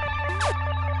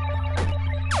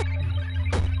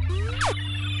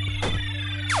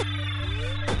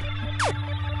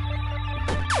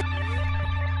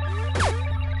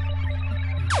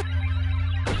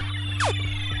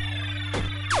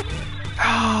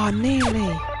 Oh,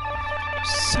 nearly.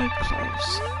 So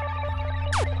close.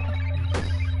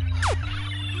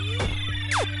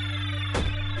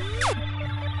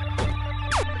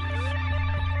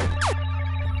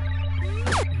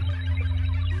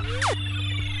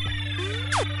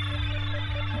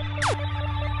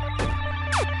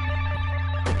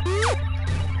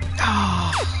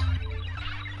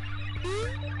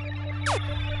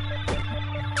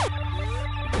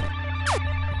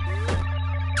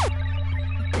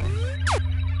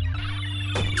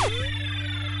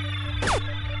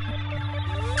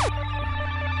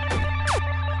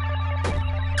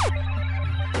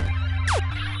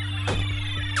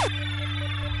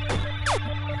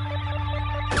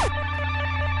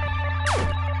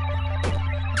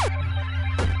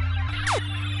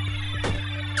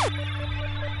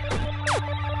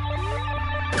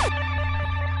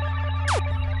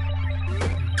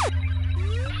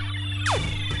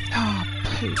 Oh,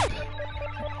 poop.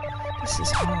 This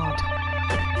is hard.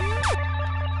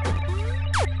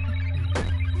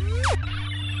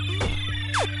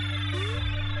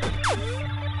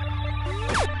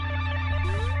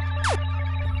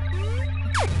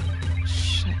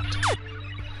 Shit.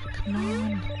 Come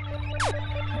on.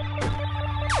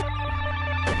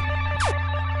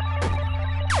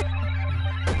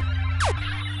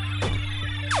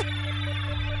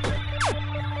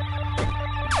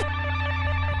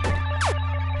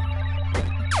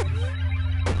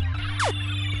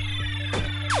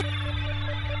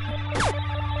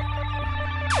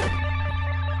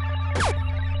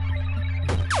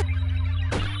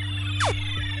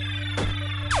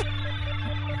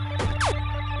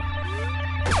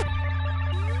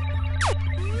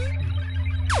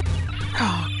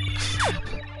 Oh, crap.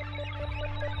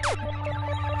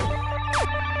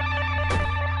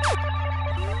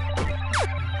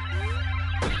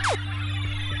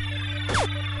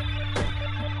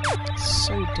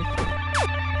 So difficult.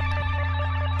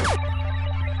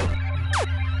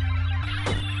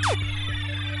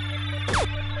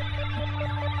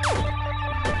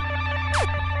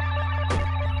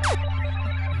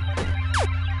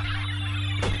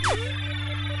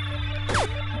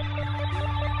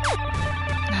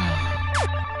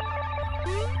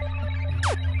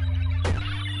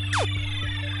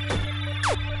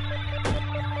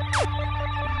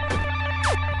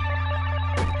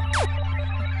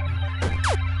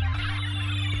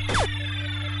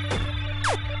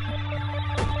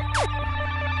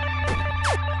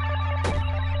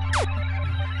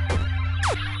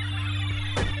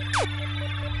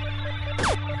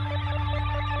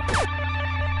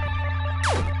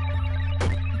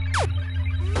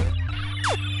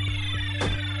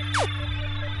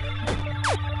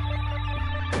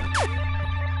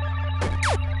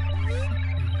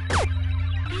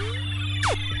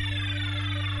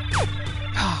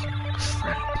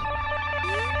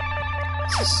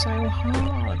 This is so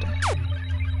hard.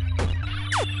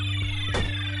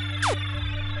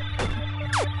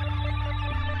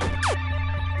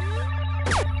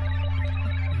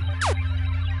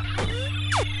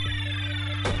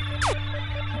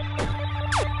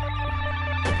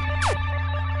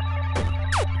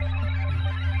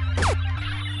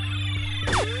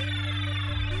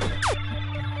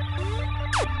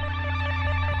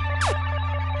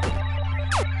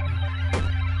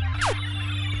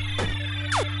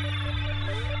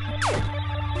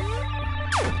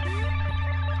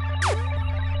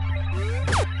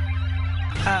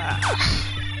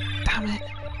 Damn it.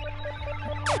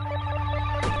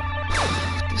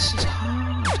 This is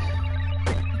hard.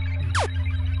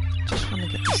 Just want to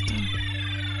get this done.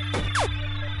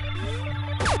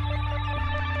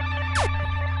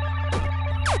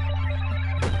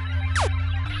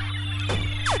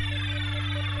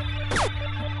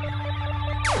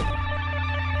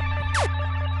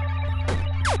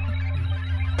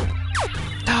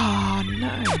 Oh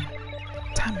no.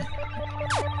 Damn it.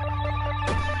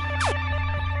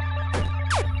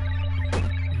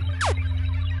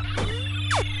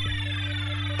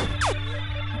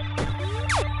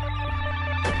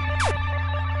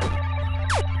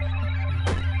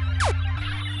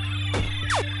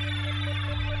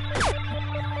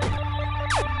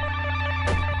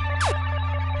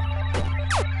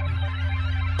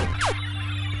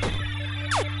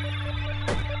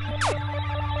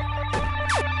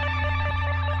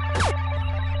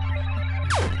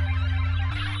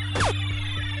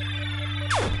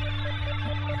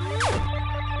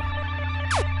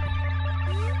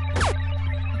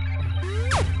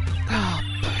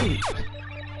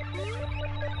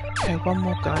 one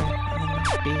more go and then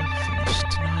I'll be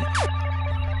finished tonight.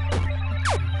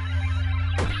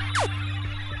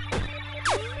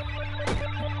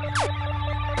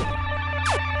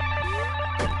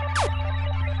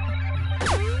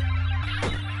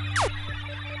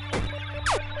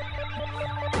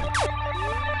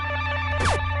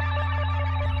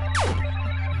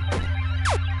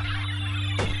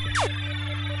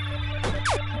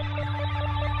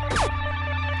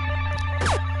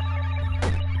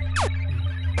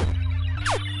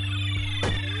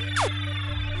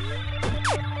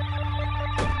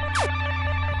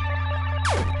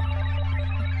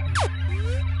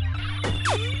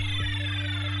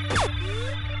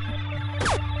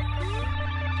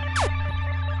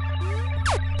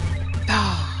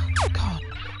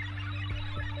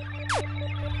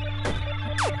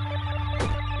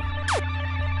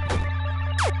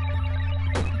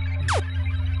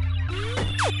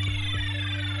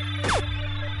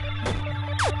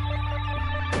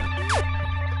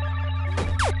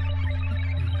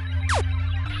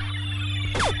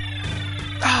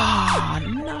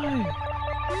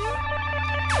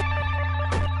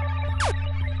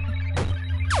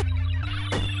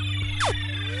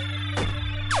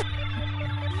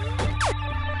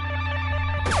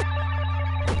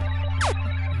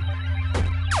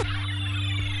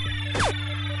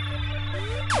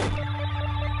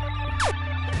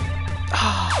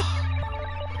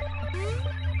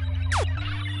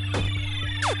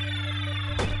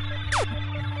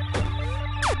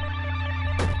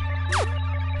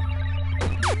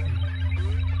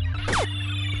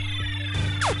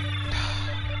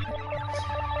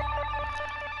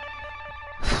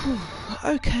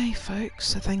 Okay folks,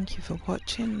 so thank you for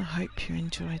watching. I hope you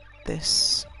enjoyed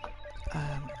this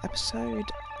episode,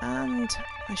 and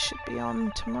I should be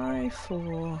on tomorrow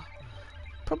for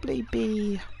probably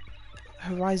be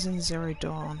Horizon Zero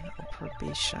Dawn, will probably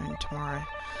be shown tomorrow.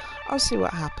 I'll see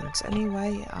what happens.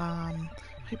 Anyway,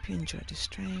 hope you enjoyed the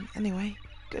stream. Anyway,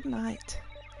 good night.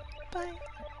 Bye.